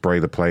have to spray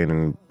the plane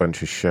in a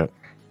bunch of shit.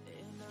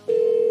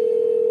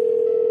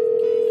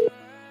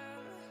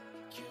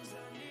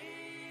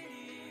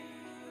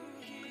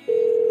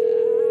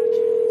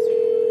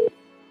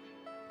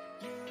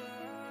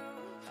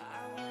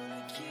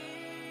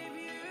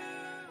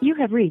 You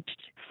have reached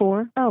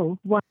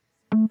 401.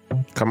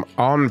 Come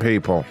on,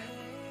 people.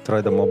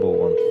 Try the mobile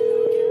one.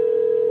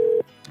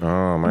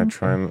 Oh, am I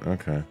trying?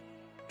 Okay.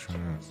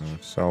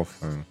 Cell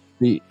phone.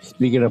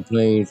 Speaking of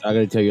planes, I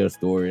gotta tell you a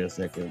story in a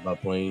second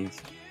about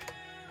planes.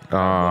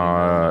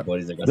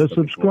 The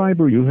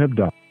subscriber you have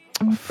done.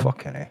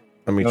 Fucking A.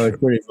 It's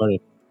pretty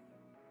funny.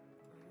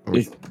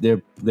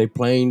 They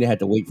plane, they had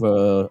to wait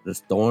for the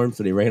storm,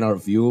 so they ran out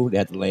of fuel. They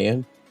had to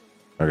land.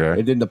 Okay.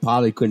 And then the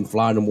pilot couldn't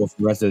fly no more for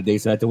the rest of the day,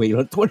 so I had to wait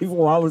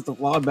 24 hours to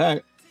fly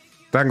back.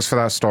 Thanks for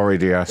that story,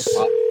 DS.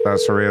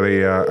 That's a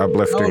really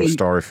uplifting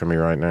story for me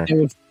right now.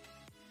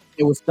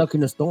 They were stuck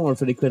in the storm,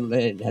 so they couldn't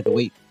land. They had to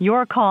wait.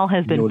 Your call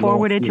has been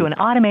forwarded to an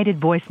automated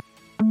voice.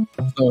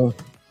 So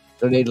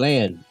they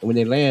land. And when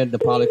they land, the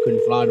pilot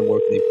couldn't fly to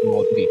work. They flew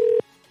all day.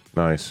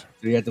 Nice.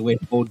 So you have to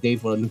wait a whole day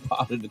for a new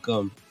pilot to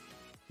come.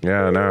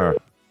 Yeah, no.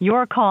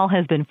 Your call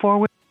has been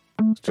forwarded.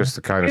 It's just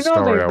the kind of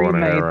story I want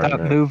to hear right that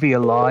now. movie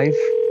Alive.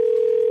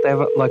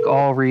 They've like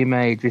all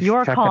remade.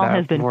 Your call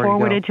has been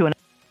forwarded to an...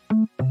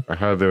 I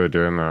heard they were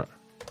doing that.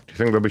 Do you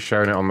think they'll be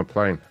showing it on the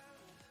plane?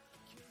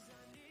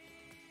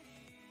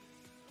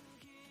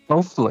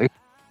 Hopefully.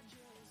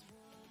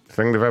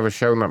 Think they've ever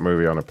shown that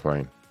movie on a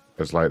plane?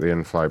 As like the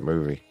in-flight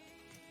movie.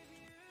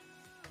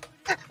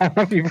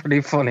 That'd be pretty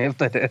funny if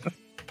they did.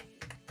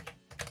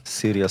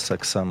 Sirius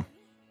XM.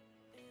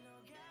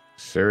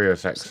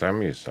 Sirius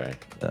XM, you say?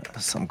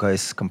 Some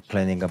guys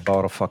complaining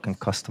about a fucking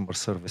customer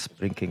service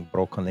speaking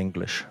broken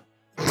English.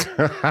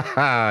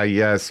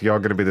 Yes, you're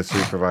going to be the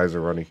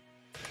supervisor, Ronnie.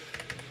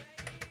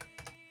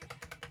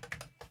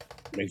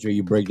 Make sure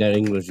you break that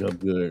English up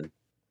good.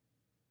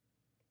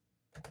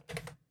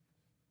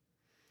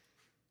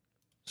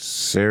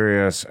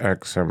 Sirius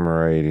XM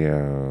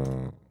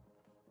radio.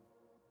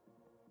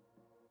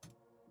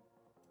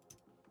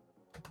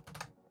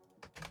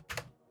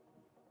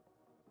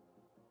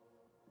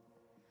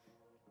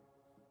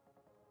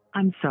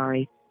 I'm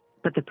sorry,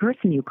 but the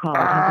person you called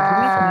has a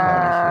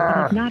voicemail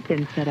that has not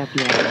been set up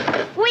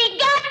yet. We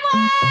got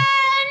one!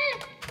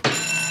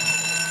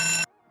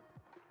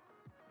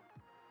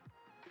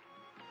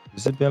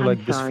 Has it been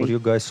like this for you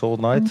guys all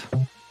night?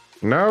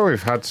 No,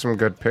 we've had some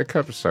good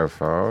pickups so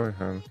far.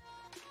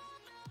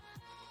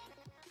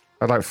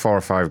 I'd like 4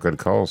 or 5 good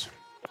calls.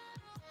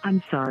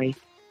 I'm sorry,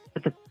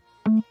 but the...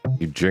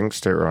 You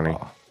jinxed it, Ronnie.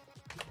 Oh,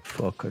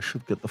 fuck, I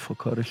should get the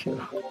fuck out of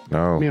here.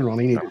 No. Me and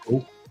Ronnie need to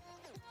go.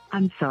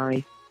 I'm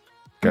sorry.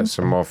 Get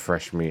some more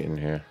fresh meat in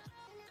here.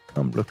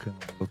 I'm looking.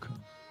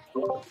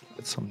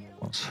 Get some new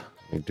ones.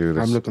 Let me do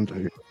this. I'm looking to.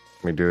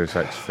 Let me do this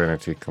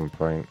Xfinity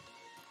complaint.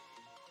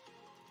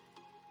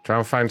 Try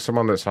and find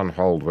someone that's on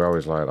hold. We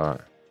always like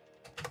that.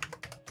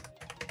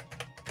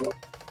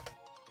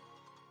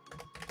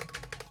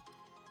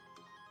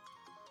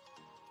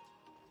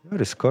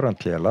 There is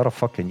currently a lot of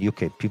fucking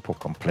UK people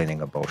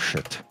complaining about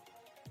shit.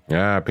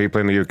 Yeah,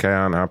 people in the UK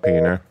aren't happy,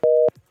 you know.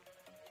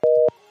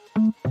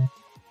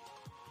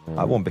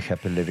 I won't be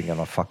happy living on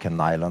a fucking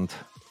island.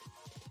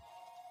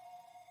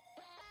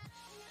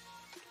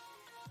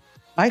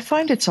 I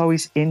find it's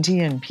always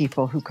Indian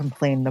people who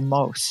complain the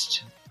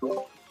most.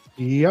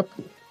 Yep.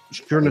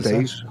 During the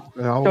days.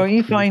 Don't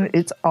you find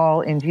it's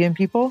all Indian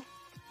people?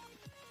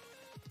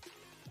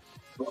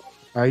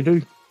 I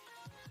do.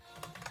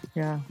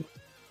 Yeah.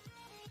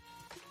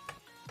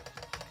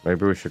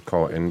 Maybe we should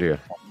call it India.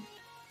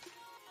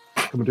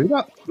 Can we do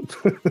that?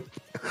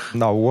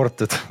 Not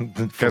worth it.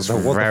 That's what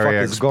the fuck very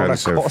is gonna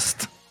expensive.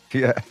 cost?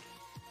 Yeah.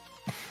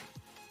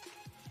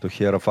 To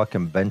hear a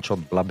fucking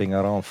benchot blabbing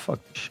around, fuck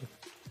shit.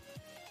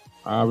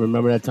 I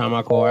remember that time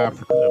I called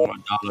Africa and my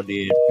dollar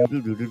did.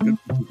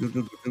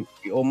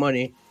 You owe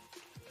money.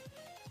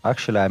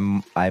 Actually,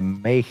 I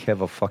may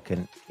have a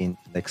fucking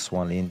next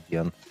one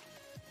Indian.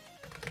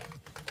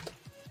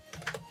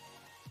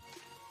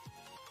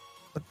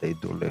 But they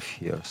do live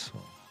here, so.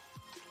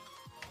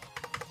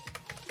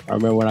 I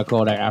remember when I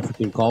called that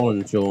African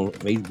calling show on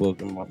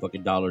Facebook and my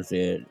fucking dollar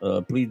said,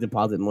 please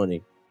deposit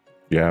money.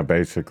 Yeah,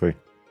 basically.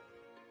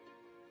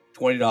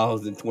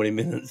 $20 in 20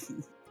 minutes.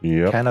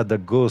 Yep. Canada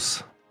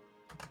Goose.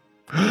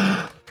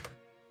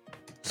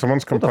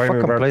 Someone's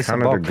complaining about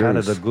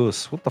Canada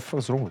Goose. What the fuck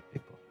is wrong with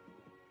people?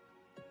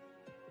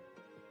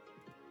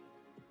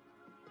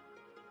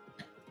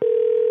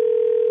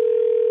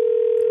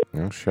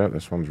 Oh shit,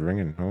 this one's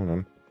ringing. Hold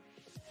on.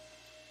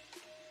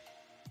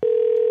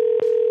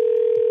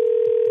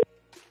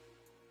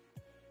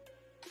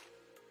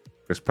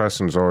 This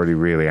person's already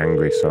really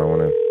angry, so I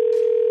want to...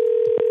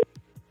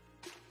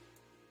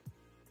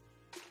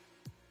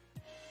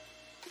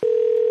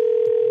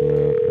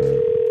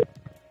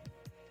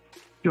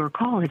 Your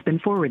call has been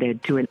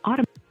forwarded to an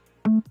auto.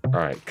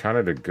 Alright,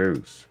 Canada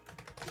Goose.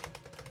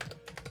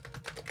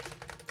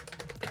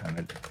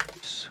 Canada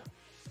Goose.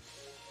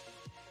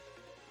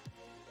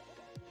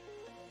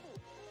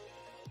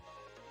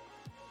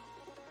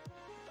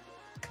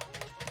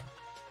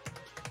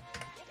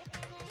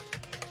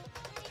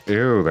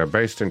 Ew, they're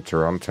based in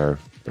Toronto.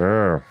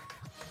 Ugh.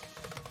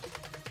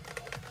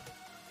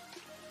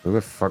 Who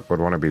the fuck would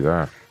want to be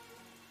there?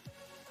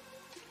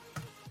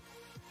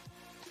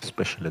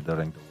 Especially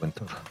during the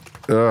winter.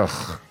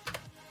 Ugh.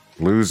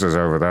 Losers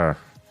over there.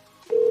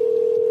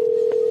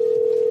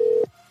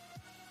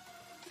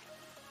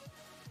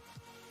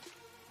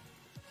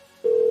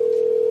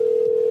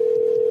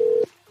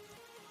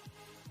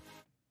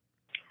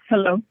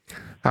 Hello.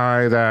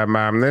 Hi there,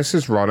 ma'am. This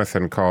is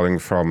Ronathan calling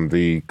from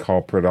the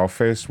corporate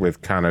office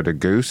with Canada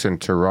Goose in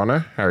Toronto.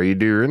 How are you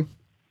doing?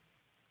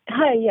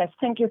 Hi. Yes.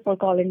 Thank you for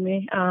calling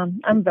me.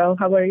 I'm well.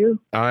 How are you?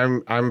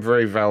 I'm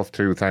very well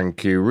too,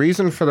 thank you.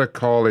 Reason for the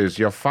call is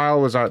your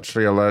file was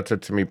actually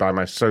alerted to me by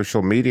my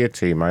social media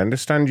team. I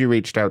understand you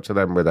reached out to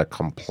them with a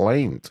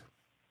complaint.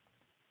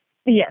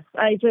 Yes,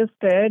 I just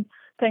did.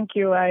 Thank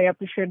you. I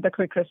appreciate the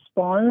quick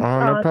response.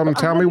 Oh, no problem.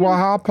 Tell me what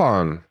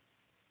happened.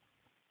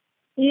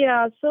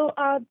 Yeah. So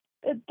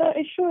the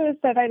issue is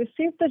that I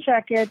received the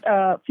jacket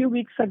a few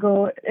weeks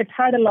ago. It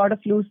had a lot of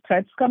loose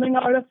threads coming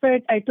out of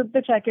it. I took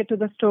the jacket to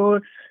the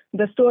store.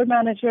 The store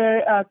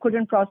manager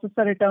couldn't process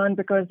the return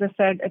because they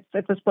said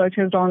it was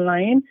purchased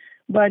online.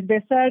 But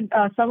they said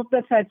some of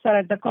the threads are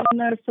at the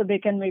corners, so they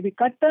can maybe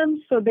cut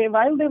them. So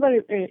while they were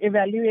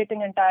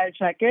evaluating entire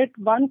jacket,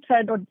 one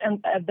thread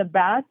at the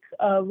back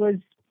was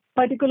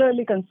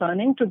particularly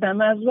concerning to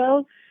them as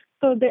well.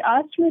 So they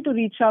asked me to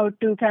reach out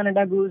to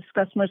Canada Goose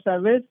customer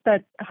service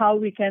that how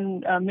we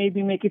can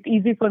maybe make it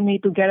easy for me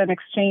to get an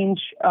exchange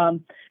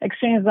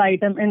the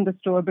item in the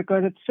store,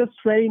 because it's just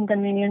very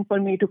inconvenient for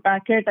me to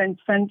pack it and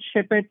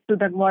ship it to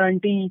the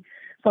warranty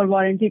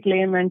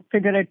claim and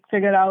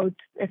figure out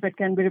if it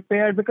can be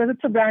repaired, because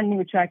it's a brand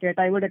new jacket.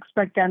 I would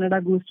expect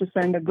Canada Goose to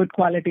send a good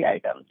quality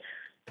item.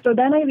 So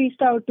then I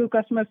reached out to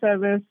customer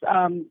service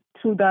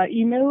through the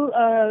email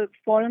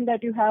forum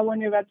that you have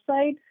on your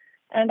website.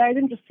 And I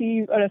didn't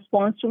receive a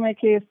response to my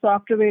case. So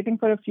after waiting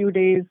for a few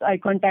days, I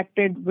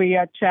contacted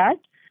via chat.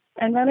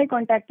 And when I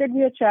contacted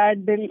via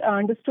chat, they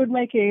understood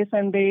my case.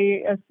 And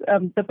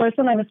the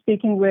person I was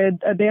speaking with,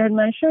 they had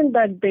mentioned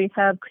that they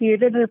have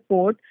created a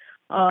report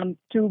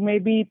to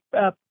maybe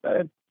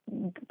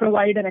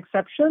provide an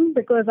exception,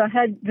 because I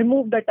had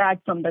removed the tag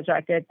from the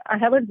jacket. I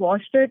haven't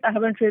washed it. I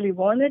haven't really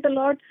worn it a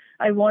lot.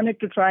 I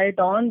wanted to try it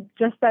on,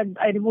 just that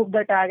I removed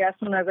the tag as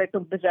soon as I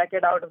took the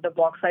jacket out of the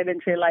box. I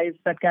didn't realize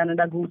that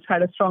Canada Goose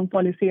had a strong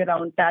policy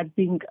around tag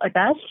being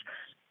attached.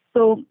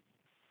 So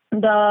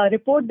the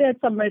report they had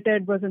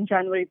submitted was on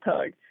January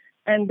 3rd.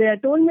 And they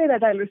had told me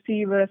that I'll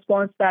receive a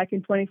response back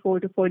in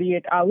 24 to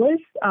 48 hours.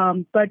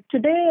 But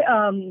today,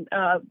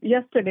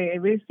 yesterday,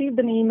 we received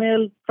an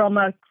email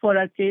for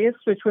our case,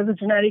 which was a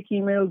generic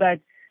email that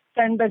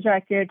sent the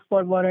jacket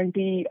for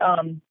warranty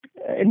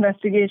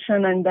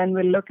investigation, and then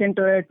we'll look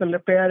into it, we'll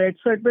repair it.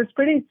 So it was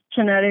pretty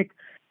generic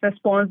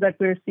response that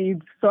we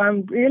received. So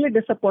I'm really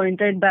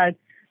disappointed that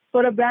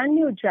for a brand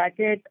new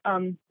jacket,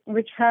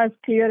 which has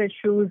clear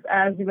issues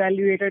as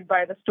evaluated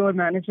by the store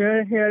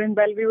manager here in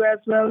Bellevue as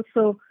well.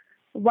 So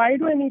why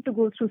do I need to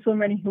go through so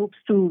many hoops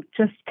to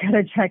just get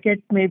a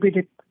jacket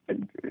maybe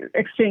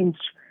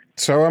exchanged?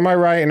 So am I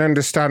right in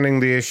understanding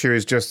the issue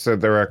is just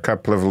that there are a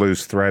couple of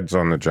loose threads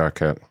on the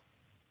jacket?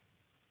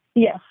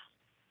 Yes.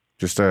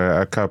 Just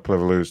a couple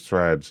of loose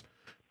threads.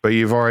 But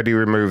you've already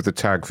removed the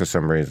tag for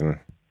some reason.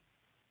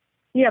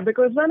 Yeah,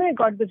 because when I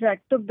got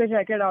took the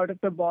jacket out of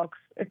the box,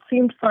 it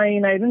seemed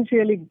fine. I didn't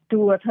really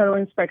do a thorough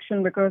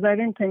inspection because I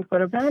didn't think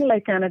for a brand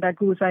like Canada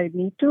Goose I'd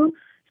need to.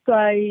 So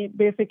I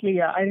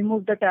basically, I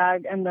removed the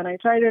tag and then I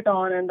tried it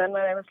on. And then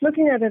when I was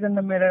looking at it in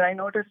the mirror, I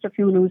noticed a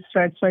few loose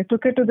threads. So I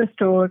took it to the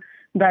store.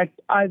 That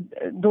are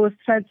those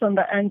threads on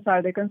the ends,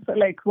 are they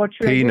like what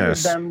should I do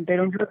with them? They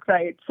don't look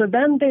right. So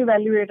then they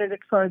evaluated it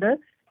further.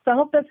 Some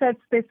of the threads,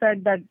 they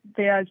said that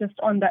they are just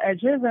on the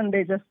edges and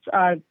they just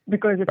are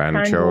because it's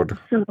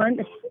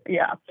hand-woven.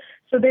 Yeah.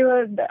 So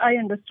I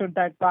understood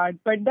that part.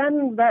 But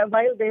then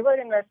while they were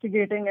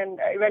investigating and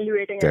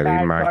evaluating a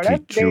bad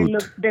product,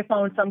 they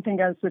found something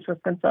else which was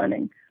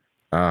concerning.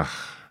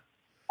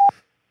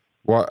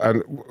 What?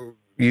 And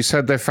you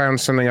said they found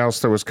something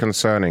else that was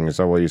concerning. Is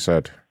that what you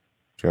said?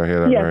 Did I hear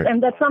that right? Yes,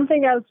 and that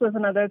something else was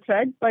another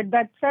thread, but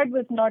that thread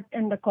was not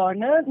in the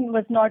corner,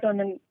 was not on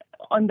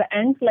the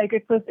ends. Like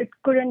it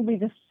couldn't be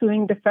just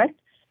sewing defect.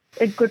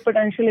 It could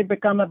potentially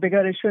become a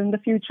bigger issue in the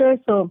future.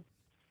 So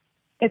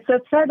it's a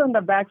thread on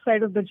the back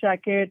side of the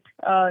jacket,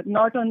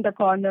 not on the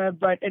corner,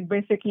 but it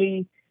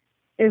basically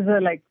is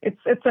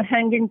it's a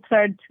hanging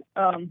thread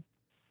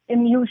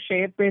in U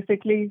shape,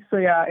 basically. So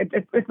yeah,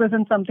 it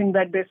wasn't something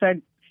that they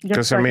said.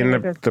 Because I mean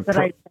the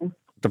right thing.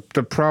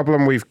 The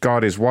problem we've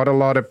got is what a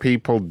lot of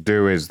people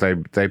do is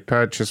they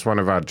purchase one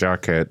of our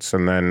jackets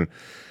and then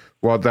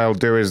what they'll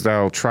do is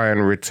they'll try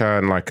and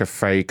return like a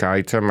fake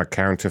item, a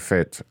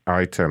counterfeit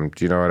item.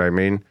 Do you know what I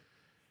mean?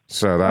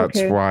 So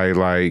that's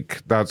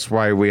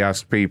why we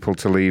ask people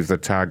to leave the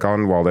tag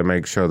on while they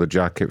make sure the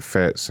jacket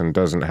fits and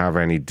doesn't have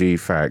any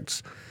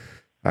defects.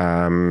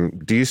 Do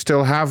you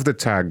still have the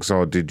tags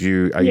or did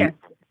you? Yes.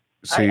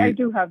 I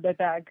do have the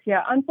tag.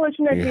 Yeah,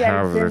 unfortunately,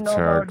 I didn't know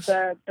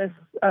about this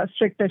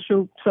strict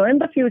issue. So in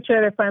the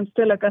future, if I'm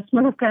still a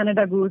customer of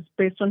Canada Goose,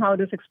 based on how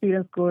this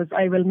experience goes,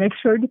 I will make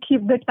sure to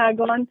keep the tag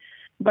on.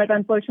 But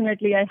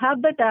unfortunately, I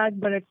have the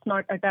tag, but it's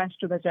not attached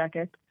to the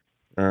jacket.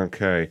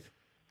 Okay.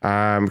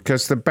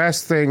 Because the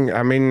best thing,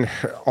 I mean,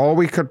 all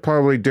we could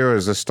probably do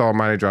as the store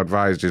manager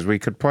advised is we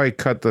could probably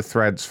cut the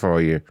threads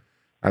for you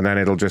and then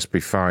it'll just be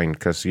fine.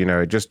 Because, you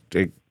know,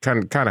 it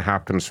kind of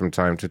happens from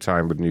time to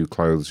time with new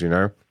clothes, you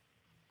know?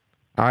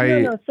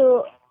 I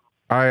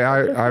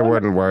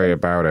wouldn't worry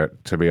about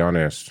it, to be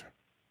honest.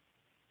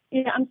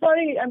 Yeah, I'm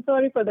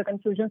sorry for the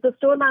confusion. So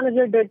store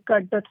manager did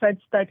cut the threads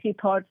that he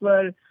thought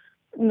were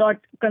not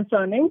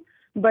concerning.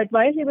 But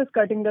while he was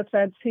cutting the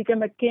threads, he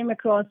came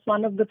across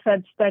one of the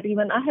threads that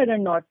even I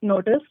hadn't not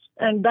noticed.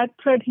 And that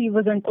thread he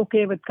wasn't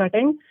okay with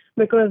cutting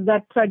because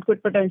that thread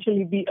could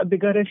potentially be a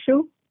bigger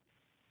issue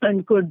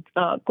and could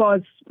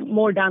cause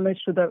more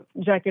damage to the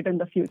jacket in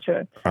the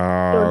future.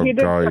 So he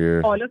did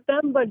cut all of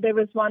them, but there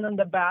was one on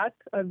the back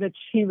which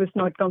he was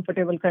not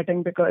comfortable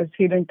cutting because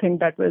he didn't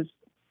think that was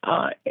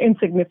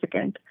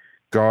insignificant.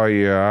 Got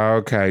you.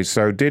 Okay.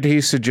 So did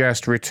he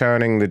suggest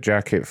returning the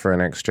jacket for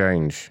an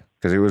exchange?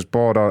 Because it was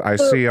bought on, I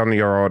see on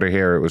your order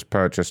here, it was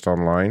purchased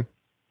online.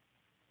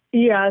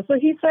 Yeah, so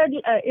he said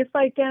if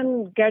I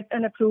can get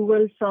an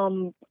approval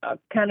from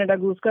Canada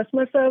Goose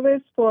customer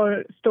service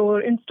for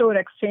in-store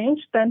exchange,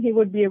 then he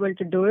would be able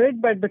to do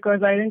it. But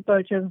because I didn't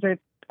purchase it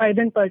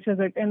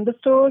in the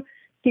store,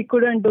 he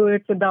couldn't do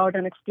it without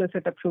an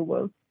explicit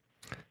approval.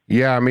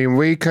 Yeah, I mean,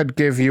 we could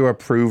give you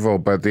approval,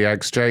 but the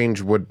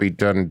exchange would be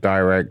done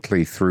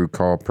directly through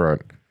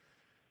corporate.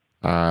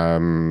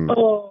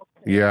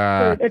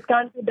 Yeah. So it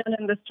can't be done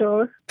in the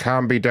store?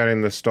 Can't be done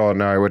in the store,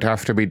 no. It would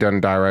have to be done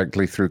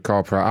directly through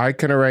corporate. I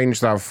can arrange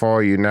that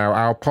for you. Now,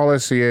 our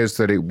policy is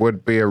that it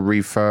would be a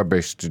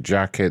refurbished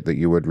jacket that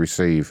you would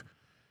receive.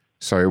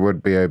 So it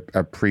would be a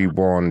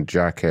pre-worn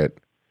jacket,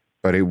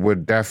 but it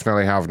would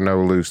definitely have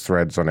no loose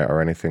threads on it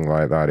or anything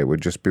like that. It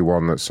would just be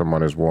one that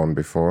someone has worn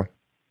before.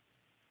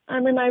 I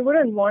mean, I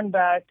wouldn't want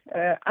that.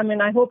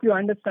 I hope you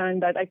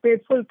understand that I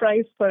paid full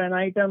price for an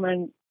item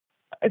and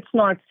it's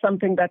not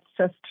something that's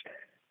just...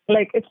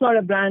 Like, it's not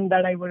a brand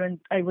that I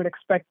would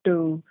expect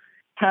to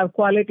have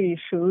quality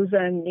issues.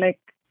 And, like,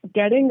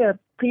 getting a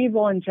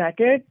pre-worn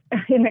jacket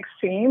in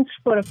exchange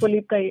for a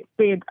fully priced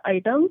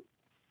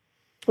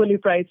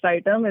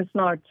item is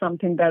not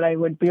something that I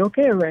would be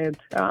okay with.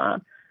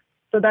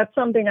 So that's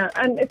something,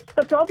 and it's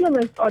the problem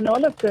is on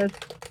all of this,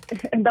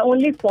 and the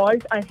only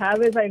fault I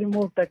have is I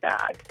removed the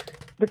tag.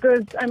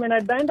 Because, I mean,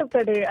 at the end of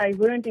the day, I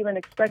wouldn't even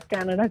expect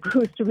Canada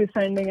Goose to be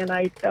sending an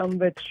item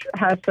which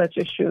has such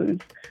issues.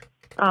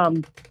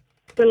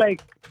 So,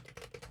 like,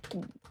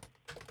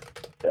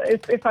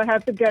 if I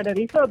have to get a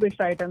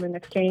refurbished item in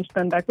exchange,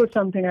 then that was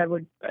something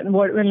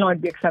will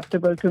not be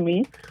acceptable to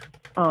me.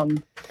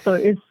 So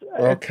it's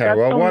okay. that's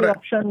Well, the only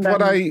option.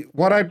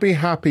 What I'd be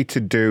happy to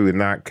do in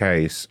that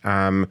case,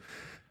 I'm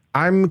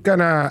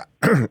gonna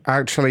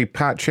actually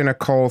patch in a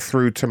call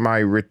through to my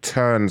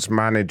returns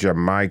manager,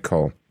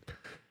 Michael.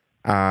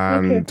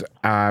 And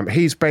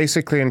he's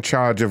basically in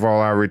charge of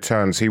all our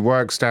returns. He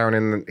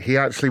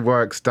actually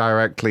works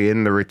directly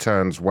in the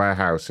returns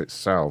warehouse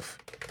itself.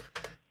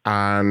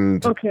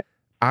 And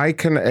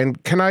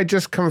can I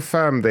just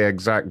confirm the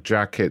exact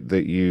jacket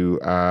that you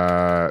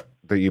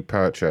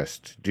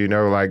purchased? Do you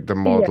know like the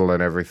model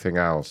and everything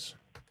else?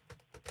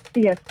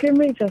 Yes, give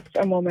me just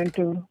a moment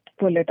to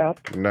pull it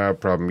up. No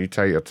problem. You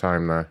take your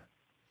time there.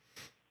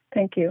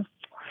 Thank you.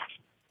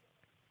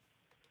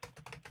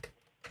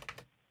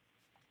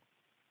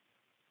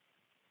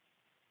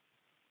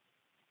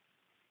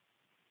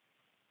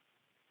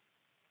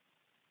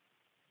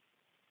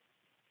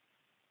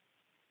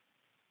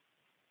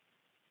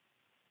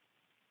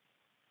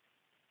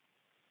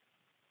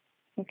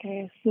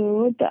 Okay,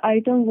 so the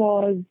item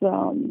was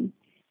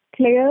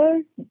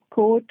clear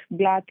coat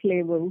black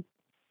label.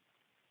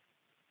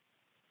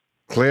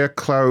 Clear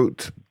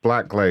coat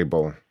black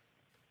label.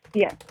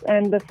 Yes,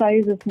 and the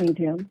size is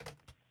medium.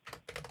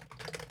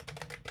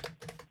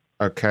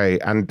 Okay,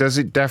 and does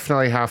it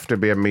definitely have to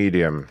be a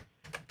medium?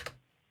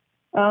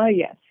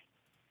 Yes.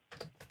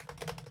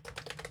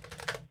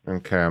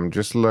 Okay, I'm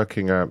just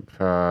looking up.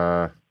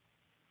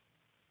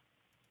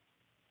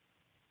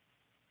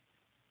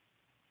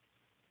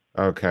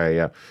 Okay,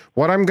 yeah.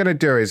 What I'm going to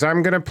do is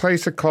I'm going to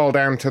place a call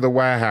down to the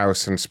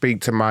warehouse and speak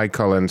to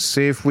Michael and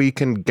see if we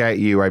can get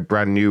you a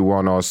brand new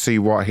one or see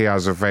what he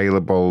has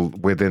available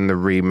within the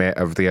remit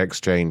of the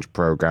exchange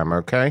program,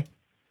 okay?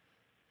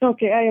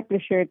 Okay, I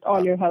appreciate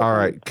all your help. All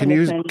right. Can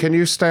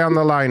you stay on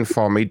the line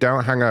for me?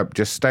 Don't hang up.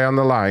 Just stay on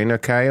the line,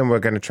 okay? And we're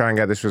going to try and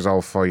get this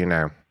resolved for you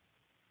now.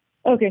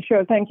 Okay,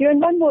 sure. Thank you. And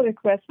one more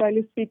request while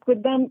you speak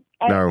with them.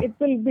 It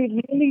will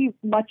be really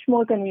much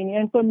more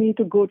convenient for me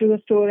to go to the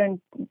store and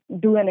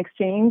do an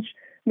exchange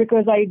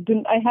because I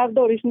have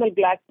the original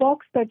black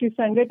box that you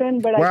send it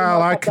in, but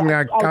I can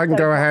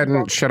go ahead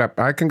and shut up.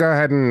 I can go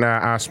ahead and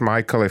ask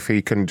Michael if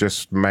he can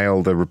just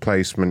mail the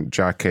replacement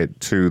jacket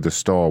to the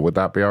store. Would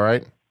that be all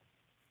right?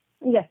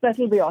 Yes, that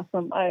will be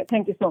awesome.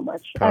 Thank you so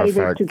much. Perfect.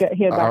 I'll wait to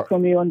hear back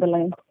from you on the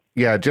line.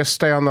 Yeah, just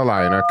stay on the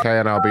line,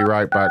 okay? And I'll be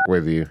right back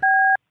with you.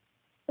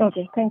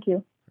 Okay, thank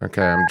you.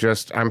 Okay,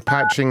 I'm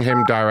patching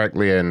him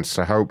directly in,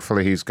 so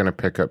hopefully he's going to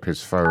pick up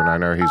his phone. I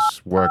know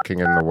he's working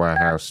in the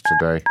warehouse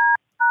today.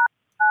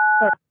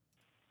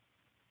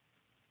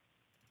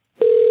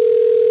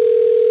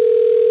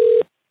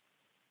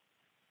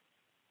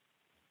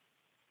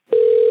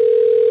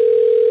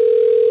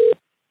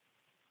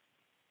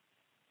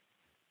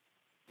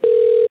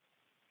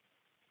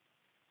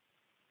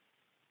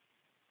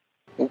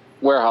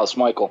 Warehouse,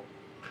 Michael.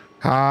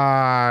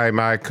 Hi,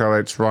 Michael.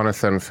 It's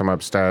Ronathan from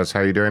upstairs.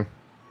 How you doing?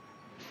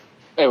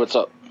 Hey, what's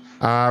up?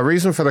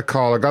 Reason for the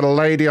call. I got a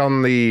lady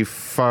on the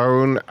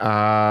phone.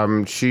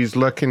 She's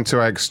looking to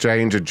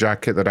exchange a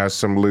jacket that has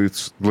some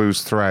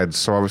loose threads.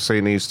 So obviously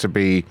it needs to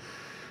be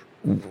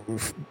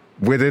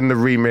within the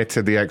remit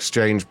of the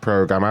exchange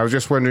program. I was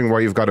just wondering what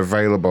you've got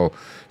available.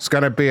 It's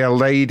going to be a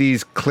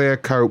lady's clear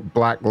coat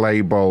black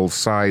label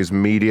size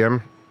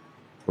medium.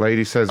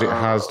 Lady says it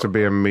has to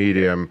be a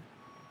medium.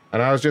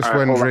 And I was just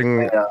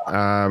wondering,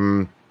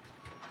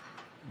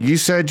 you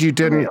said you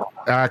didn't,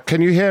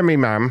 can you hear me,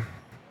 ma'am?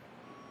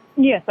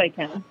 Yes, I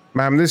can.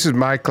 Ma'am, this is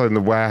Michael in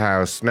the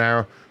warehouse.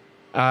 Now,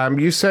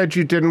 you said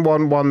you didn't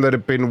want one that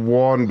had been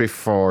worn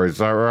before, is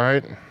that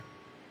right?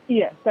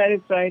 Yes, that is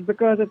right,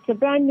 because it's a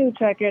brand new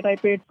jacket. I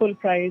paid full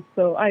price,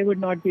 so I would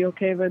not be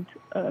okay with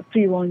a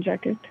pre-worn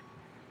jacket.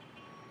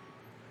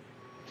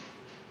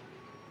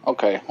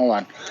 Okay, hold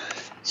on.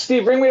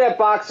 Steve, bring me that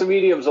box of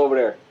mediums over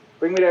there.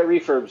 Bring me that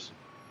refurbs.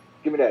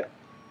 Give me that.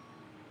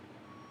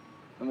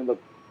 Let me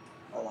look.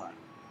 Hold on.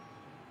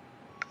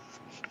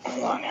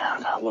 Hold on here.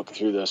 I gotta look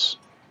through this.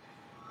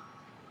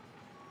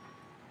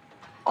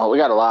 Oh, we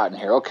got a lot in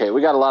here. Okay,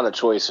 we got a lot of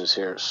choices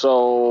here.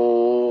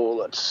 So,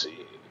 let's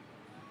see.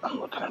 I'm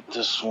looking at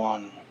this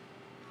one.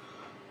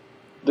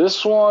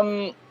 This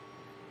one,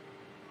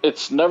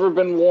 it's never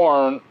been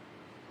worn,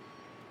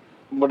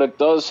 but it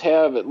does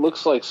have, it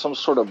looks like some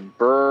sort of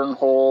burn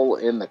hole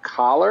in the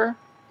collar.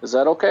 Is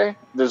that okay?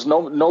 There's no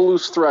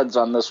loose threads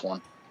on this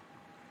one.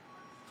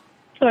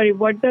 Sorry,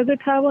 what does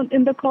it have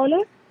in the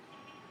collar?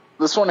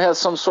 This one has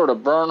some sort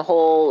of burn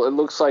hole. It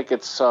looks like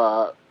it's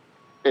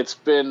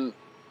been,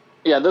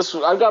 yeah.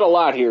 I've got a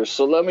lot here,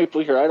 so let me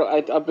put here.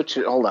 I bet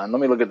you. Hold on, let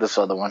me look at this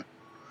other one.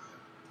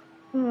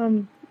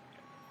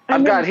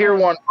 I've got here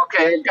one.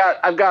 Okay,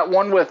 I've got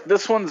one with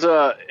this one's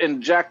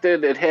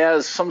injected. It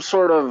has some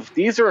sort of.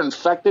 These are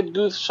infected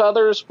goose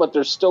feathers, but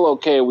they're still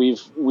okay. We've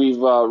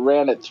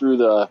ran it through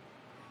the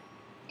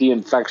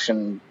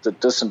the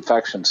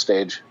disinfection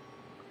stage.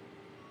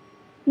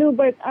 No,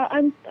 but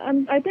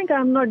I think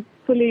I'm not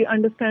fully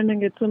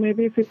understanding it. So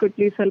maybe if you could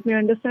please help me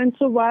understand.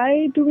 So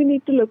why do we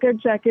need to look at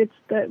jackets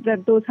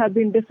that those have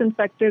been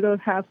disinfected or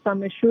have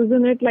some issues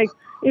in it? Like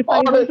if I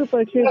want to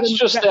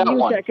purchase a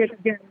new jacket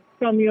again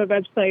from your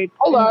website,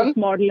 Hold on, this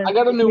model and I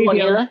got a new one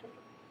medium, here.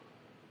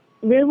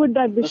 Where would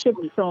that be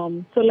shipped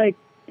from? So like,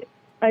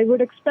 I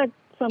would expect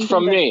something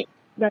From me.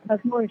 that has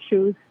no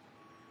issues.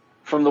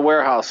 From the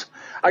warehouse.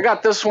 I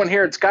got this one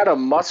here. It's got a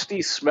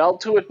musty smell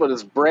to it, but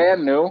it's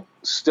brand new.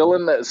 Still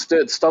in the.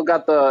 It's still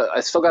got the.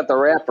 I still got the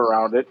wrap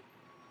around it.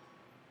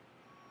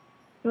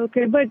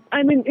 Okay, but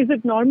I mean, is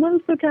it normal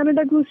for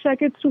Canada Goose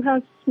jackets to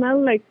have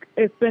smell like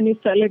if when you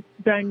sell it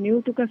brand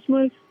new to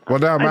customers? Well,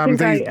 no, ma'am,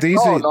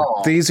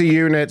 these are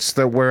units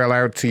that we're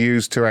allowed to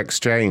use to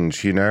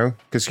exchange, you know?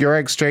 Because you're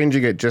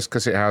exchanging it just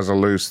because it has a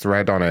loose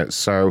thread on it.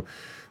 So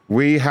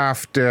we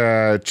have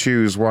to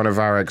choose one of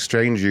our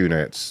exchange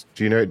units.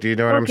 Do you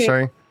know what I'm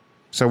saying?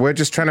 So we're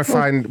just trying to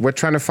find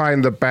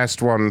the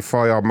best one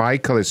for you.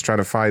 Michael is trying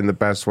to find the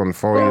best one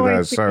for you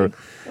there. So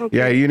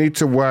yeah, you need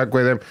to work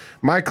with him.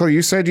 Michael,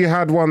 you said you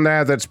had one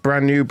there that's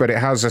brand new, but it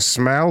has a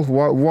smell.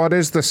 What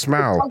is the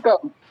smell? It's like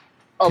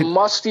a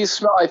musty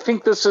smell. I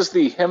think this is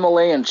the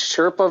Himalayan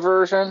Sherpa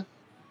version.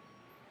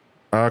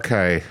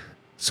 Okay.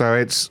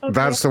 So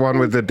that's the one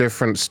with the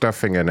different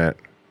stuffing in it.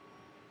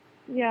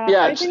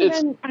 Yeah, I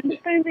think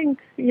understanding.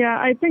 Yeah,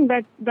 I think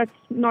that's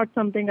not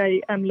something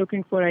I am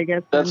looking for. I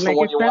guess. That's like the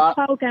one if you that's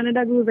want? how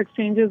Canada Goose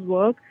exchanges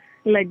work,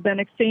 like then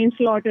exchange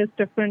lot is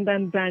different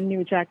than brand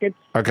new jackets.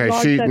 Okay,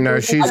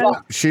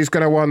 Lot she's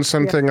gonna want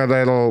something a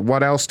little.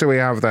 What else do we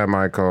have there,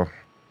 Michael?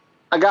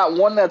 I got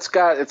one that's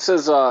got. It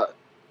says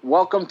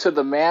 "Welcome to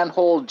the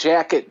Manhole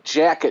Jacket"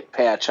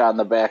 patch on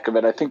the back of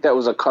it. I think that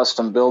was a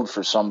custom build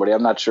for somebody.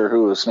 I'm not sure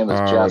who. His name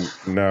is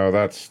Jeff. No,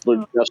 that's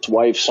Jeff's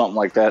wife, something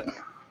like that.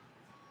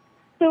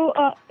 So,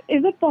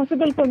 is it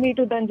possible for me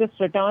to then just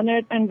return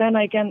it and then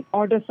I can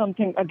order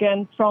something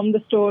again from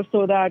the store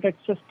so that it's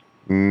just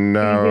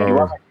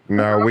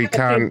No, we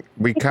can't.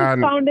 We It's just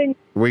can't. sounding-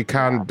 We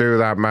can't do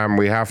that, ma'am.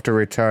 We have to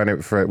return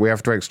it for. We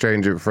have to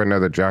exchange it for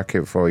another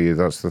jacket for you.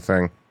 That's the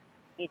thing.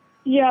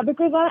 Yeah,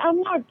 because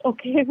I'm not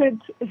okay with.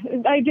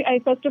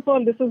 I first of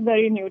all, this is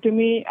very new to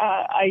me.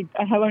 I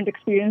haven't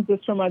experienced this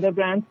from other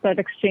brands that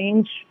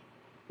exchange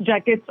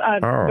jackets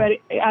are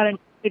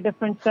a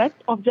different set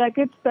of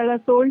jackets that are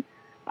sold.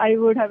 I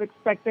would have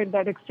expected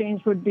that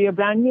exchange would be a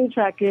brand new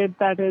jacket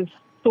that is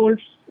sold,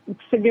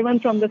 given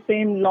from the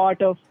same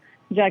lot of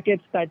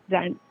jackets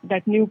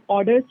that new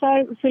orders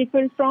are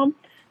fulfilled from.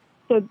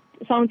 So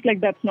it sounds like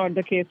that's not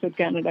the case with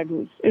Canada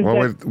Goose. Is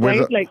that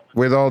right?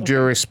 With all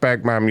due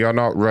respect, ma'am, you're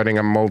not running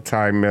a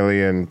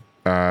multi-million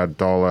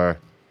dollar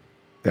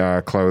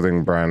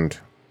clothing brand,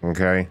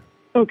 okay?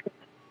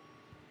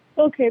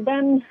 Okay,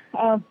 then.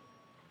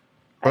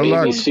 But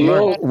look,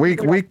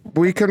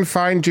 we can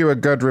find you a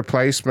good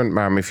replacement,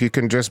 ma'am, if you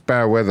can just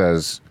bear with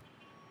us.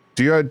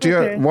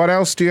 What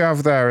else do you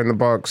have there in the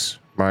box,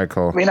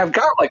 Michael? I mean, I've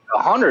got like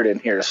 100 in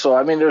here, so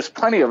I mean, there's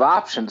plenty of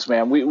options,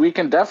 man. We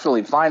can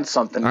definitely find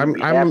something you'd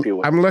be happy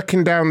with. I'm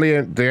looking down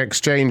the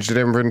exchanged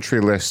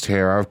inventory list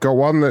here. I've got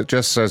one that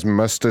just says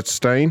mustard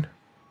stain.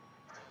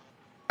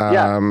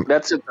 Yeah,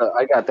 that's it.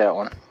 I got that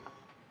one.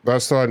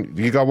 That's the one.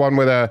 You got one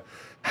with a.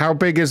 How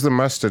big is the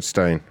mustard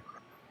stain?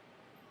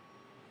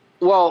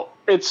 Well,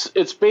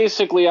 it's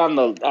basically on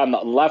the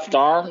left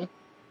arm,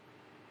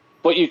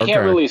 but you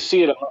can't really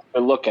see it unless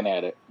you're looking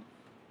at it.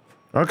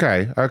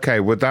 Okay.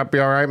 Would that be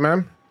all right,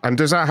 ma'am? And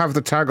does that have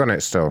the tag on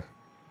it still?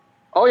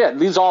 Oh yeah,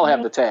 these all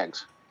have the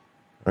tags.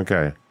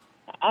 Okay.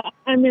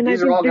 I mean,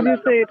 These are did all you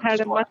gonna say it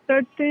had a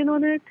mustard stain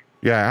on it?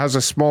 Yeah, it has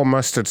a small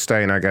mustard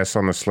stain, I guess,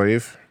 on the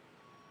sleeve.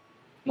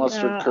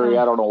 Mustard curry,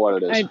 I don't know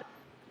what it is.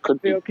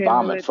 Could be okay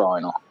vomit with it. for all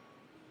I know.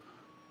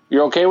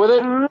 You're okay with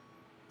it?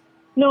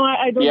 No,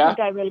 I don't Yeah? think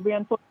I will be.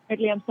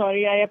 Unfortunately, I'm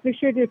sorry. I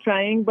appreciate you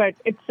trying, but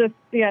it's just,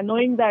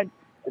 knowing that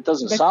It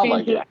doesn't the sound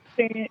like it.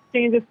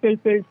 change is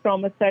fulfilled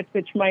from a set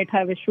which might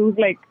have issues.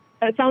 Like,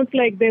 it sounds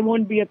like there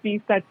won't be a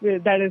piece that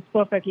is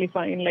perfectly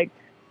fine. Like,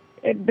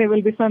 there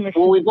will be some issues.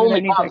 Well, we've with only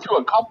any gone jacket. through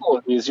a couple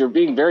of these. You're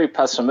being very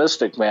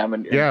pessimistic, ma'am.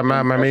 And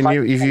Ma'am. I mean,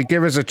 if you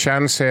give us a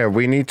chance here,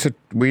 we need to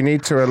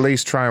at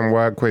least try and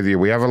work with you.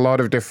 We have a lot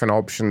of different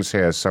options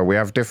here, so we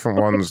have different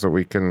ones that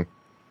we can.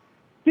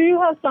 Do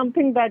you have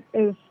something that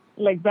is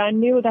like brand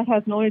new that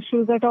has no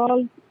issues at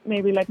all?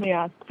 Maybe let me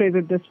phrase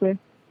it this way.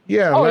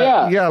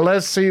 Yeah,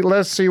 let's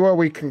see what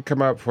we can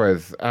come up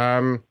with.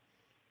 I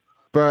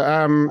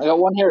got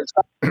one here. It's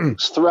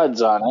got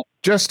threads on it.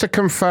 Just to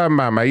confirm,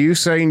 ma'am, are you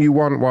saying you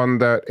want one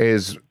that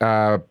is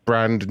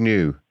brand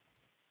new?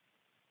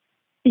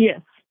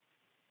 Yes.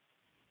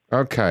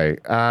 Okay.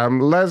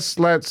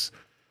 Let's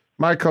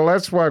Michael,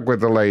 let's work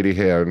with the lady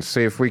here and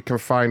see if we can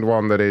find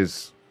one that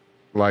is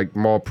like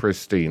more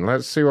pristine.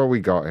 Let's see what we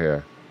got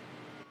here.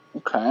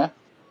 Okay.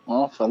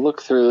 Well, if I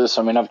look through this,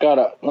 I mean, let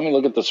me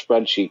look at the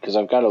spreadsheet because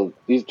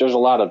there's a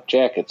lot of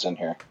jackets in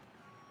here.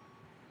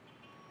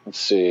 Let's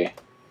see.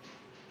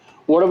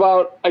 What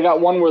about, I got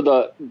one where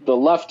the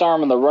left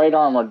arm and the right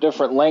arm are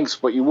different lengths,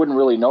 but you wouldn't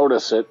really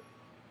notice it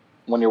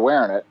when you're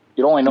wearing it.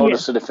 You'd only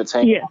notice it if it's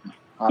hanging.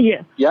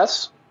 Yes.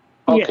 Yes?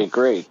 Okay, Yes.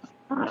 great.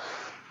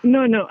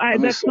 No,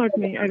 that's not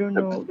me. I don't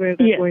know where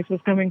that voice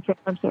was coming from.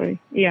 I'm sorry.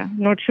 Yeah,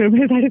 not sure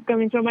where that is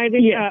coming from. I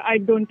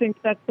don't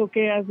think that's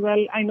okay as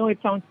well. I know it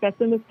sounds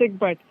pessimistic,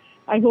 but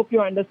I hope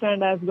you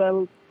understand as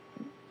well.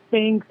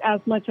 Paying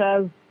as much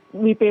as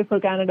we pay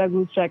for Canada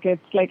Goose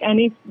jackets, like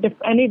any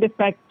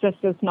defect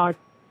just does not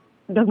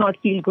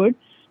feel good.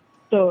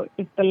 So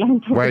if the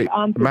length of Wait, the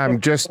arm, ma'am,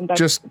 just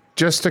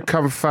to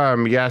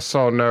confirm, yes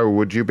or no,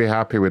 would you be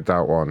happy with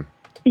that one?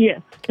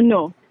 Yes.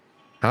 No.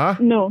 Huh?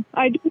 No,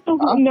 I don't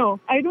know. No,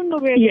 I don't know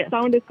where the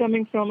sound is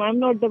coming from. I'm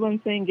not the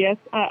one saying yes.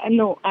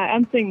 No,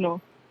 I'm saying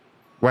no.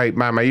 Wait,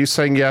 ma'am, are you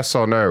saying yes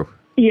or no?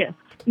 Yes.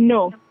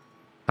 No.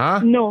 Huh?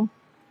 No.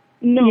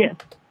 No. Yes.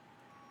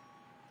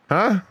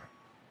 Huh?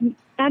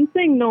 I'm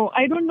saying no.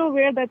 I don't know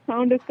where that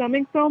sound is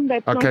coming from.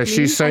 That's not Okay, me.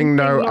 she's saying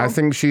no. no. I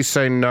think she's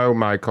saying no,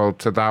 Michael,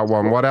 to that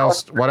one. What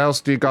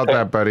else do you got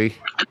there, buddy?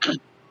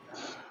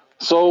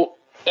 So,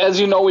 as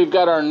you know, we've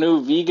got our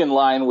new vegan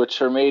line,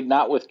 which are made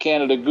not with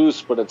Canada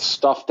Goose, but it's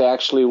stuffed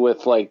actually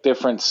with like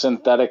different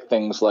synthetic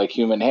things like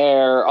human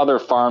hair, other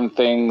farm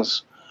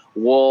things,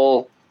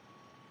 wool,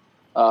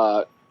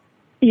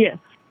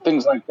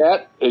 things like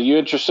that. Are you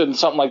interested in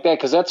something like that?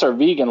 Because that's our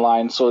vegan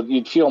line, so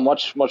you'd feel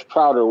much, much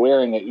prouder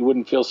wearing it. You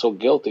wouldn't feel so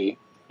guilty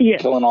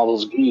killing all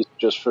those geese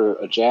just for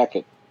a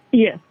jacket.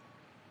 Yes.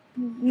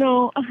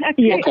 No,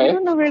 actually, I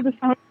don't know where the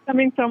sound is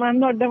coming from. I'm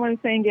not the one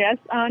saying yes.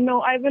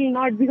 No, I will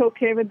not be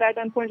okay with that.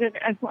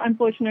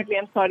 Unfortunately,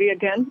 I'm sorry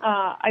again.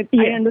 I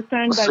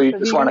understand that you the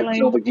just vegan want to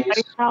kill line the geese?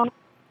 right now.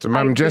 So,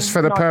 ma'am, just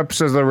for the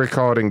purposes of the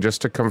recording,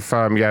 just to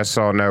confirm yes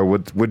or no,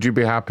 would you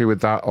be happy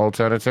with that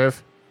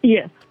alternative?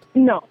 Yes.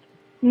 No.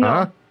 No.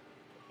 Huh?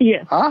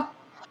 Yes. Huh?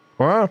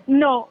 What?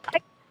 No.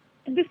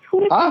 This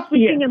who is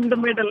switching in the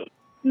middle?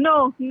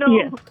 No. No.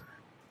 Yes.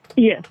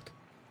 Yes.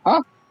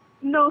 Huh?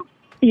 No.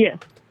 Yes.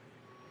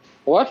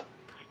 What?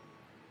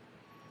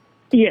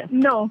 Yes.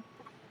 No.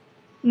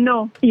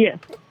 No. Yes.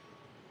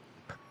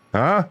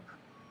 Huh?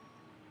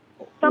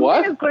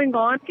 Something is going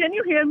on. Can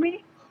you hear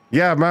me?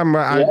 Yeah, ma'am.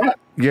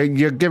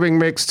 You're giving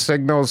mixed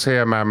signals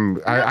here,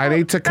 ma'am. I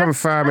need to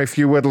confirm if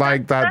you would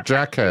like that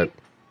jacket.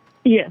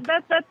 Yes.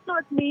 That's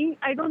not me.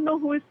 I don't know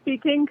who is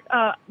speaking,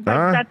 but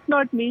that's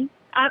not me.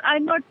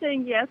 I'm not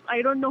saying yes.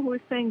 I don't know who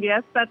is saying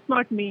yes. That's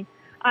not me.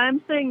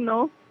 I'm saying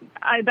no.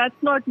 That's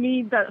not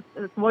me. The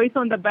voice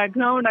on the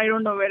background, I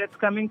don't know where it's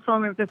coming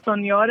from, if it's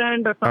on your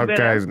end or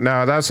somewhere else.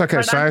 No, that's okay.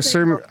 But So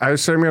I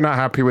assume you're not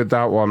happy with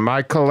that one.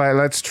 Michael,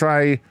 let's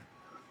try...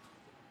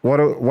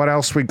 What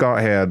else we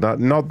got here?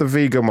 Not the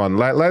vegan one.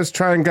 Let's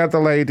try and get the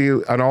lady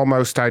an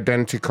almost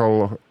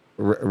identical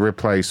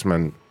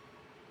replacement.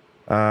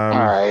 All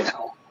right.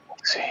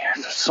 Let's see.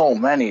 There's so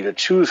many to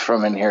choose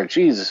from in here.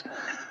 Jesus.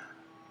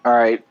 All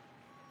right.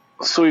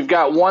 So we've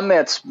got one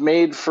that's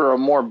made for a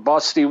more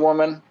busty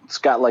woman. It's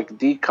got like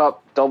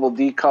double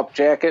D cup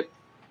jacket.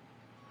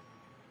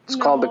 It's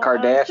called the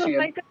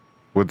Kardashian.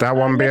 Would that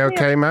one be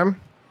okay, ma'am?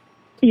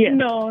 Yes.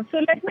 No. So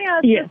let me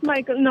ask this,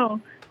 Michael.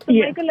 No. So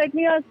Michael, let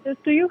me ask this.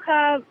 Do you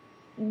have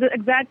the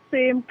exact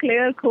same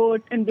clear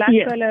coat in black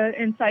color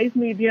in size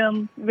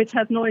medium, which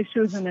has no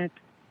issues in it?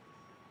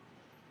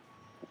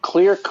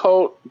 Clear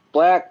coat,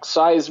 black,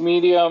 size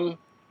medium.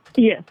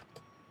 Yes.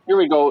 Here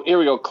we go.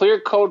 Clear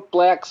coat,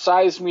 black,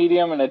 size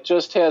medium, and it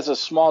just has a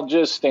small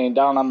jizz stain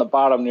down on the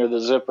bottom near the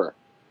zipper.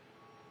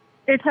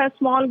 It has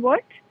small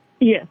what?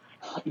 Yes.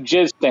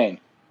 Jizz stain.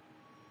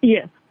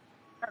 Yes.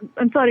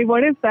 I'm sorry,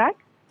 what is that?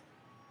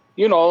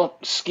 You know,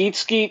 skeet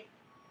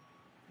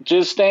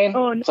jizz stain.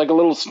 Oh, no. It's like a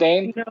little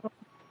stain. No.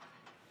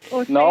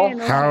 Oh, no?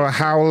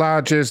 How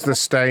large is the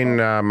stain,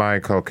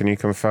 Michael? Can you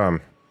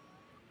confirm?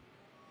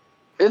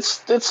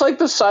 It's like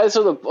the size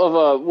of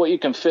what you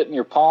can fit in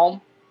your palm,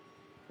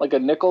 like a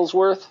nickel's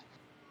worth.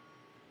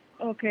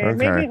 Okay.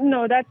 Maybe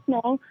no, that's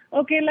small.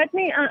 Okay, let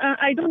me.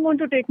 I don't want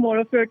to take more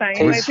of your time.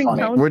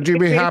 Would you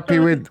be happy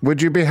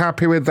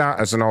with that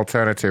as an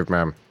alternative,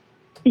 ma'am?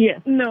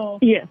 Yes. No.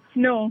 Yes.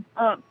 No.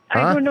 I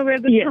don't know where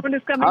the sound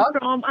is coming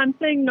from. I'm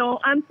saying no.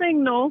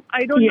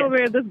 I don't know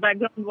where this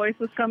background voice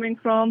is coming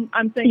from.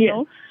 I'm saying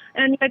no.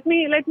 And let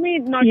me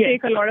not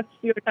take a lot of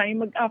your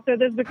time after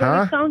this,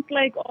 because it sounds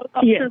like all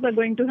options are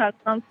going to have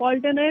some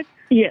fault in it.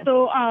 Yes.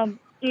 So I'm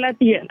just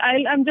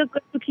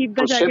going to keep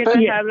the jacket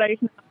I have right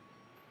now.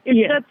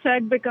 If that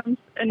check becomes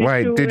an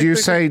issue. Did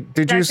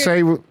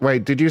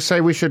you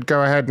say we should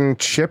go ahead and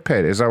ship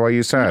it? Is that what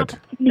you said?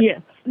 No.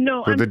 Yes.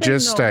 No. With the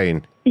jizz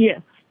stain?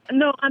 Yes.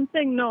 No, I'm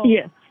saying no.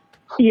 Yes.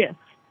 Yes.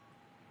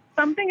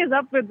 Something is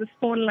up with this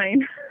phone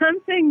line. I'm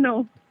saying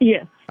no.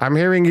 Yes. I'm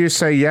hearing you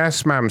say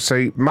yes, ma'am.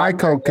 So,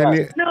 Michael, can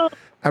you... No.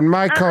 And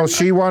Michael,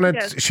 she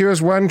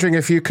was wondering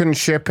if you can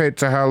ship it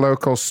to her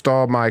local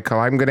store, Michael.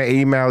 I'm going to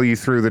email you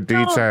through the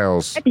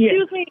details.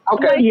 Excuse me,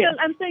 okay. Michael,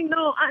 I'm saying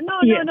no.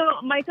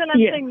 No, Michael, I'm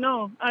saying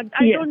no. I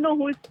don't know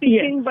who is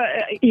speaking, but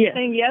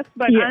saying yes,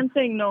 but I'm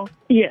saying no.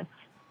 Yes.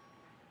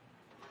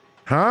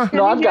 Huh?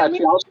 No, I've got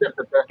you. I'll ship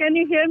it there. Can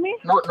you hear me?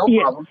 No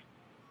problem.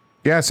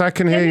 Yes, I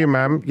can hear you,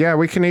 ma'am. Yeah,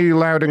 we can hear you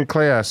loud and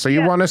clear. So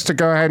you want us to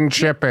go ahead and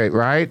ship it,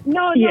 right?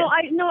 No,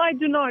 I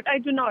do not. I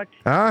do not.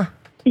 Huh?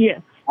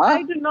 Yes. Huh?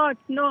 I do not.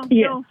 No,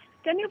 no.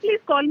 Can you please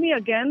call me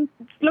again?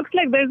 It looks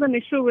like there's an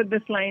issue with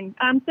this line.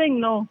 I'm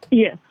saying no.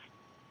 Yes.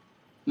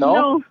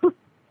 No? No.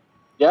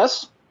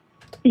 Yes?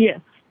 Yes.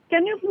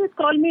 Can you please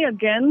call me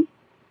again?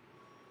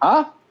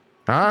 Huh?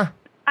 Huh?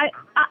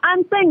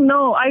 I'm saying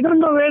no. I don't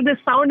know where this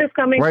sound is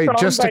coming Wait, from.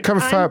 just to but I'm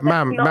confirm,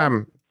 saying no.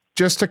 ma'am,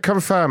 just to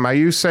confirm, are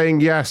you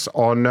saying yes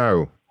or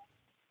no?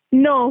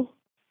 No.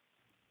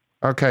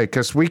 Okay,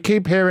 because we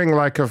keep hearing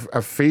like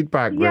a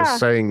feedback that's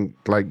saying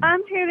like...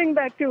 I'm hearing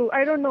that too.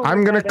 I don't know.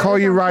 I'm going to call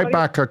you right sorry.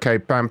 back, okay,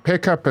 ma'am?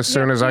 Pick up as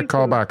soon as I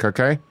call back,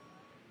 okay?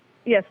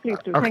 Yes, please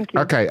do. Okay, Thank you.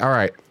 okay, all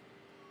right.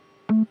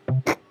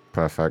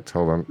 Perfect,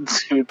 hold on.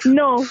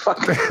 No.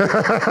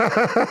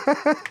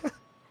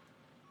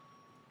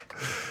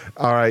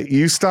 All right,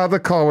 you start the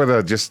call with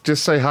her. Just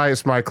say, hi,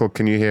 it's Michael.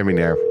 Can you hear me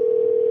now?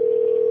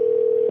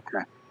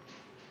 Okay.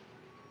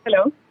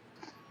 Hello?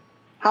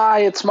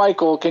 Hi, it's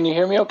Michael. Can you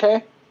hear me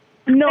okay?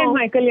 No. Hey,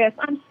 Michael, yes.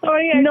 I'm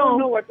sorry. I don't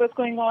know what was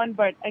going on,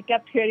 but I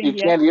kept hearing You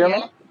yes. can't hear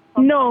me?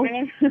 No.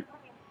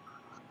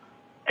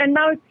 And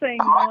now it's saying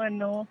no and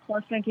no,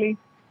 fortunately.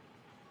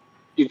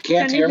 You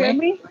can't Can you hear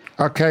me?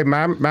 Okay,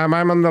 ma'am,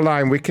 I'm on the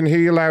line. We can hear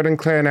you loud and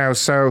clear now.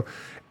 So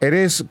it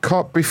is,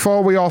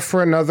 before we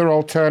offer another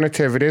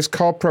alternative, it is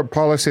corporate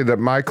policy that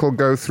Michael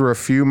go through a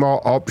few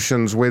more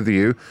options with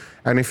you.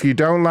 And if you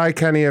don't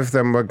like any of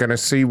them, we're going to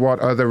see what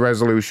other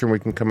resolution we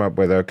can come up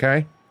with,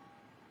 okay?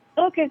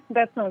 Okay,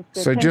 that sounds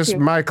good. So Thank just, you.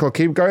 Michael,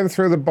 keep going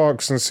through the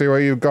box and see what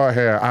you've got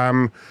here.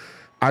 I'm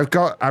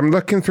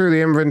looking through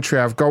the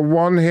inventory. I've got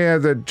one here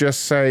that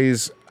just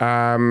says,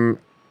 I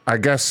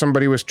guess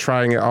somebody was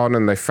trying it on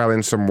and they fell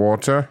in some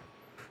water.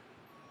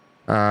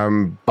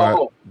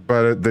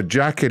 But the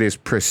jacket is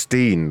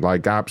pristine,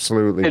 like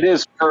absolutely. It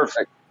is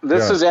perfect.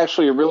 This is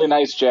actually a really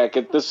nice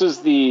jacket. This is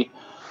the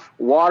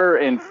water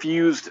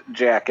infused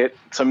jacket.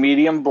 It's a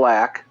medium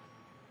black,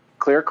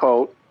 clear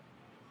coat.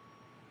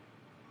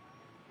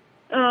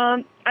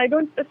 I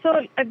don't.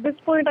 So at this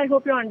point, I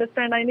hope you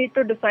understand. I need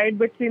to decide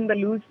between the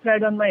loose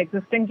thread on my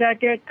existing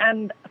jacket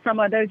and some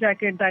other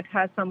jacket that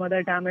has some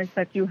other damage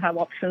that you have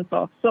options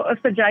of. So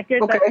if the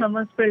jacket that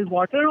someone spilled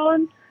water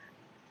on,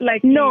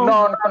 like No,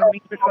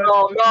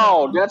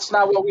 that's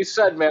not what we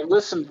said, man.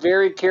 Listen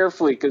very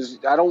carefully, because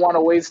I don't want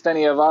to waste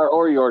any of our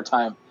or your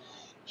time.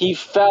 He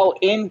fell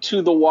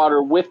into the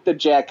water with the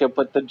jacket,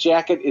 but the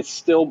jacket is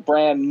still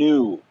brand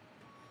new.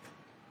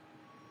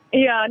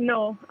 Yeah,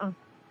 no.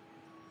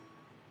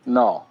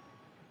 No.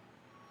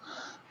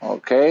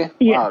 Okay.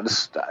 Yeah. Wow.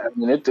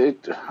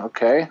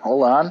 Okay.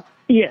 Hold on.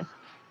 Yeah.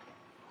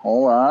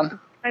 Hold on.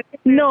 I think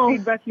no.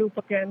 Feedback loop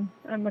again.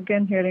 I'm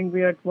again hearing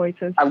weird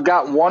voices. I've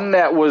got one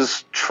that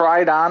was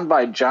tried on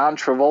by John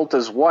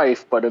Travolta's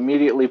wife, but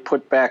immediately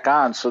put back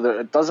on. So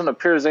it doesn't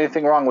appear there's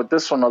anything wrong with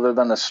this one other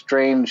than a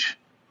strange...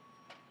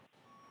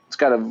 It's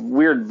got a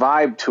weird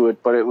vibe to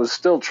it, but it was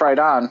still tried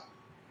on.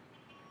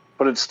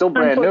 But it's still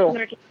brand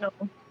new. No.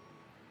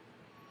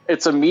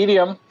 It's a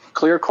medium,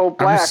 clear coat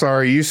black. I'm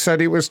sorry, you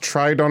said it was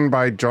tried on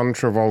by John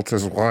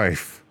Travolta's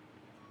wife.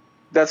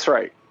 That's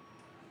right.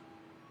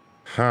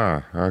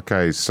 Huh,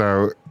 okay,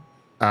 so...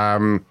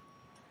 A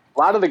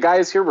lot of the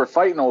guys here were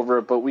fighting over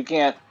it, but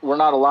we're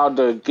not allowed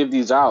to give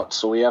these out,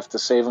 so we have to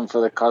save them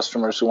for the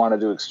customers who want to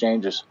do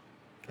exchanges.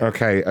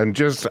 Okay, and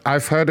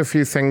I've heard a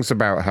few things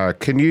about her.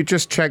 Can you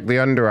just check the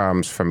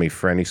underarms for me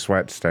for any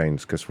sweat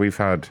stains? Because we've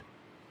had...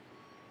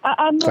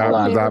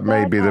 that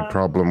may be the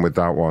problem with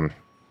that one.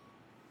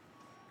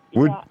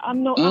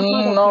 I'm not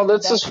no,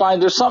 this is fine.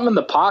 There's something in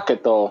the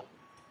pocket, though.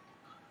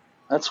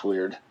 That's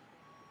weird.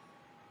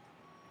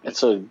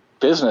 It's a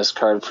business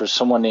card for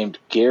someone named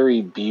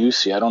Gary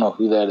Busey. I don't know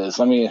who that is.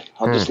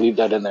 I'll just leave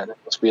that in there. That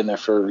must be in there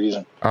for a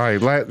reason. All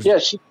right,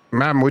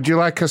 ma'am, would you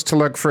like us to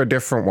look for a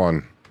different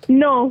one?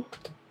 No.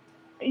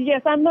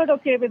 Yes, I'm not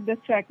okay with this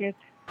jacket.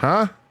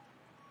 Huh?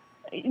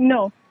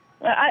 No.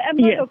 I'm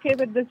not okay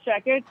with this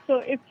jacket. So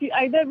if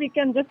either we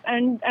can just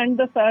end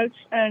the search,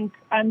 and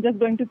I'm just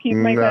going to keep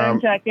my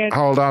current jacket.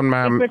 Hold on,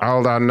 ma'am.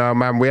 Hold on. No,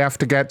 ma'am. We have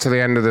to get to the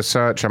end of the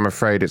search, I'm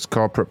afraid. It's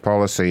corporate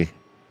policy.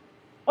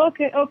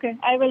 Okay.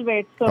 I will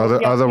wait. So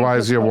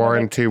otherwise, your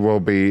warranty will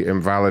be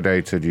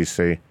invalidated, you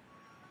see.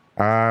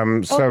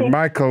 So,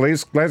 Michael,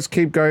 let's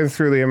keep going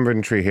through the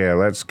inventory here.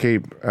 Let's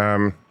keep...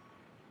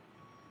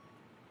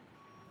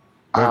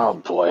 oh,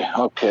 boy.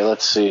 Okay,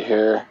 let's see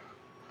here.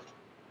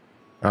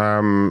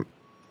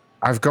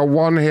 I've got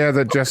one here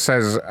that just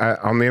says,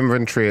 on the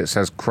inventory, it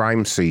says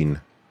crime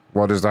scene.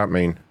 What does that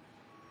mean?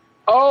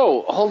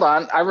 Oh, hold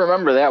on. I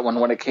remember that one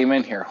when it came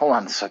in here. Hold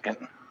on a second.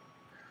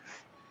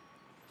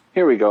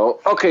 Here we go.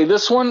 Okay,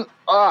 this one...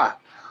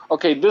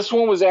 this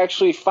one was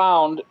actually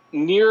found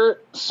near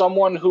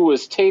someone who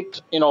was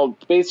taped,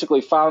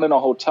 basically found in a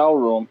hotel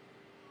room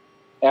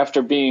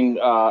after being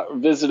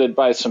visited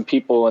by some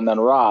people and then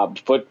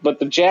robbed. But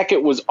the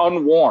jacket was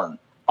unworn,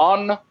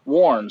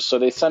 so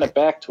they sent it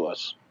back to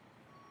us.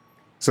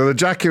 So the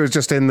jacket was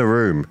just in the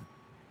room.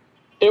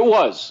 It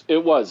was. But it I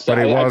believe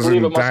wasn't must have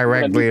been a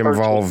directly new purchase.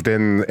 involved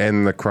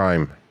in the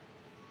crime.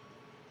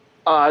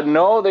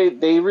 No,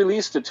 they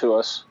released it to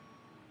us.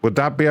 Would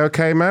that be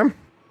okay, ma'am?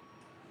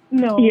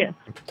 No. Yes.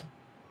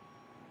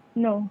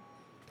 No.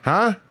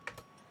 Huh?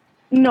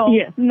 No.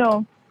 Yes.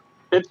 No.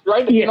 It's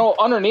right. You know,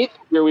 underneath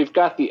here we've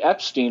got the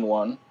Epstein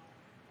one.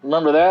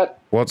 Remember that?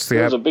 What's the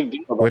There was a big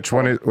deal about which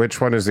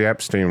one is the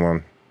Epstein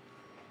one?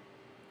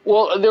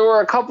 Well, there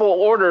were a couple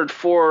ordered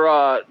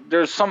for,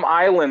 there's some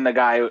island the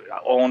guy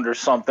owned or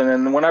something,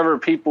 and whenever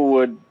people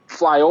would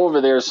fly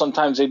over there,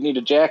 sometimes they'd need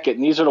a jacket,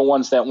 and these are the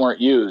ones that weren't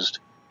used.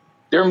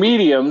 They're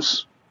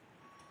mediums.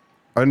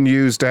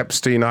 Unused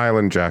Epstein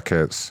Island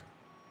jackets.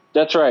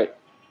 That's right.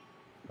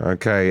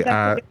 Okay.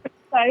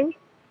 Size?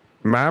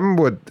 Ma'am,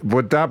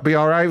 would that be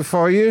all right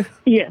for you?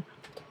 Yes.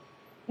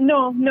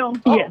 No.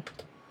 Yes.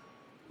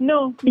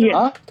 No. Yes.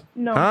 Huh?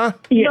 No. Huh?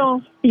 Yes.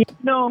 No. Yes.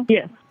 No.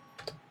 Yes.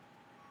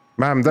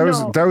 Ma'am, those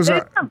No. are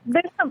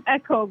There's some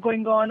echo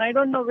going on. I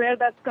don't know where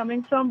that's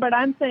coming from, but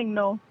I'm saying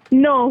no.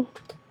 No.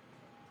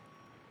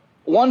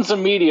 One's a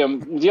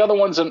medium. The other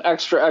one's an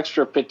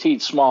extra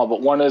petite small,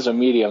 but one is a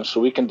medium, so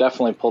we can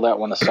definitely pull that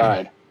one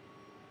aside.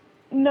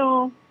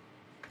 No.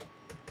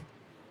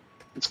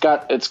 It's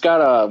got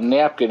a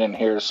napkin in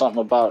here,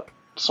 something about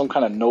some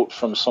kind of note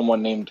from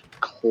someone named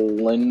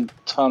Clinton.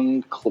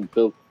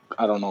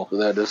 I don't know who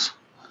that is.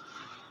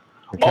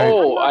 Okay.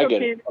 Oh, I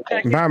get it.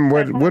 Okay. Ma'am,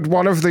 would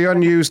one of the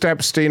unused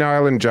Epstein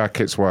Island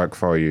jackets work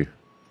for you?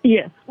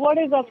 Yes. What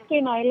is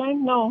Epstein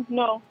Island?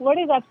 No. What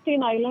is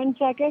Epstein Island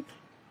jacket?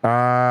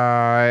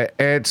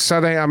 It's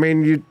something. I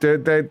mean,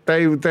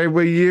 they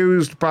were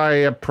used by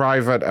a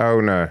private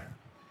owner.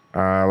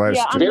 I'm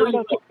not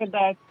okay with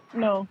that.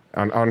 No.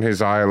 On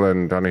his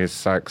island, on his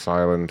sex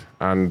island,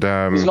 and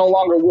He's no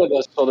longer with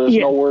us, so there's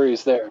no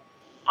worries there.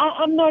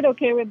 I'm not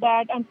okay with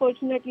that,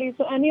 unfortunately.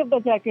 So any of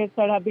the jackets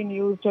that have been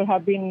used or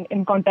have been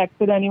in contact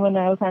with anyone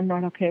else, I'm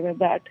not okay with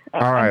that.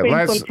 All right,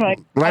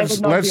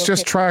 let's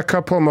just try a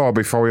couple more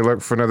before we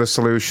look for another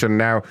solution.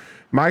 Now,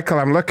 Michael,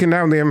 I'm looking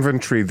down the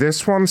inventory.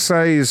 This one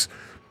says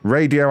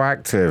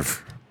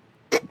radioactive.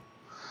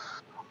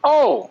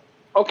 Oh,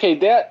 okay.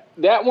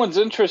 That one's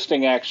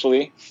interesting,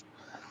 actually.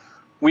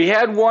 We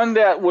had one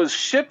that was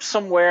shipped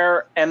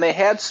somewhere, and they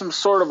had some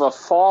sort of a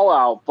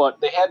fallout,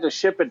 but they had to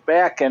ship it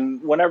back.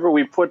 And whenever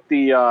we put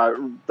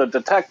the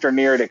detector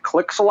near it, it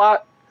clicks a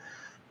lot.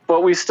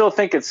 But we still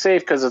think it's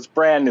safe because it's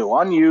brand new,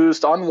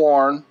 unused,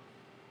 unworn.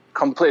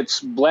 Complete. It's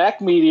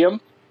black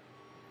medium.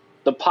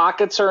 The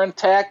pockets are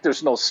intact.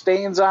 There's no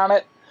stains on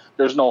it.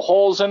 There's no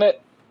holes in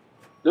it.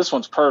 This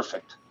one's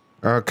perfect.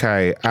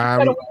 Okay.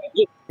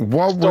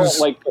 What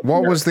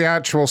was the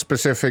actual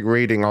specific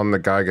reading on the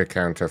Geiger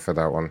counter for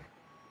that one?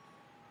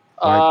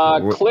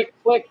 Click,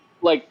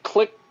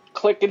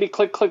 clickety,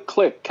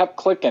 click, kept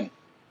clicking.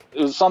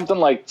 It was something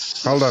like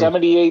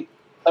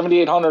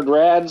 7,800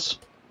 rads,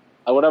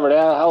 whatever the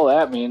hell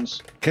that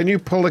means. Can you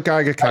pull the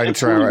Geiger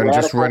counter out and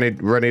just run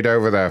it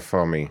over there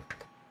for me?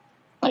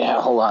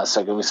 Yeah, hold on a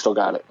second. We still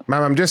got it.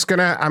 Ma'am, I'm just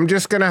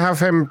gonna have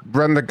him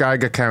run the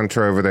Geiger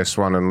counter over this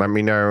one and let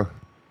me know.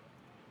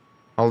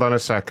 Hold on a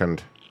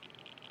second.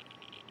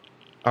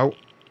 Oh.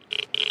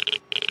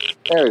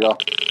 There we go.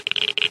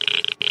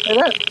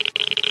 Hey,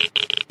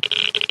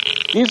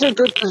 these are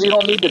good because you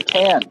don't need to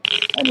tan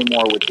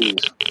anymore with these.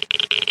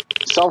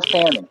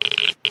 Self-tanning.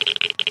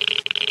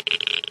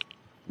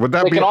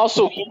 They can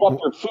also heat up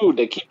your food.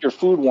 They keep your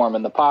food warm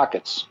in the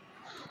pockets.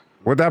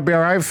 Would that be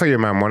all right for you,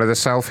 ma'am? One of the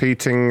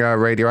self-heating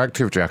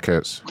radioactive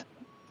jackets?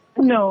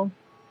 No.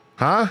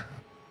 Huh?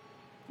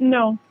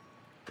 No.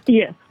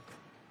 Yes.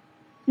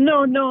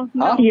 No.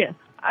 Huh? Yes.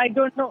 I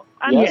don't know.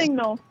 I'm saying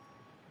no.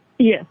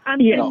 Yes.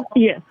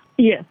 Yes.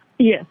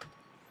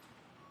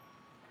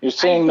 You're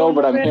saying no,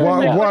 but I'm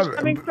hearing yes. Where it's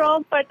coming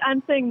from, but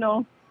I'm saying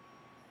no.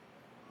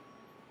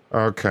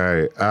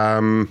 Okay.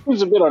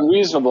 Seems a bit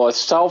unreasonable. A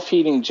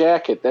self-heating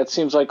jacket. That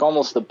seems like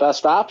almost the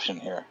best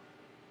option here.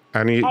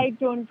 I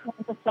don't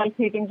want a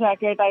self-heating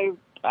jacket. I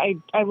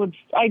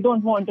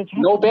don't want a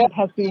jacket that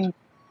has been.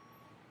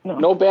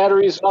 No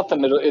batteries,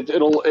 nothing.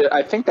 It'll.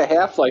 I think the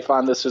half-life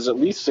on this is at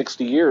least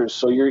 60 years,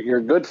 so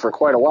you're good for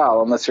quite a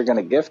while, unless you're going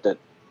to gift it.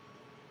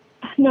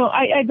 No,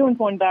 I don't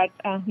want that.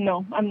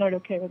 No, I'm not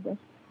okay with this.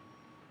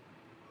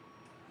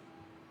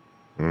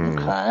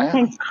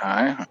 Okay.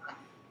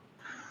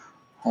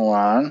 Hold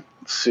on.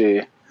 Let's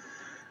see.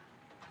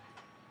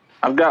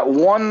 I've got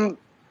one.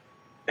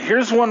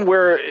 Here's one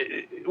where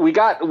we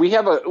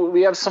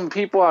have some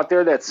people out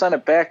there that sent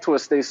it back to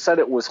us. They said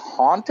it was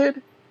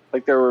haunted.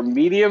 Like there were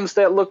mediums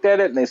that looked at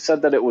it and they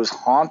said that it was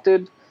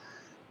haunted.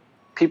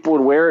 People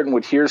would wear it and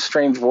would hear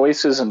strange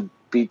voices and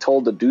be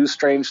told to do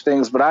strange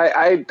things. But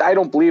I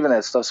don't believe in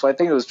that stuff. So I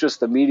think it was just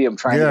the medium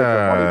trying to get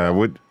their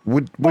money.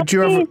 Would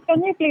you ever?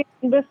 Can you please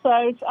this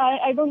search?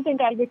 I don't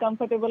think I'll be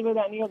comfortable with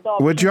any of the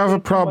options. Would you have a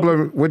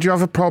problem? Would you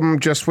have a problem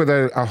just with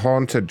a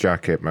haunted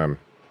jacket, ma'am?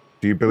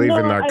 Do you believe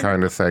in that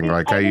kind of thing?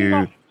 Like, are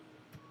you?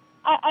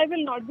 I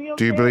will not be okay.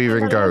 Do you believe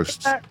in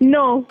ghosts?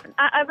 No,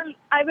 I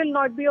will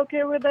not be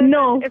okay with it.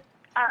 No.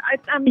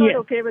 I'm not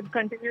okay with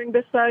continuing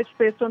this search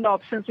based on the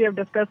options we have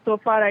discussed so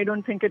far. I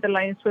don't think it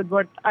aligns with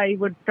what I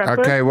would prefer.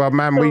 Okay, well,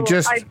 ma'am, So we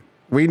just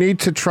need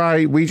to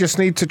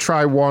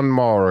try one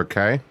more,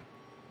 okay?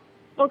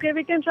 Okay,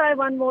 we can try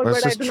one more, Let's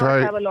but I just do try-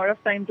 not have a lot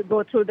of time to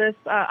go through this.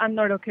 I'm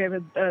not okay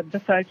with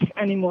the search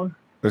anymore.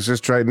 Let's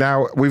just try.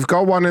 Now, we've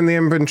got one in the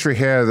inventory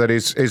here that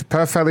is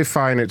perfectly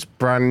fine. It's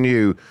brand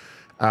new.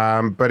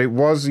 But it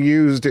was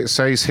used, it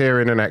says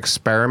here, in an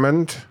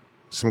experiment.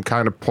 Some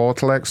kind of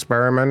portal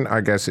experiment.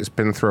 I guess it's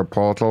been through a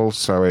portal,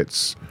 so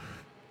it's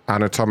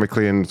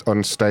anatomically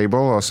unstable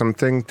or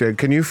something.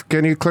 Can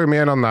you clue me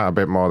in on that a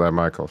bit more there,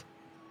 Michael?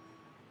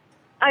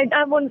 I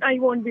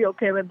won't be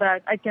okay with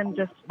that. I can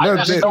just. I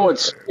just know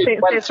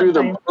it went through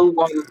the blue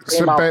one,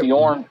 came out the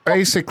orange.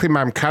 Basically,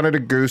 ma'am, Canada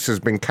Goose has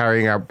been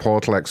carrying out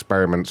portal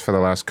experiments for the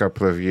last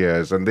couple of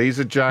years, and these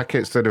are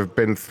jackets that have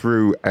been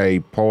through a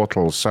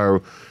portal,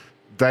 so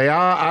they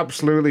are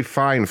absolutely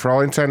fine. For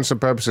all intents and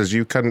purposes,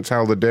 you couldn't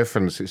tell the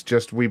difference. It's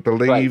just we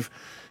believe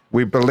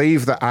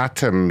the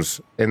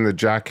atoms in the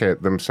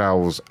jacket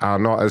themselves are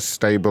not as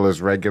stable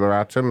as regular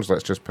atoms.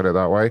 Let's just put it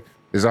that way.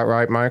 Is that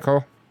right,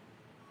 Michael?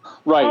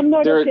 Right. I'm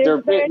not okay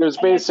with that. There's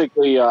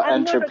basically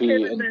I'm not entropy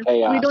okay with and this.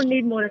 chaos. We don't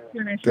need more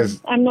explanation.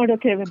 I'm not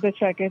okay with this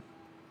jacket.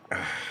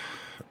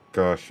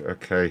 Gosh,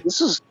 okay. This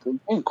is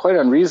quite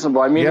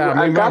unreasonable. I mean, Yeah,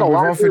 I've got ma'am, a we've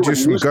lot offered you with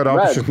some loose good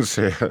threads. options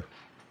here.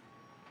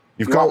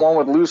 You got one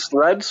with loose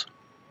threads?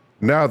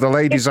 No, the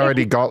lady's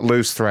already got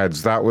loose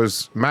threads. That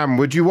was, ma'am,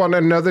 would you want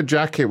another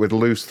jacket with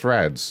loose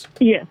threads?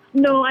 Yes.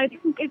 No, I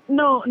think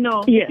no.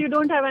 Yes. If you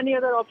don't have any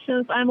other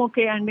options, I'm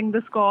okay ending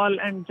this call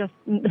and just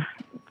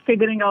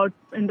figuring out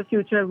in the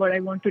future what I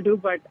want to do.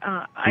 But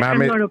I'm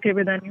not okay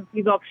with any of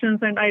these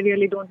options, and I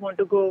really don't want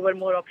to go over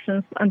more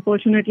options.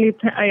 Unfortunately,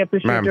 I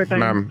appreciate your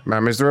time.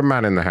 Ma'am, is there a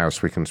man in the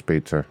house we can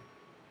speak to?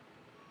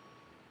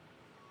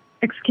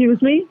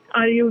 Excuse me?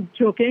 Are you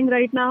joking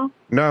right now?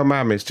 No,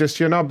 ma'am, it's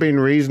just you're not being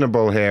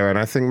reasonable here, and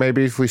I think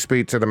maybe if we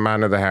speak to the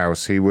man of the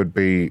house, he would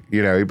be,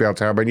 he'd be able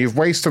to help. And you've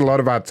wasted a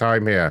lot of our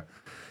time here.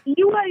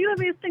 You are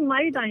wasting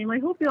my time. I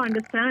hope you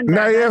understand. No,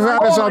 that. you've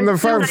had us on the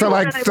phone I for know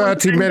like that I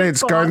want to 30 end this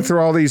minutes call. going through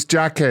all these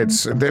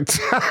jackets. Ron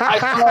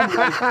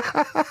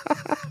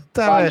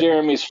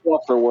Jeremy's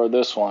fluffer wore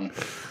this one.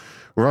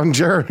 Ron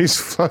Jeremy's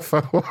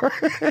fluffer wore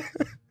it.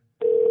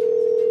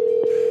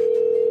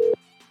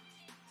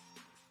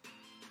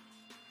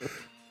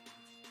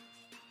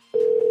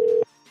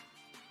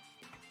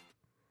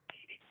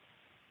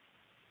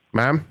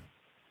 Ma'am?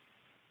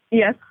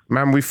 Yes.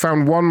 Ma'am, we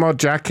found one more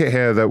jacket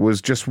here that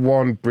was just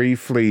worn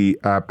briefly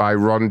by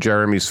Ron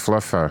Jeremy's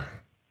fluffer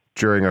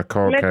during a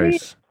court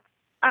case.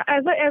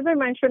 As I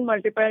mentioned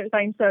multiple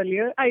times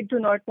earlier, I do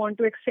not want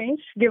to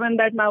exchange, given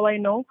that now I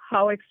know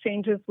how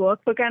exchanges work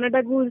for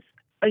Canada Goose.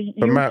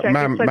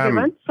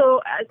 Given.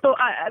 So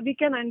we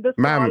can end this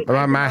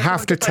Ma'am, I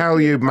have to tell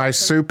you, my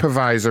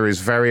supervisor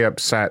is very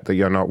upset that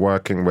you're not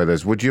working with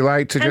us. Would you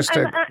like to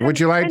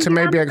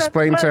maybe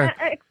explain to...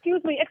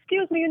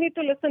 Excuse me, you need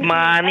to listen.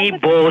 માની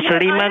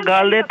ભોસડીમાં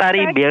ગાલ દે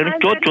તારી બેન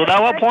ચો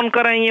ચોદાવા phone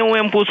કરાઈ હું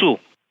એમ પૂછું.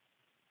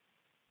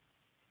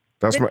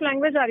 Which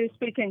language are you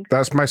speaking?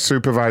 That's my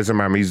supervisor,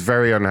 ma'am. He's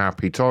very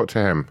unhappy. Talk to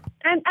him.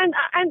 And I'm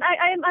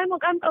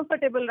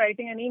comfortable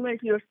writing an email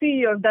to your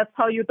CEO if that's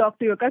how you talk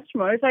to your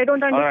customers. I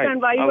don't understand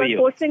why you are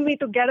forcing me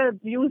to get a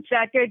used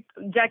jacket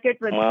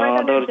with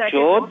sweater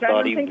jacket.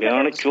 તારી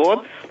બેન ચોદ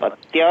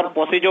અત્યાર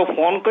પછી જો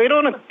phone કર્યો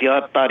ને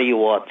ત્યાર તારી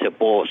વાત છે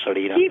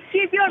ભોસડીના.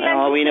 Keep your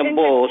language. આવીને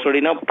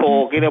ભોસડીને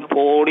ફોકીને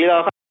ફોડી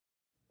રાખે.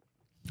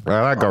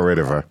 Well, I got rid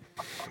of her.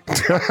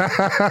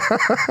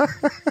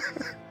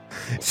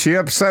 She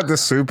upset the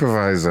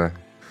supervisor.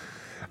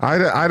 I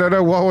don't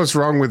know what was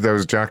wrong with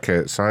those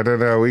jackets. I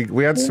don't know.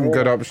 We had some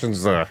good options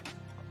there.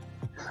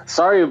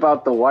 Sorry about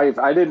the wife.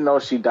 I didn't know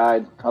she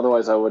died.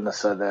 Otherwise, I wouldn't have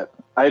said that.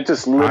 I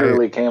just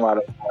literally came out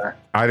of nowhere.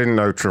 I didn't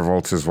know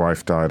Travolta's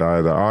wife died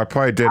either. I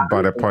probably did,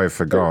 but I probably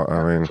forgot. I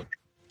mean...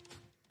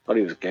 Thought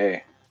he was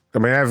gay. I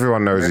mean,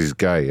 everyone knows he's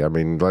gay. I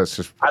mean, let's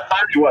just... I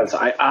thought he was.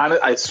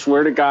 I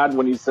swear to God,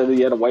 when he said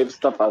he had a wife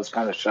stuff, I was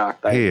kind of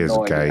shocked. He is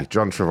gay.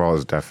 John Travolta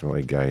is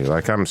definitely gay.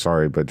 Like, I'm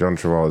sorry, but John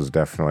Travolta is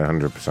definitely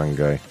 100%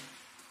 gay.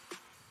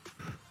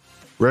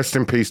 Rest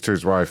in peace to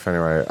his wife,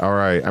 anyway. All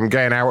right, I'm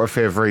getting out of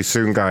here very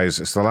soon, guys.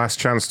 It's the last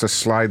chance to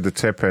slide the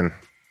tip in.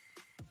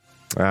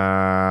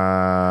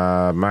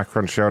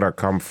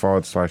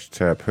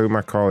 macronshow.com/tip. Who am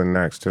I calling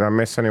next? Did I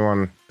miss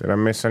anyone? Did I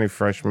miss any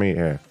fresh meat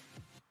here?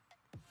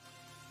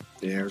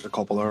 Yeah, there's a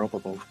couple there up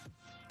above.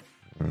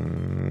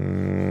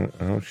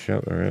 Oh,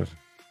 shit, there is.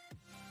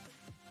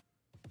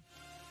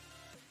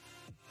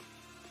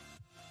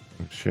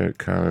 Shit,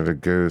 Canada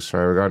Goose.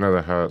 Sorry, we got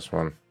another Hertz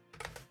one.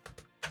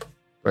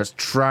 Let's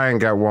try and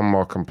get one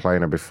more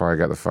complainer before I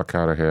get the fuck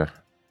out of here.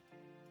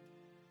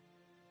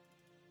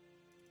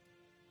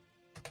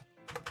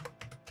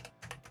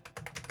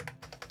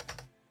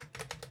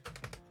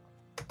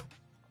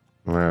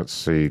 Let's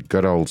see.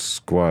 Good old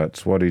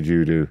Squirts. What did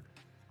you do?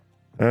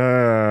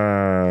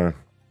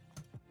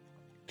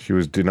 She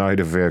was denied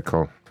a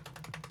vehicle.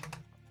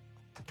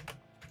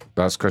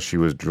 That's because she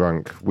was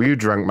drunk. Were you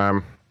drunk,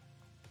 ma'am?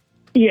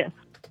 Yes.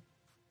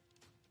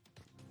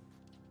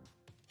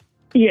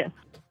 Yes.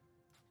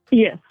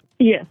 Yes.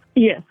 Yes.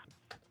 Yes.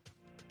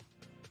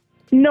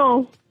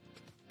 No.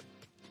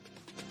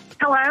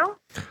 Hello?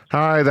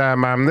 Hi there,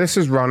 ma'am. This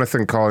is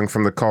Ronathan calling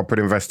from the corporate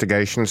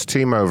investigations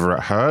team over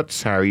at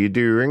Hertz. How are you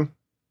doing?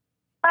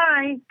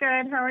 Hi.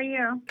 Good. How are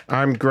you?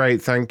 I'm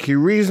great, thank you.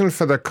 Reason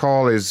for the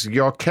call is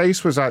your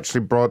case was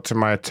actually brought to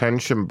my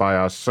attention by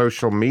our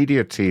social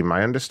media team.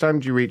 I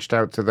understand you reached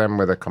out to them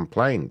with a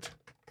complaint.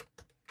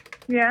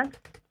 Yes.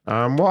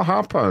 What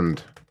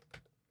happened?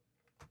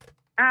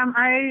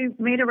 I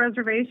made a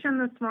reservation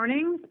this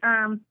morning.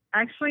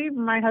 Actually,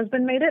 my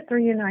husband made it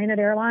through United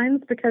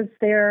Airlines because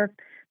they're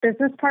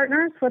business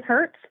partners with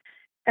Hertz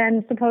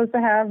and supposed to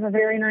have a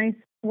very nice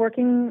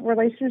working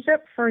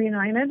relationship for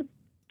United.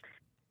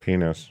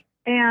 Penis.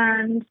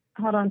 And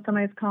hold on,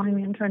 somebody's calling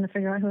me. I'm trying to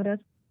figure out who it is.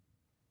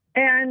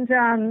 And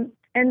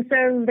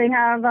so they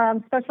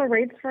have special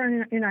rates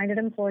for United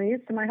employees.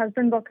 So my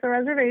husband booked the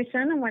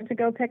reservation and went to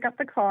go pick up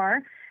the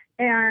car.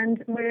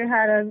 And we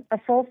had a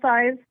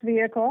full-sized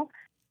vehicle,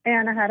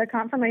 and I had a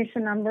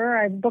confirmation number.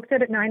 I booked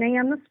it at 9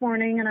 a.m. this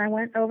morning, and I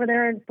went over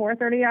there at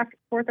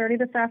 4:30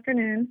 this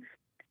afternoon,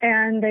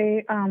 and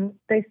they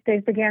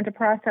began to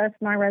process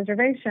my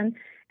reservation.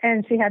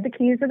 And she had the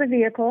keys of the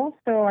vehicle,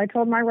 so I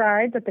told my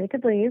ride that they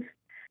could leave.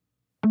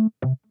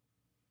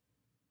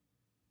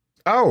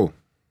 Oh.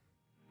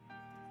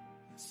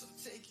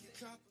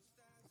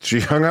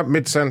 She hung up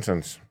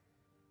mid-sentence.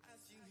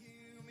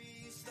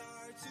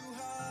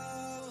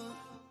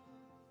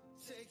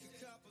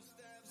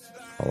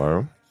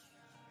 Hello?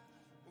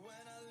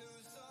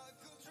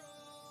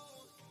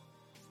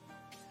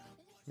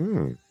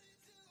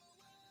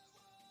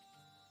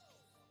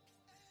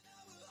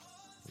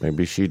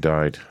 Maybe she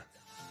died.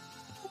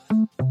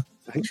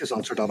 I think she's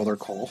answered that other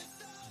call.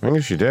 I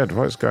think she did.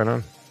 What's going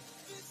on?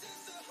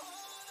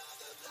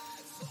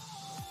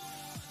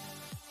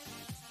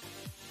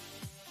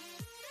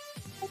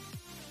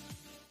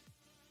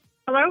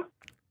 Hello?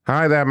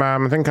 Hi there,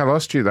 ma'am. I think I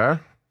lost you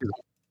there.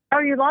 Oh,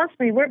 you lost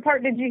me. What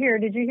part did you hear?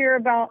 Did you hear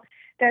about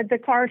that the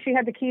car, she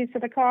had the keys to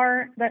the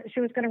car that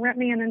she was going to rent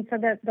me, and then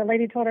said that the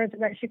lady told her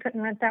that she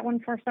couldn't rent that one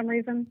for some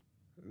reason?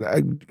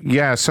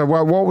 Yeah, so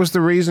what was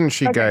the reason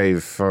she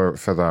gave for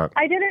that?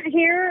 I didn't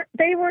hear.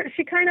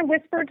 She kind of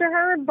whispered to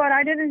her, but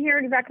I didn't hear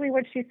exactly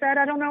what she said.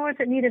 I don't know if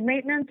it needed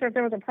maintenance or if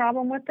there was a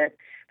problem with it.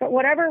 But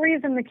whatever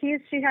reason, the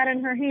keys she had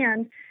in her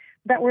hand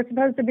that were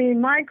supposed to be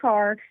my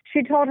car,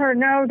 she told her,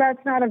 no,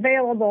 that's not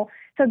available.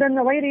 So then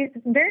the lady,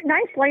 very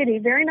nice lady,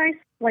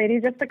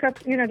 just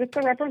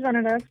the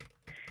representative,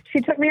 she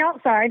took me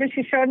outside and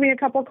she showed me a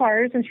couple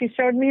cars, and she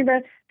showed me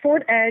the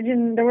Ford Edge,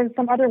 and there was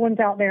some other ones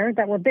out there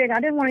that were big. I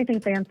didn't want anything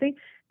fancy.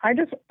 I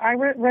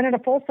rented a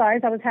full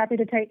size. I was happy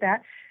to take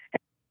that.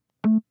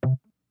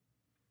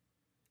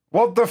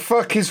 What the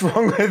fuck is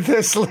wrong with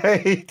this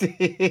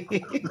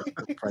lady?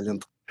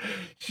 Brilliant.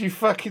 She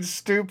fucking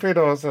stupid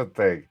or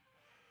something.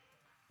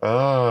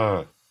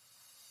 Oh.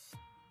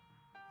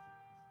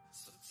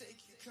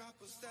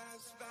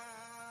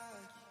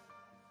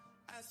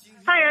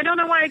 Hi, I don't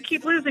know why I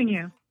keep losing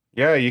you.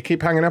 Yeah, you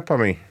keep hanging up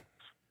on me.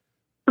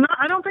 No,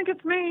 I don't think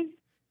it's me.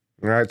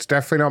 No, it's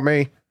definitely not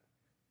me.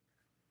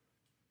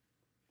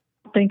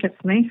 I think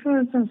it's me. Who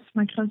is this?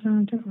 My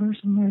cousin,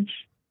 Diversion Merch.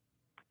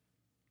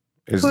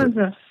 Who is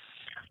this?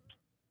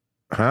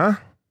 Huh?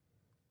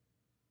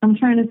 I'm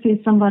trying to see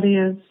if somebody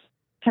is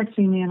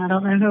texting me, and I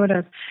don't know who it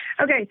is.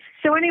 Okay,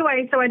 so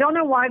anyway, I don't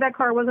know why that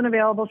car wasn't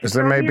available. Is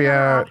there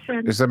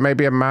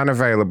maybe a man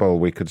available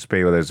we could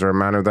speak with? Is there a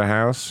man of the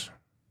house?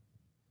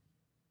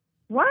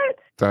 What?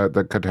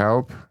 That could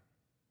help?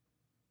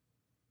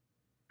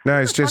 No,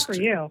 it's just... What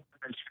are you?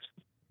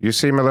 You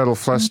seem a little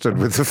flustered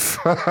with the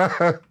phone.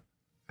 I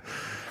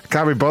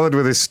can't be bothered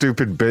with this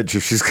stupid bitch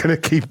if she's going to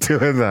keep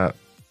doing that.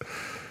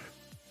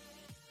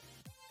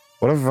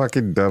 What a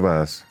fucking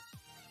dumbass.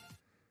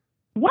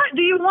 What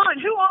do you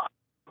want? Who are...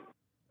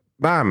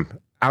 Ma'am,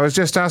 I was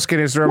just asking,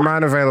 is there a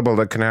man available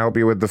that can help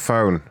you with the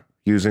phone,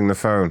 using the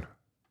phone?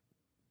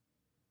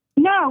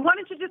 No, why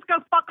don't you just go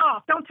fuck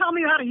off? Don't tell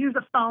me how to use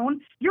a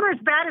phone. You're as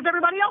bad as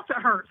everybody else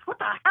at Hertz. What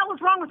the hell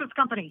is wrong with this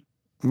company?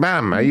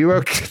 Ma'am, are you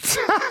okay?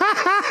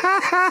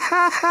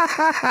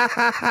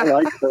 I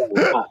like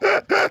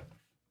that.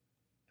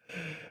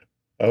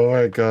 Oh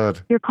my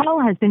God. Your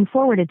call has been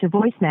forwarded to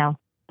voicemail.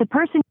 The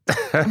person...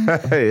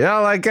 Yeah,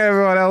 like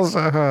everyone else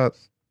at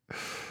Hertz.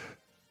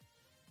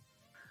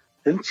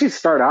 Didn't she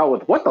start out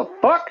with, what the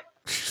fuck?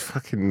 She's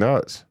fucking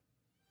nuts.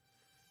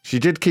 She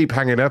did keep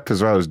hanging up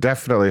as well. It was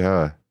definitely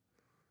her.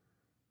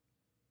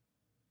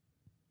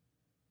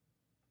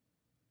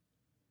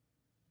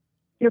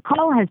 Your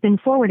call has been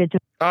forwarded to...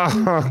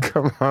 Oh,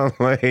 come on,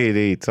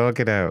 lady. Talk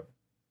it out.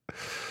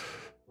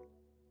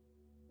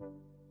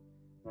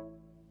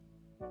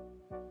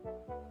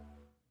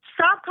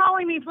 Stop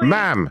calling me, please.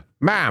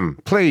 Ma'am,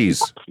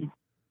 please.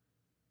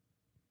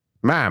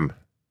 Ma'am.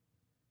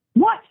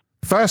 What?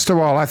 First of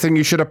all, I think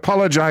you should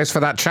apologize for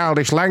that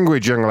childish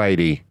language, young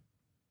lady.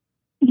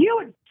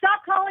 You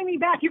stop calling calling me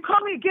back. You call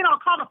me again, I'll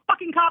call the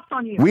fucking cops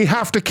on you. We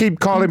have to keep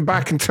calling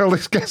back until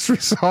this gets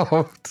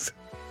resolved.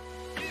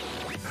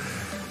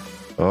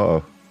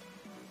 Uh-oh.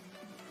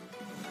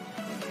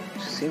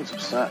 She seems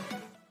upset.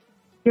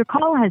 Your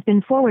call has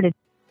been forwarded.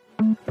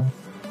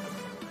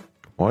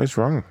 What is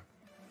wrong?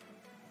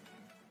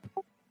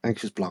 I think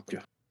she's blocked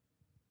you.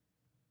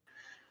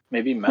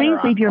 Maybe men Please are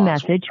on leave your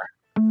pause. message.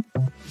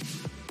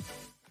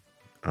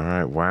 All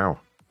right, wow.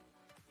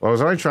 Well, I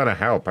was only trying to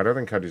help. I don't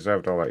think I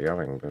deserved all that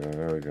yelling, but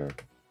there we go.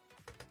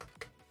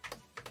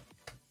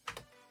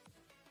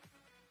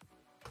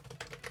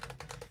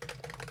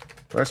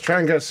 Let's try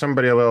and get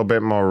somebody a little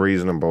bit more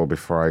reasonable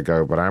before I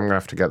go, but I'm going to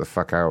have to get the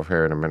fuck out of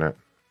here in a minute.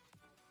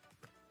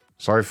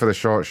 Sorry for the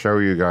short show,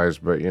 you guys,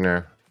 but you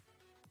know.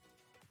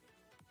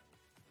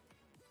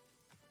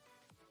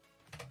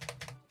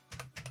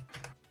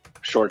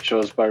 Short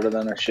show's better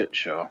than a shit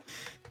show.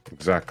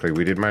 Exactly.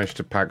 We did manage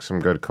to pack some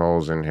good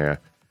calls in here.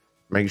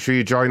 Make sure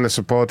you join the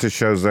supporters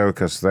shows, though,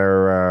 because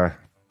they're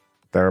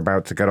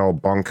about to get all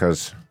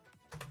bonkers.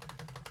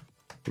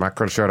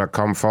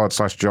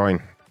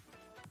 macronshow.com/join.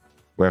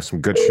 We have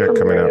some good shit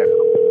coming up.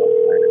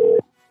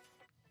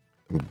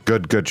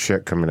 Good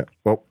shit coming up.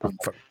 Oh.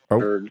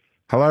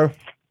 Hello?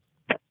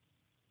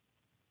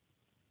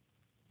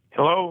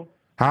 Hello?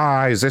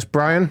 Hi, is this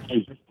Brian?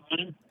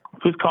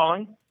 Who's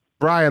calling?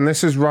 Brian,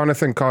 this is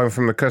Ronathan calling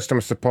from the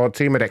customer support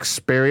team at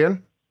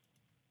Experian.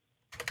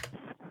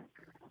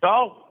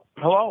 Oh,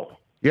 hello.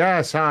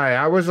 Yes, hi.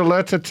 I was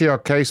alerted to your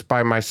case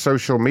by my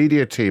social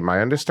media team.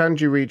 I understand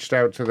you reached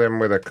out to them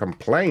with a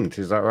complaint.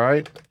 Is that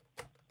right?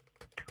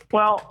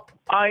 Well,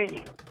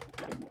 I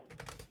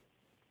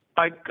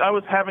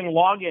was having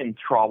login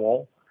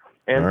trouble,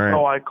 and All right.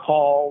 so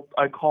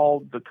I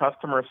called the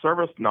customer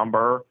service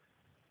number,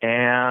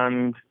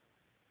 and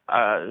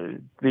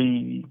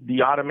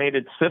the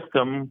automated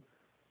system,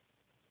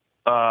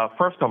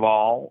 first of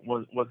all,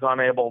 was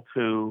unable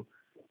to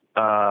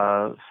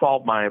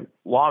solve my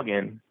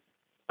login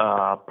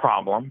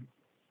problem,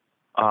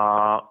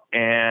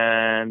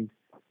 and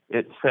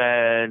it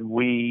said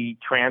we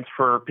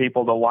transfer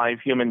people to live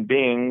human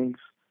beings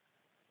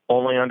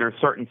only under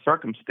certain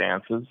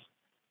circumstances.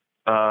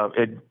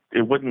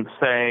 It wouldn't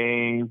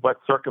say what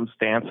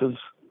circumstances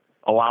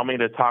allow me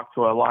to talk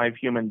to a live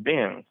human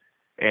being,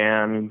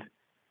 and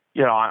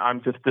you know,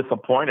 I'm just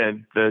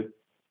disappointed that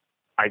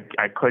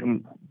I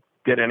couldn't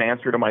get an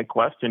answer to my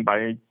question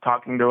by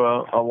talking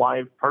to a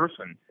live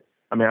person.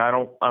 I mean, I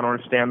don't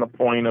understand the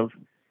point of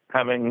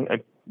having a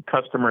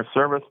customer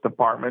service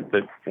department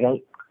that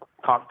won't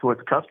talk to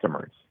its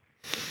customers.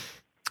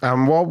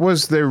 What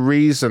was the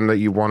reason that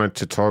you wanted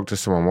to talk to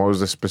someone? What was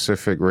the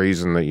specific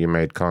reason that you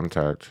made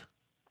contact?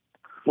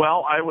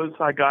 Well,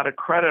 I got a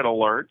credit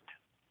alert,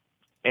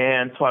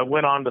 and so I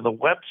went onto the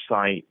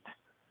website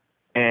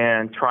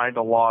and tried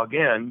to log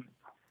in,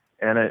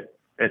 and it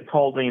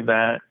told me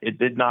that it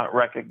did not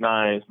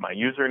recognize my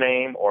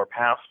username or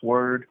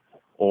password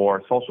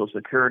or social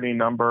security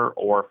number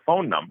or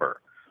phone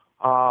number.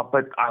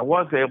 But I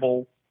was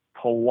able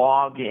to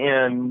log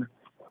in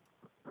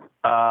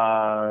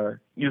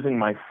using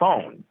my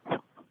phone.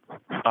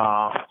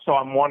 So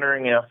I'm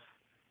wondering if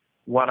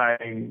what I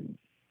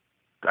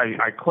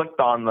clicked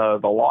on the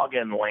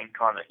login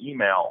link on the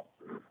email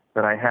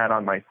that I had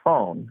on my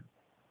phone,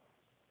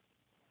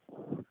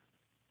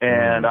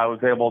 and I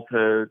was able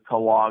to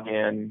log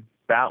in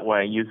that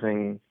way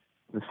using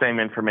the same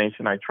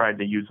information I tried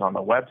to use on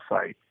the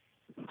website.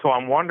 So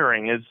I'm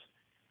wondering, is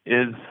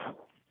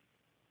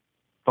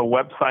the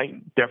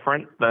website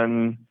different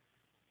than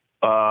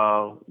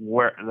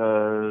where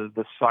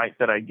the site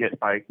that I get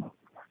by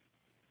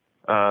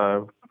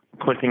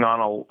clicking on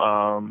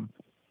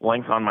a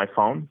link on my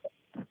phone?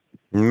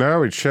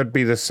 No, it should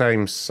be the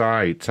same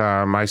site.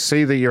 I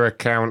see that your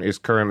account is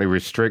currently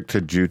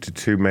restricted due to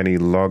too many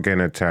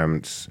login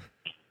attempts.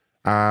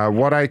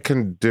 What I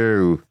can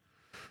do...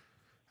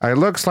 It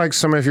looks like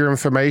some of your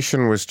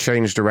information was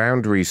changed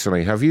around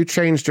recently. Have you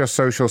changed your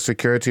social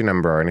security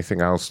number or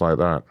anything else like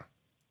that?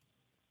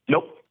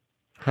 Nope.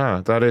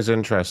 Huh, that is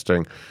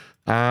interesting.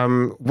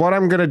 What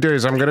I'm going to do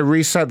is I'm going to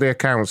reset the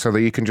account so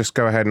that you can just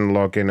go ahead and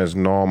log in as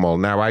normal.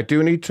 Now, I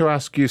do need to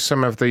ask you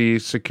some of the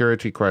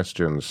security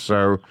questions.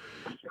 So,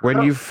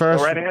 when you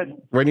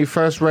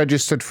first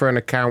registered for an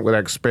account with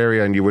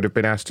Experian, you would have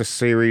been asked a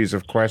series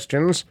of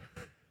questions.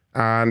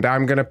 And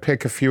I'm going to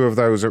pick a few of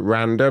those at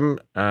random.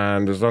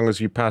 And as long as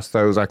you pass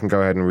those, I can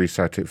go ahead and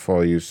reset it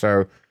for you.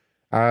 So,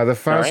 the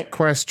first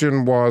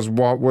question was,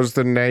 what was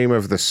the name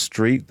of the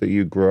street that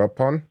you grew up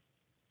on?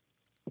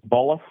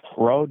 Bullis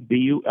Road,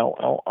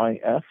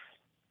 Bullis.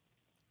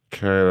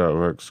 Okay, that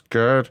looks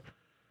good.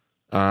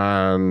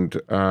 And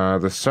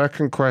the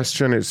second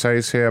question, it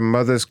says here,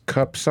 mother's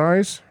cup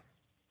size?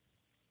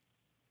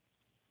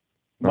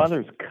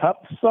 Mother's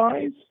cup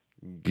size?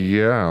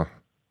 Yeah,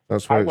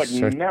 that's what I it would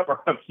said.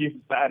 never have used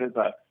that as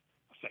a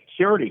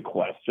security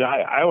question.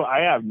 I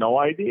have no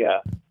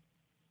idea.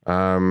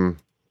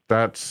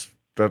 That's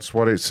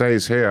what it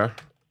says here.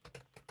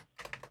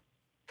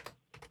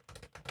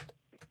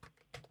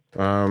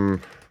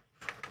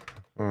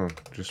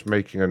 Just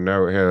making a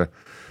note here.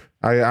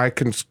 I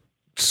can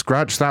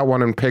scratch that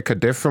one and pick a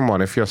different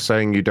one if you're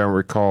saying you don't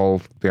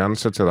recall the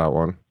answer to that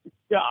one.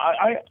 Yeah,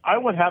 I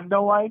would have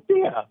no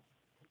idea.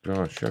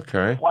 Gosh,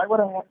 okay. Why would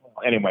I have...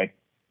 Anyway,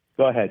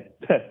 go ahead.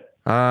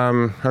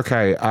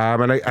 Okay.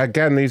 And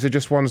again, these are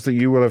just ones that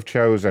you will have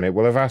chosen. It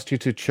will have asked you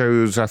to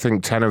choose, I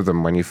think, 10 of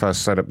them when you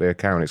first set up the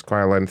account. It's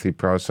quite a lengthy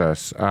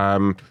process.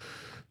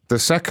 The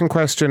second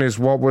question is,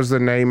 what was the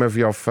name of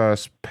your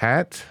first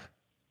pet?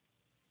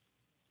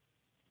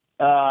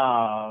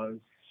 Either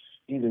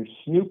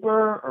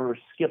Snooper or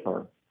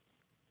Skipper.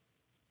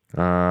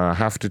 I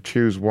have to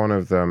choose one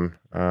of them.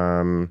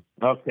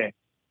 Okay.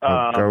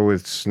 I'll go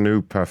with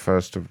Snooper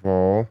first of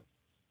all.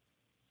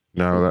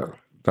 No,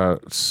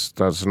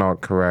 that's not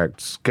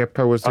correct.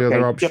 Skipper was the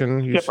other option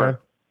you said?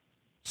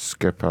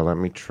 Skipper, let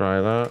me try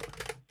that.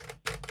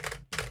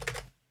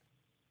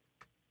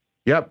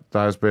 Yep,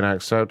 that has been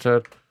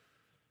accepted.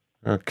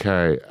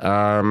 Okay.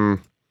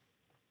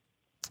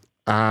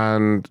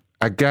 And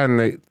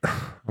again,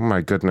 oh my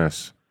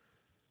goodness.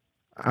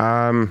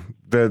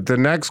 The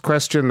next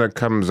question that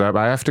comes up,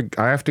 I have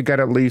to get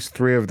at least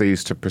 3 of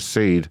these to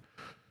proceed.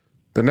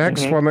 The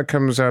next one that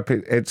comes up,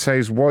 it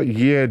says, what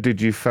year did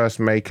you first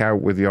make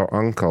out with your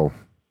uncle?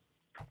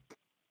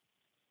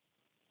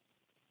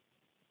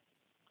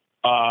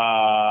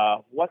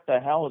 What the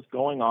hell is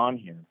going on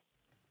here?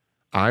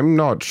 I'm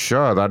not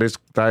sure. That is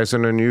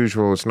an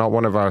unusual. It's not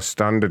one of our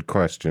standard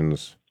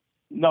questions.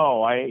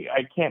 No, I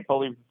can't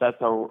believe that's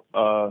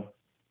a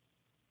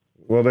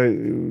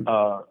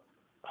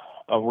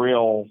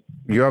real...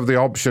 You have the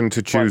option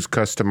to choose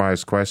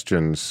customized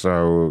questions,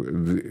 so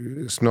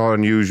it's not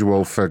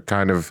unusual for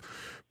kind of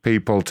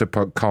people to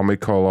put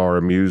comical or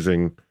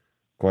amusing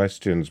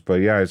questions.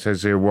 But yeah, it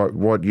says here,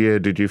 what year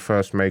did you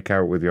first make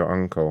out with your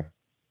uncle?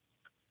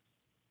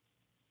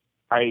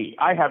 I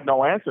have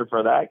no answer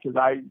for that because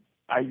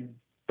I've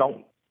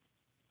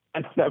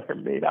never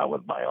made out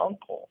with my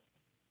uncle.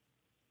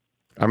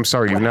 I'm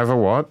sorry, you've never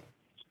what?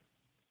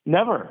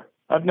 Never.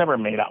 I've never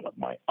made out with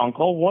my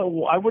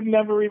uncle. I would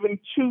never even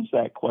choose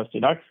that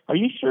question. Are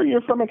you sure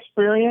you're from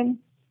Experian?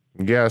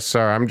 Yes,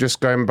 sir. I'm just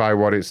going by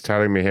what it's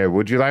telling me here.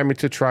 Would you like me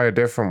to try a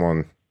different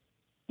one?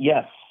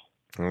 Yes.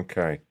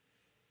 Okay.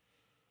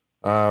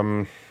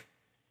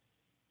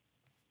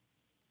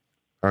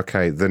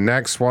 Okay, the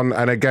next one,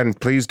 and again,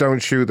 please don't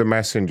shoot the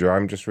messenger.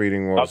 I'm just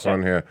reading what's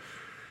on here.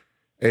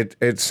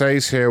 It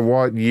says here,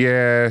 what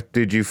year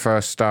did you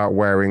first start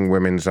wearing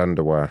women's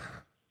underwear?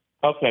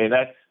 Okay,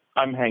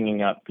 I'm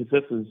hanging up because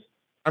this is...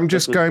 I'm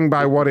just going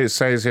by what it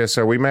says here,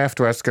 so we may have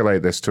to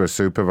escalate this to a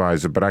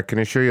supervisor, but I can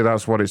assure you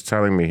that's what it's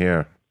telling me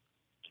here.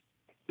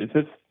 Is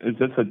this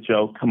a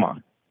joke? Come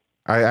on.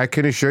 I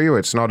can assure you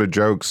it's not a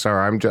joke,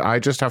 sir. I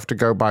just have to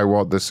go by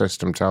what the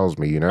system tells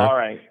me, you know? All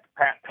right,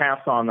 pass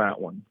on that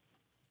one.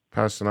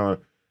 Pass on.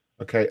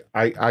 Okay,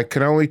 I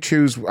can only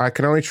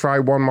try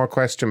one more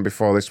question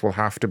before this will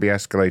have to be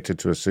escalated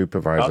to a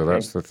supervisor. Okay.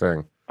 That's the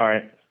thing. All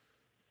right.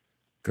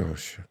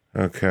 Gosh.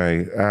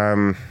 Okay.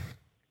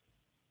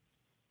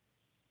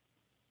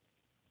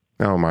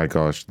 Oh my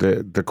gosh.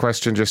 The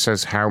question just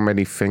says how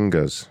many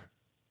fingers?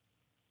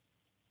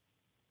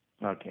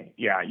 Okay.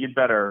 Yeah, you'd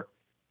better...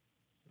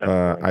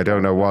 I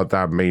don't know what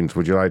that means.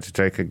 Would you like to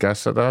take a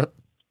guess at that?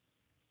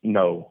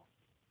 No.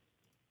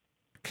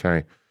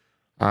 Okay.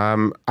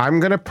 I'm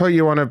going to put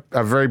you on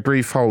a very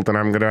brief hold, and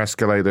I'm going to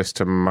escalate this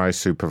to my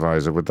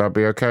supervisor. Would that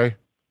be okay?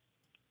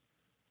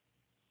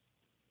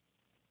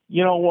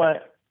 You know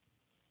what?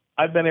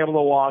 I've been able to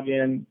log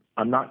in.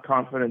 I'm not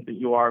confident that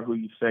you are who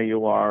you say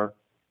you are.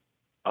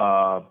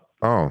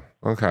 Oh,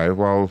 okay.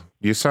 Well,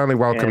 you're certainly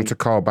welcome to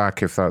call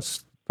back if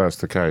that's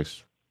the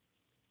case.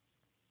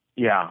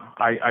 Yeah,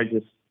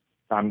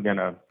 I'm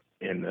gonna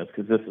end this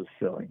because this is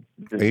silly.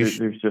 There's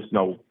just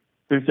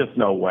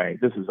no way.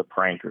 This is a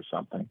prank or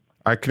something.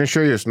 I can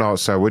assure you it's not,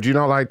 sir. Would you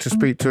not like to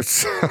speak to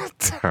us?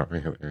 There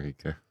you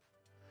go.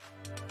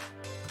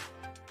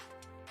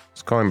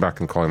 Let's call him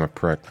back and call him a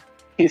prick.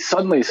 He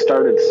suddenly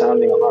started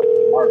sounding a lot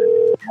smarter.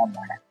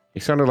 He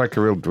sounded like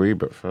a real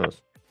dweeb at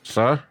first.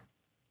 Sir?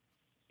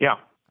 Yeah.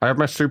 I have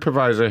my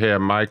supervisor here,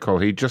 Michael.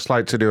 He'd just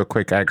like to do a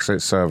quick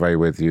exit survey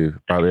with you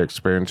about the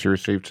experience you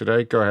received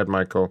today. Go ahead,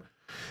 Michael.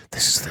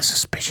 This is the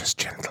suspicious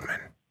gentleman.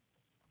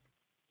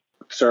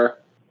 Sir?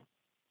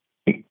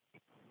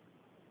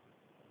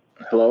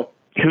 Hello?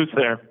 Who's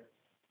there?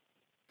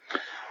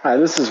 Hi,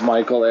 this is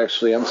Michael,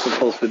 actually. I'm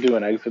supposed to do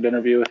an exit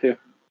interview with you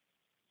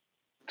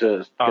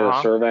to get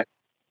a survey.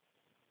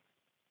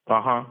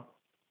 Uh-huh.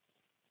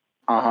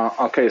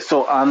 Okay,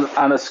 so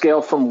on a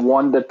scale from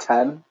 1 to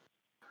 10,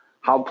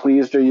 how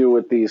pleased are you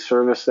with the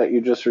service that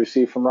you just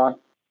received from Ron?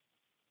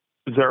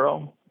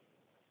 0.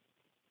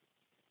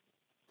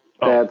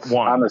 That's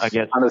 1, I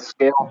guess. On a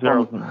scale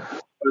 0. from...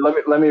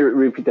 Let me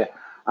repeat that.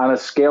 On a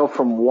scale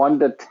from 1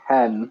 to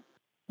 10,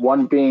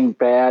 1 being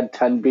bad,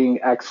 10 being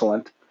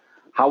excellent,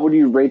 how would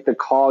you rate the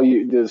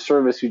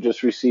service you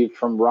just received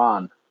from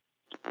Ron?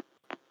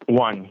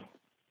 1.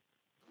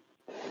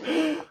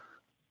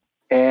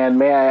 And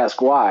may I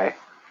ask why?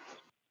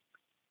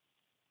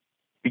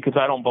 because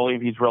I don't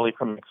believe he's really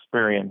from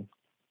Experian.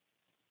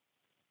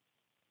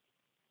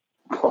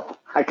 Well,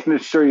 I can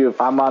assure you, if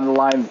I'm on the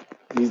line,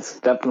 he's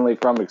definitely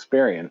from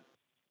Experian.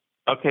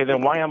 Okay,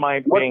 then why am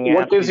I being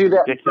What asked gives these you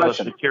that ridiculous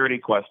impression? security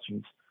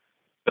questions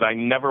that I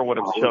never would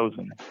have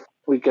chosen?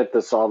 We get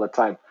this all the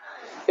time.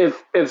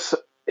 If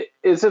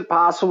is it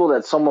possible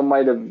that someone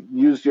might have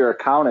used your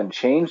account and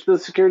changed the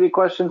security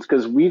questions?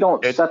 Because we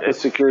don't set the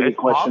security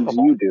questions,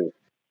 possible. you do.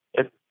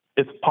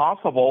 It's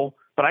possible,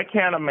 but I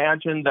can't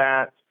imagine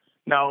that.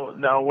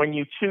 Now, when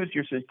you choose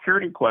your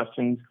security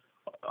questions,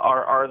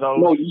 are those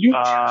No, you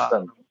choose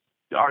them.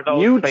 Are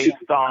those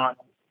based on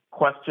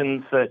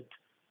questions that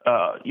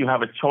you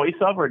have a choice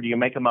of, or do you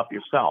make them up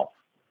yourself?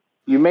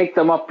 You make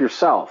them up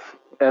yourself,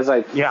 as I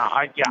I would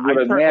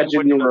certainly imagine you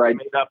wouldn't were. have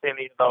made up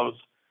any of those.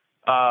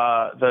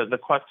 The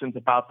questions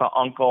about the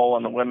uncle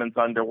and the women's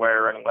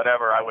underwear and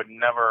whatever. I would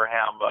never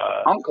have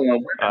uncle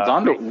and women's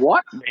underwear.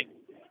 What?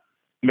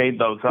 Made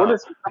those up.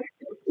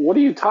 What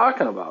are you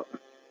talking about?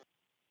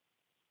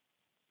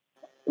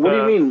 What do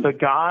you mean? The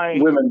guy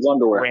women's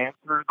underwear ran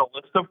through the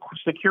list of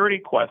security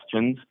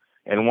questions,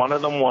 and one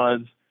of them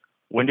was,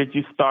 when did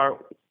you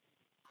start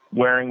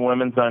wearing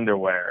women's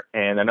underwear?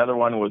 And another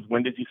one was,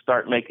 what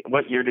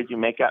year did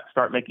you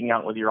start making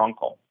out with your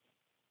uncle?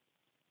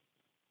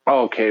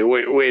 Okay,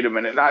 wait a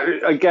minute.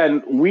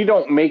 Again, we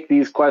don't make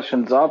these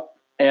questions up,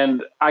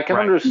 and I can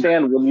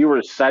understand when you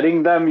were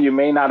setting them, you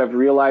may not have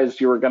realized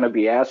you were going to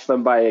be asked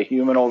them by a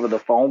human over the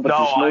phone, but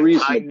there's no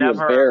reason to be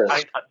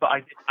embarrassed.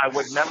 I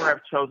would never have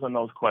chosen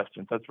those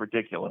questions. That's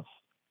ridiculous.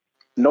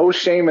 No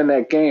shame in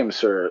that game,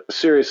 sir.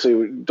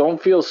 Seriously,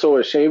 don't feel so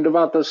ashamed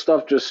about this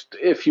stuff. Just,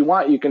 if you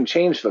want, you can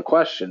change the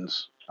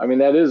questions. I mean,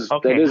 that is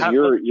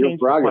your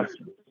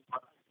prerogative.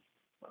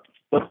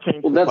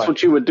 Well, that's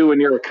what you would do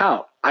in your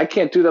account. I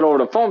can't do that over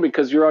the phone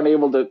because you're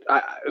unable to.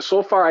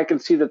 So far, I can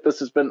see that this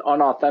has been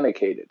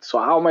unauthenticated. So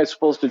how am I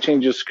supposed to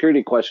change your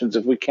security questions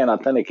if we can't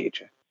authenticate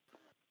you?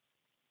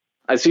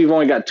 I see you've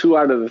only got 2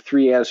 out of the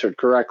 3 answered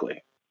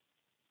correctly.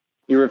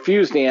 You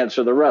refused to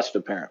answer the rest,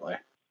 apparently.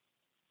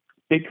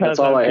 Because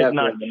I did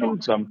not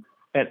choose them,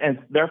 and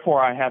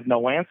therefore I have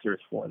no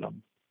answers for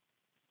them.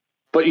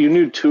 But you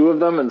knew 2 of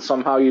them, and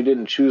somehow you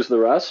didn't choose the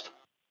rest?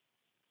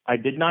 I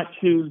did not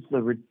choose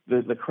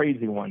the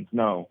crazy ones,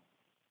 no.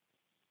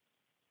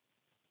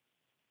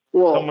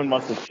 Well, someone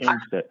must have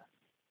changed it.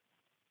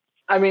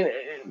 I mean,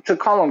 to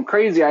call them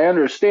crazy, I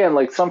understand.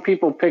 Like, some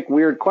people pick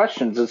weird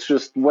questions. It's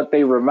just what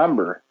they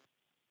remember.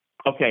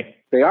 Okay.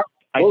 They are.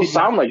 Those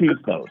sound like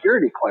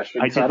security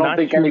questions. I don't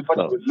think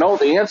anybody would know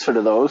the answer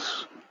to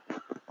those.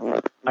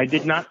 I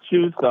did not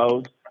choose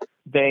those.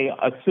 They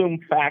assume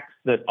facts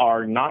that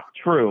are not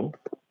true.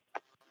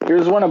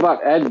 Here's one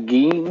about Ed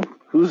Gein.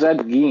 Who's Ed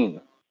Gein?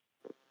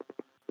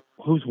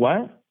 Who's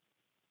what?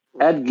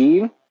 Ed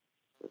Gein.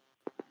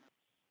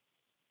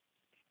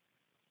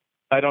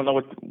 I don't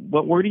know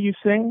what word are you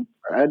saying?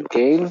 Ed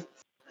Gein.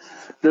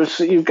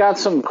 You've got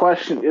some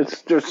question.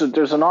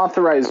 There's an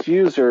authorized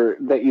user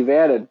that you've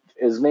added.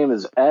 His name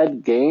is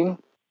Ed Gein.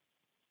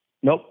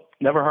 Nope,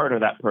 never heard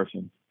of that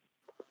person.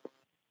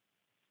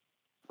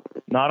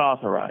 Not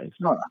authorized.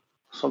 No,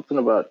 something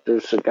about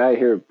there's a guy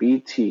here,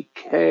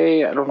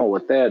 BTK. I don't know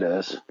what that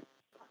is.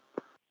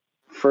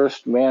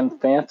 First man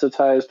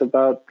fantasized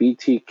about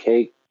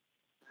BTK.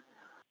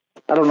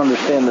 I don't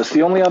understand this.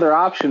 The only other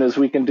option is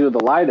we can do the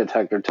lie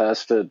detector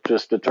test to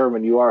just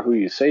determine you are who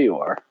you say you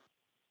are.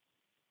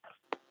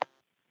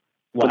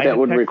 But that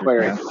would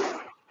require.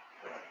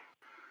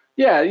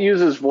 Yeah, it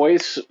uses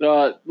voice,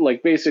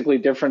 like basically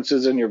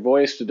differences in your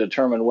voice to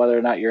determine whether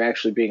or not you're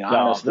actually being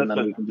honest.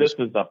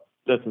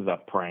 This is a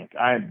prank.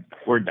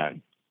 We're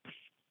done.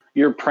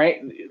 You're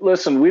prank.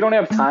 Listen, we don't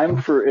have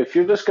time for if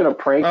you're just gonna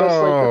prank us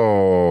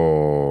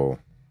like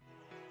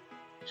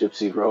this.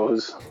 Gypsy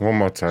Rose. One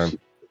more time.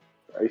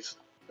 Christ.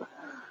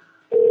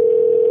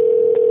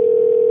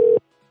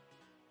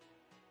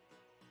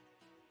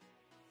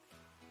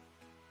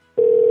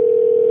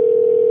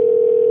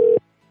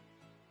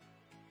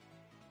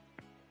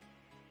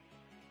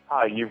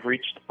 Hi, you've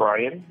reached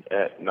Brian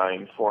at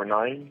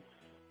 949.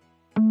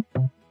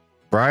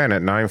 Brian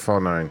at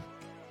 949.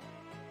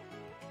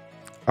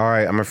 All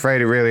right, I'm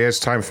afraid it really is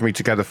time for me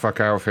to get the fuck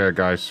out of here,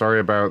 guys. Sorry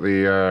about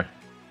the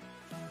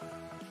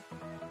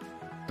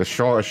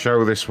shorter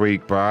show this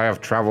week, but I have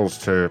travels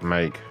to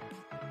make.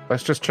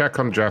 Let's just check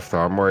on Jeff, though.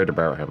 I'm worried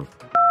about him.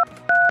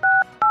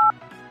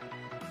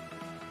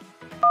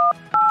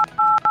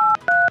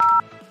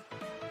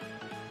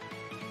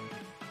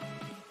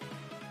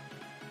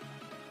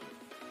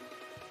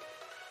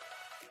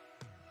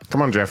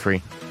 Come on,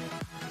 Jeffrey.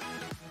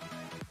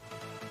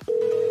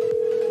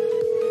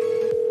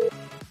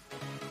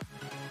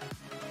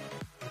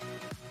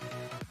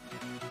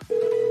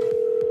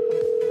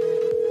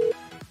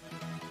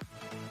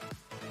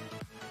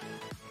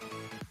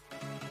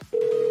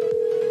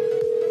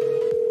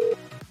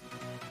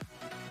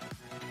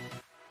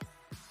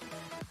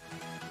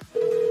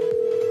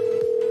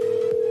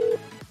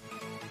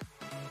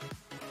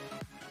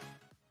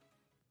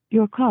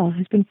 Your call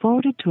has been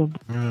forwarded to a...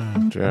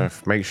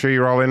 Jeff, make sure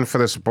you're all in for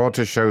the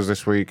supporter shows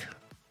this week.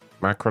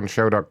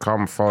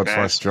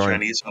 macronshow.com/join.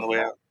 Chinese on the way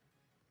out?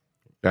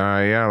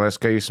 Yeah, let's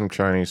get you some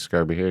Chinese,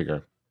 Scobie. Here you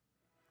go.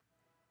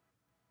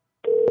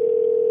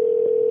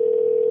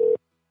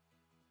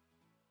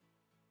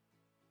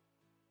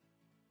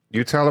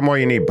 You tell them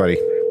what you need, buddy.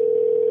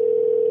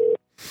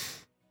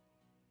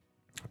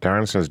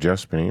 Darren says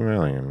just been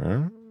emailing him,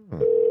 huh?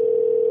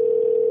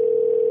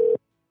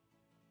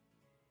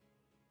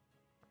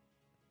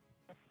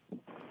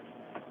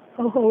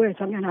 Oh, yes,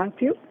 I'm going to help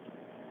you.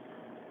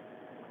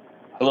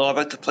 Hello, I'd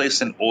like to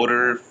place an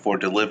order for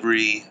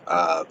delivery.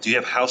 Do you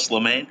have house lo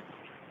mein?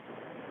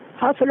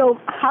 House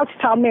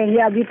chow mein,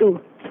 yeah, we do.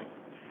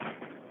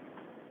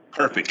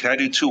 Perfect. Can I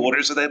do 2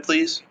 orders of that,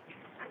 please?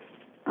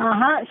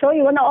 So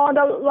you want to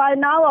order right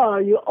now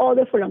or you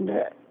order from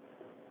the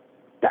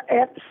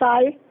app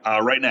side?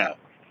 Right now.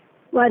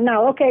 Right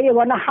now, okay. You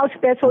want a house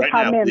special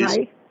chow mein,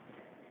 right?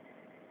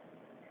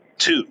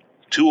 2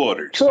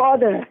 orders. 2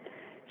 orders.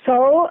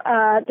 So,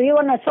 do you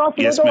want a soft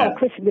noodle or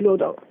crispy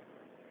noodle?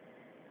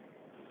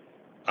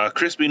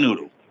 Crispy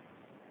noodle.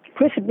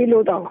 Crispy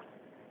noodle.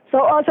 So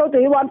also, do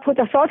you want to put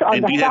the sauce on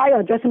the side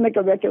or just make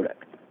it regular?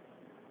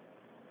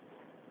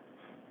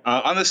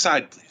 On the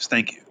side, please.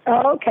 Thank you.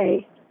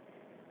 Okay.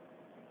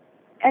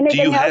 Anything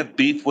Do you else? have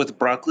beef with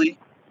broccoli?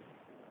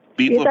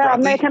 Beef Is with that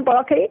broccoli? American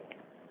broccoli?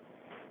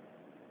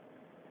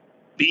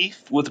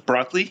 Beef with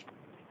broccoli?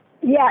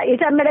 Yeah, is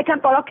it American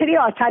broccoli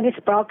or Chinese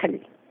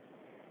broccoli?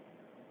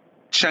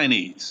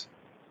 Chinese.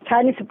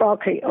 Chinese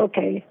broccoli,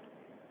 okay.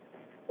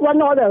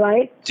 1 order,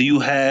 right? Do you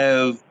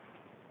have...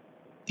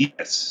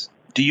 Yes.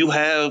 Do you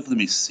have... Let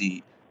me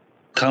see.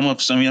 Come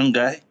up some young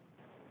guy?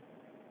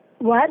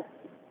 What?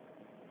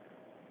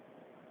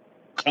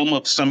 Come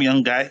up some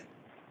young guy?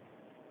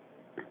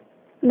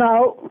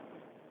 No.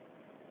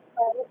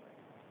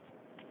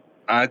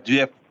 Do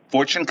you have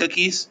fortune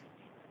cookies?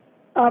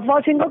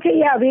 Fortune cookie,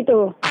 yeah, we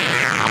do.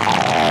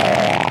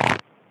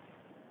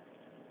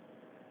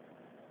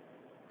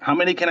 How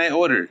many can I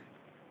order?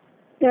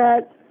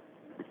 You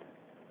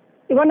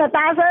want a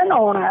dozen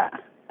or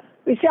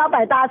we sell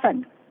by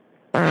dozen?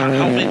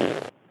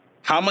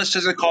 How much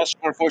does it cost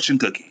for a fortune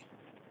cookie?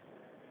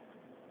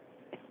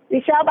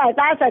 We sell by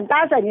dozen.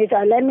 Dozen is,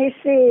 let me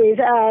see,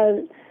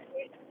 $6.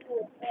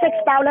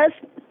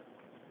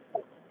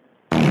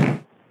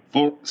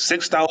 For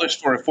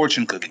 $6 for a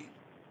fortune cookie.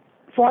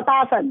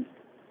 4,000.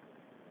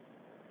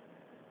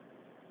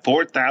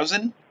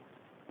 4,000?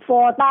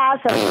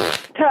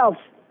 4,000. 12.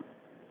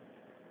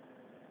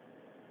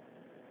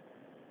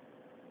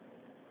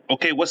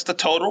 Okay, what's the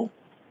total?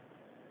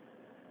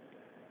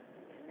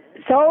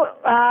 So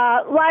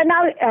right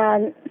now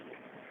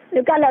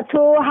you got a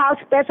 2 house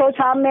special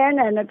chow mein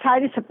and a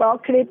Chinese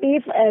broccoli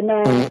beef and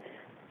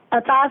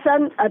a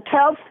dozen,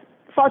 12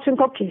 fortune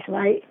cookies,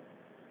 right?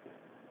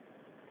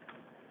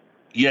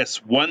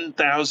 Yes,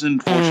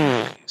 1,000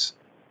 fortune cookies.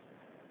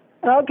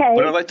 Okay.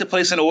 But I'd like to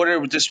place an order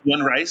with just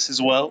 1 rice as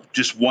well.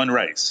 Just 1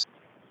 rice.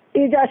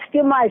 You just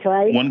still mice,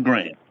 right? 1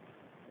 grain.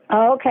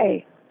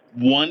 Okay.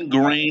 1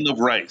 grain of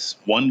rice.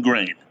 1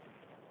 grain.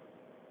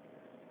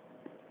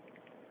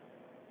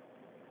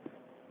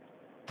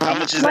 How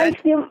much is that?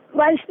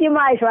 One steam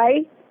rice,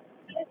 right?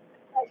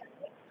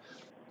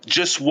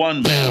 Just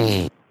 1,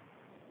 ma'am.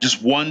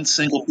 Just 1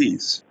 single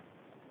piece.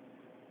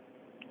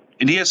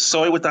 And he has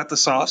soy without the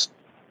sauce?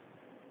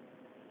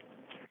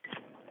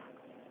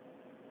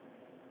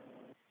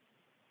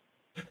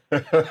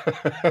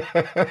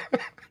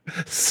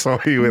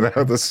 Soy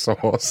without the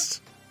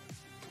sauce.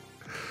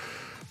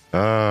 All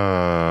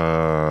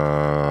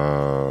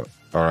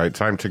right,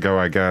 time to go,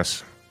 I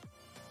guess.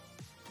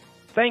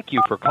 Thank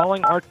you for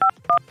calling our...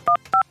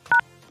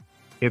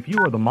 If you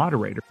are the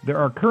moderator, there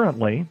are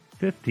currently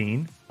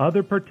 15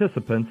 other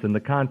participants in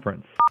the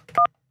conference.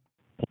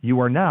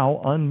 You are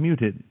now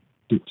unmuted.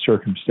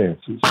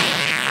 Circumstances.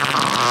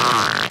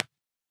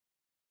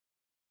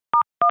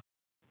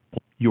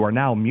 You are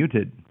now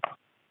muted.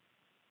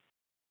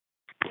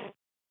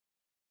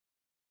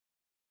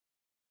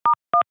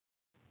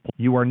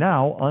 You are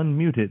now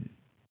unmuted.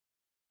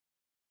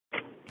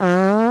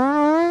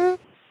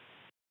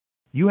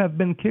 You have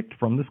been kicked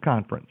from this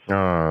conference.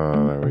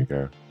 Oh, there we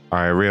go.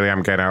 I really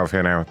am getting out of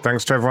here now.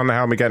 Thanks to everyone that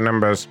helped me get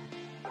numbers.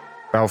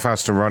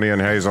 Belfast and Ronnie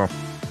and Hazel.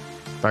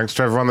 Thanks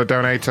to everyone that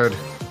donated.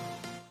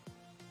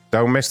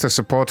 Don't miss the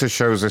supporter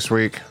shows this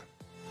week.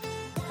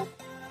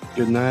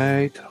 Good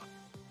night.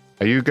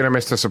 Are you going to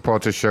miss the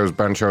supporter shows,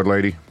 Banchoed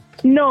Lady?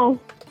 No.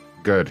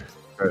 Good.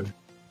 Good.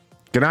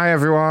 Good night,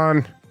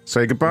 everyone.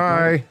 Say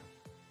goodbye.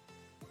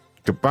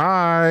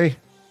 Goodbye.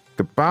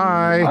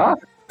 Goodbye. Huh?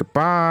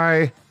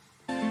 Goodbye.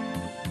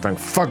 Thank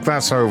fuck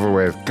that's over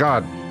with.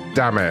 God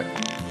damn it.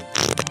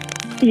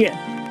 Yes.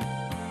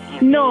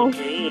 No.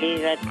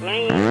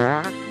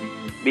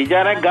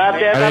 બિચારા ગાત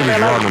હતા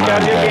પહેલા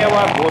વિચારજો કે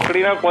આ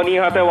ભોસડીના કોની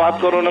હાથે વાત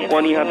કરો ને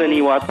કોની હાથે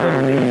નહીં વાત કરો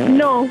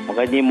નો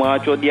મગજની માં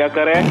ચોદ્યા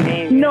કરે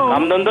નો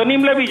કામ ધંધો નહીં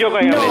મળે બીજો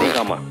કઈ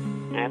અમેરિકામાં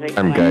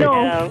I'm gay. No.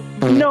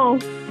 No.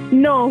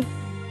 No.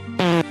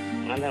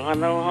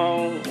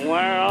 Hello,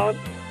 world.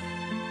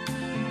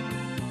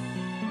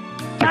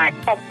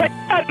 Put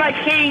that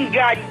machine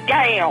gun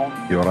down.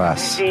 Your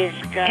ass.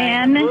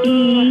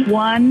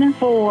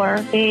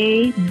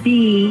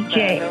 NE14ABJ.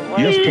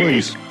 Yes,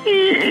 please.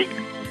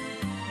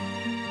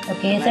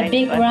 Okay, it's a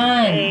big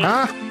run.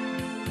 Huh?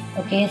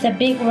 Okay, it's a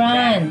big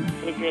run.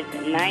 Is it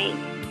night?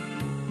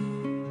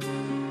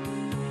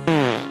 I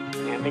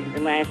think to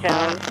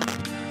myself,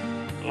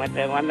 what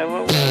a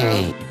wonderful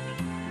world.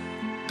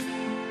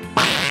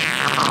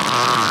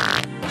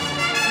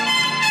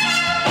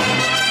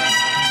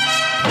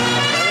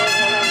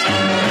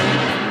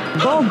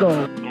 Go.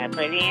 I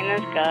put it in the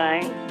sky.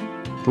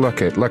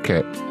 Look it.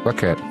 Also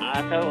Look at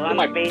on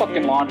my the bases.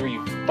 fucking laundry,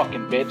 you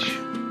fucking bitch.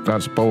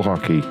 That's bull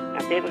hockey.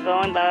 And people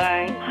going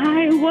by.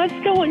 Hi, what's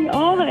going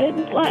on?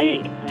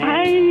 Like,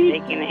 I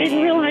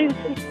didn't realize.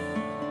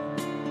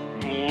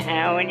 Hey,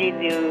 how would you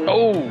do?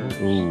 Oh,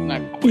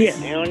 Yes.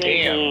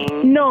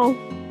 Damn. No.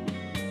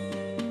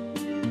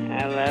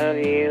 I love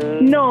you.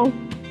 No.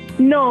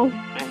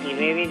 I see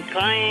babies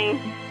crying.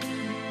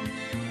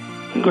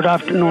 Good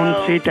afternoon,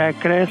 Sita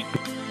Cresp.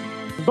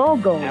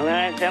 Bogo. I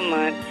learned so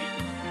much.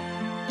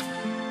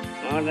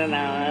 More than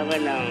I'll ever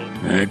know.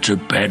 That's a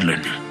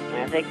peddling.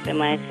 I think to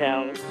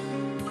myself.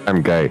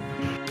 I'm gay.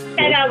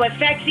 Said I was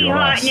sexy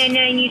hot, and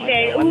then you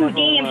said, ooh,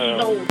 damn,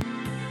 she's old.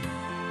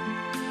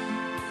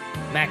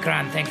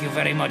 Macron, thank you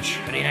very much.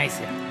 Very nice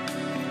of you.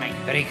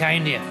 Very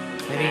kind of you.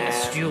 Very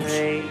astute.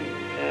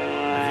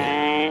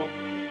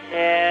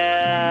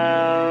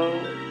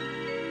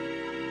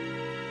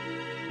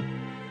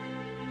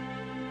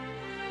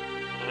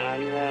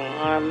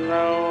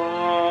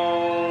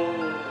 Hello,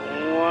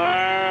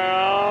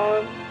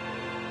 world.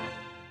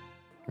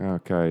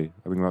 Okay,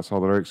 I think that's all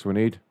the lyrics we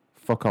need.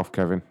 Fuck off,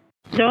 Kevin.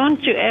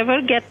 Don't you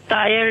ever get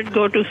tired,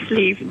 go to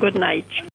sleep. Good night.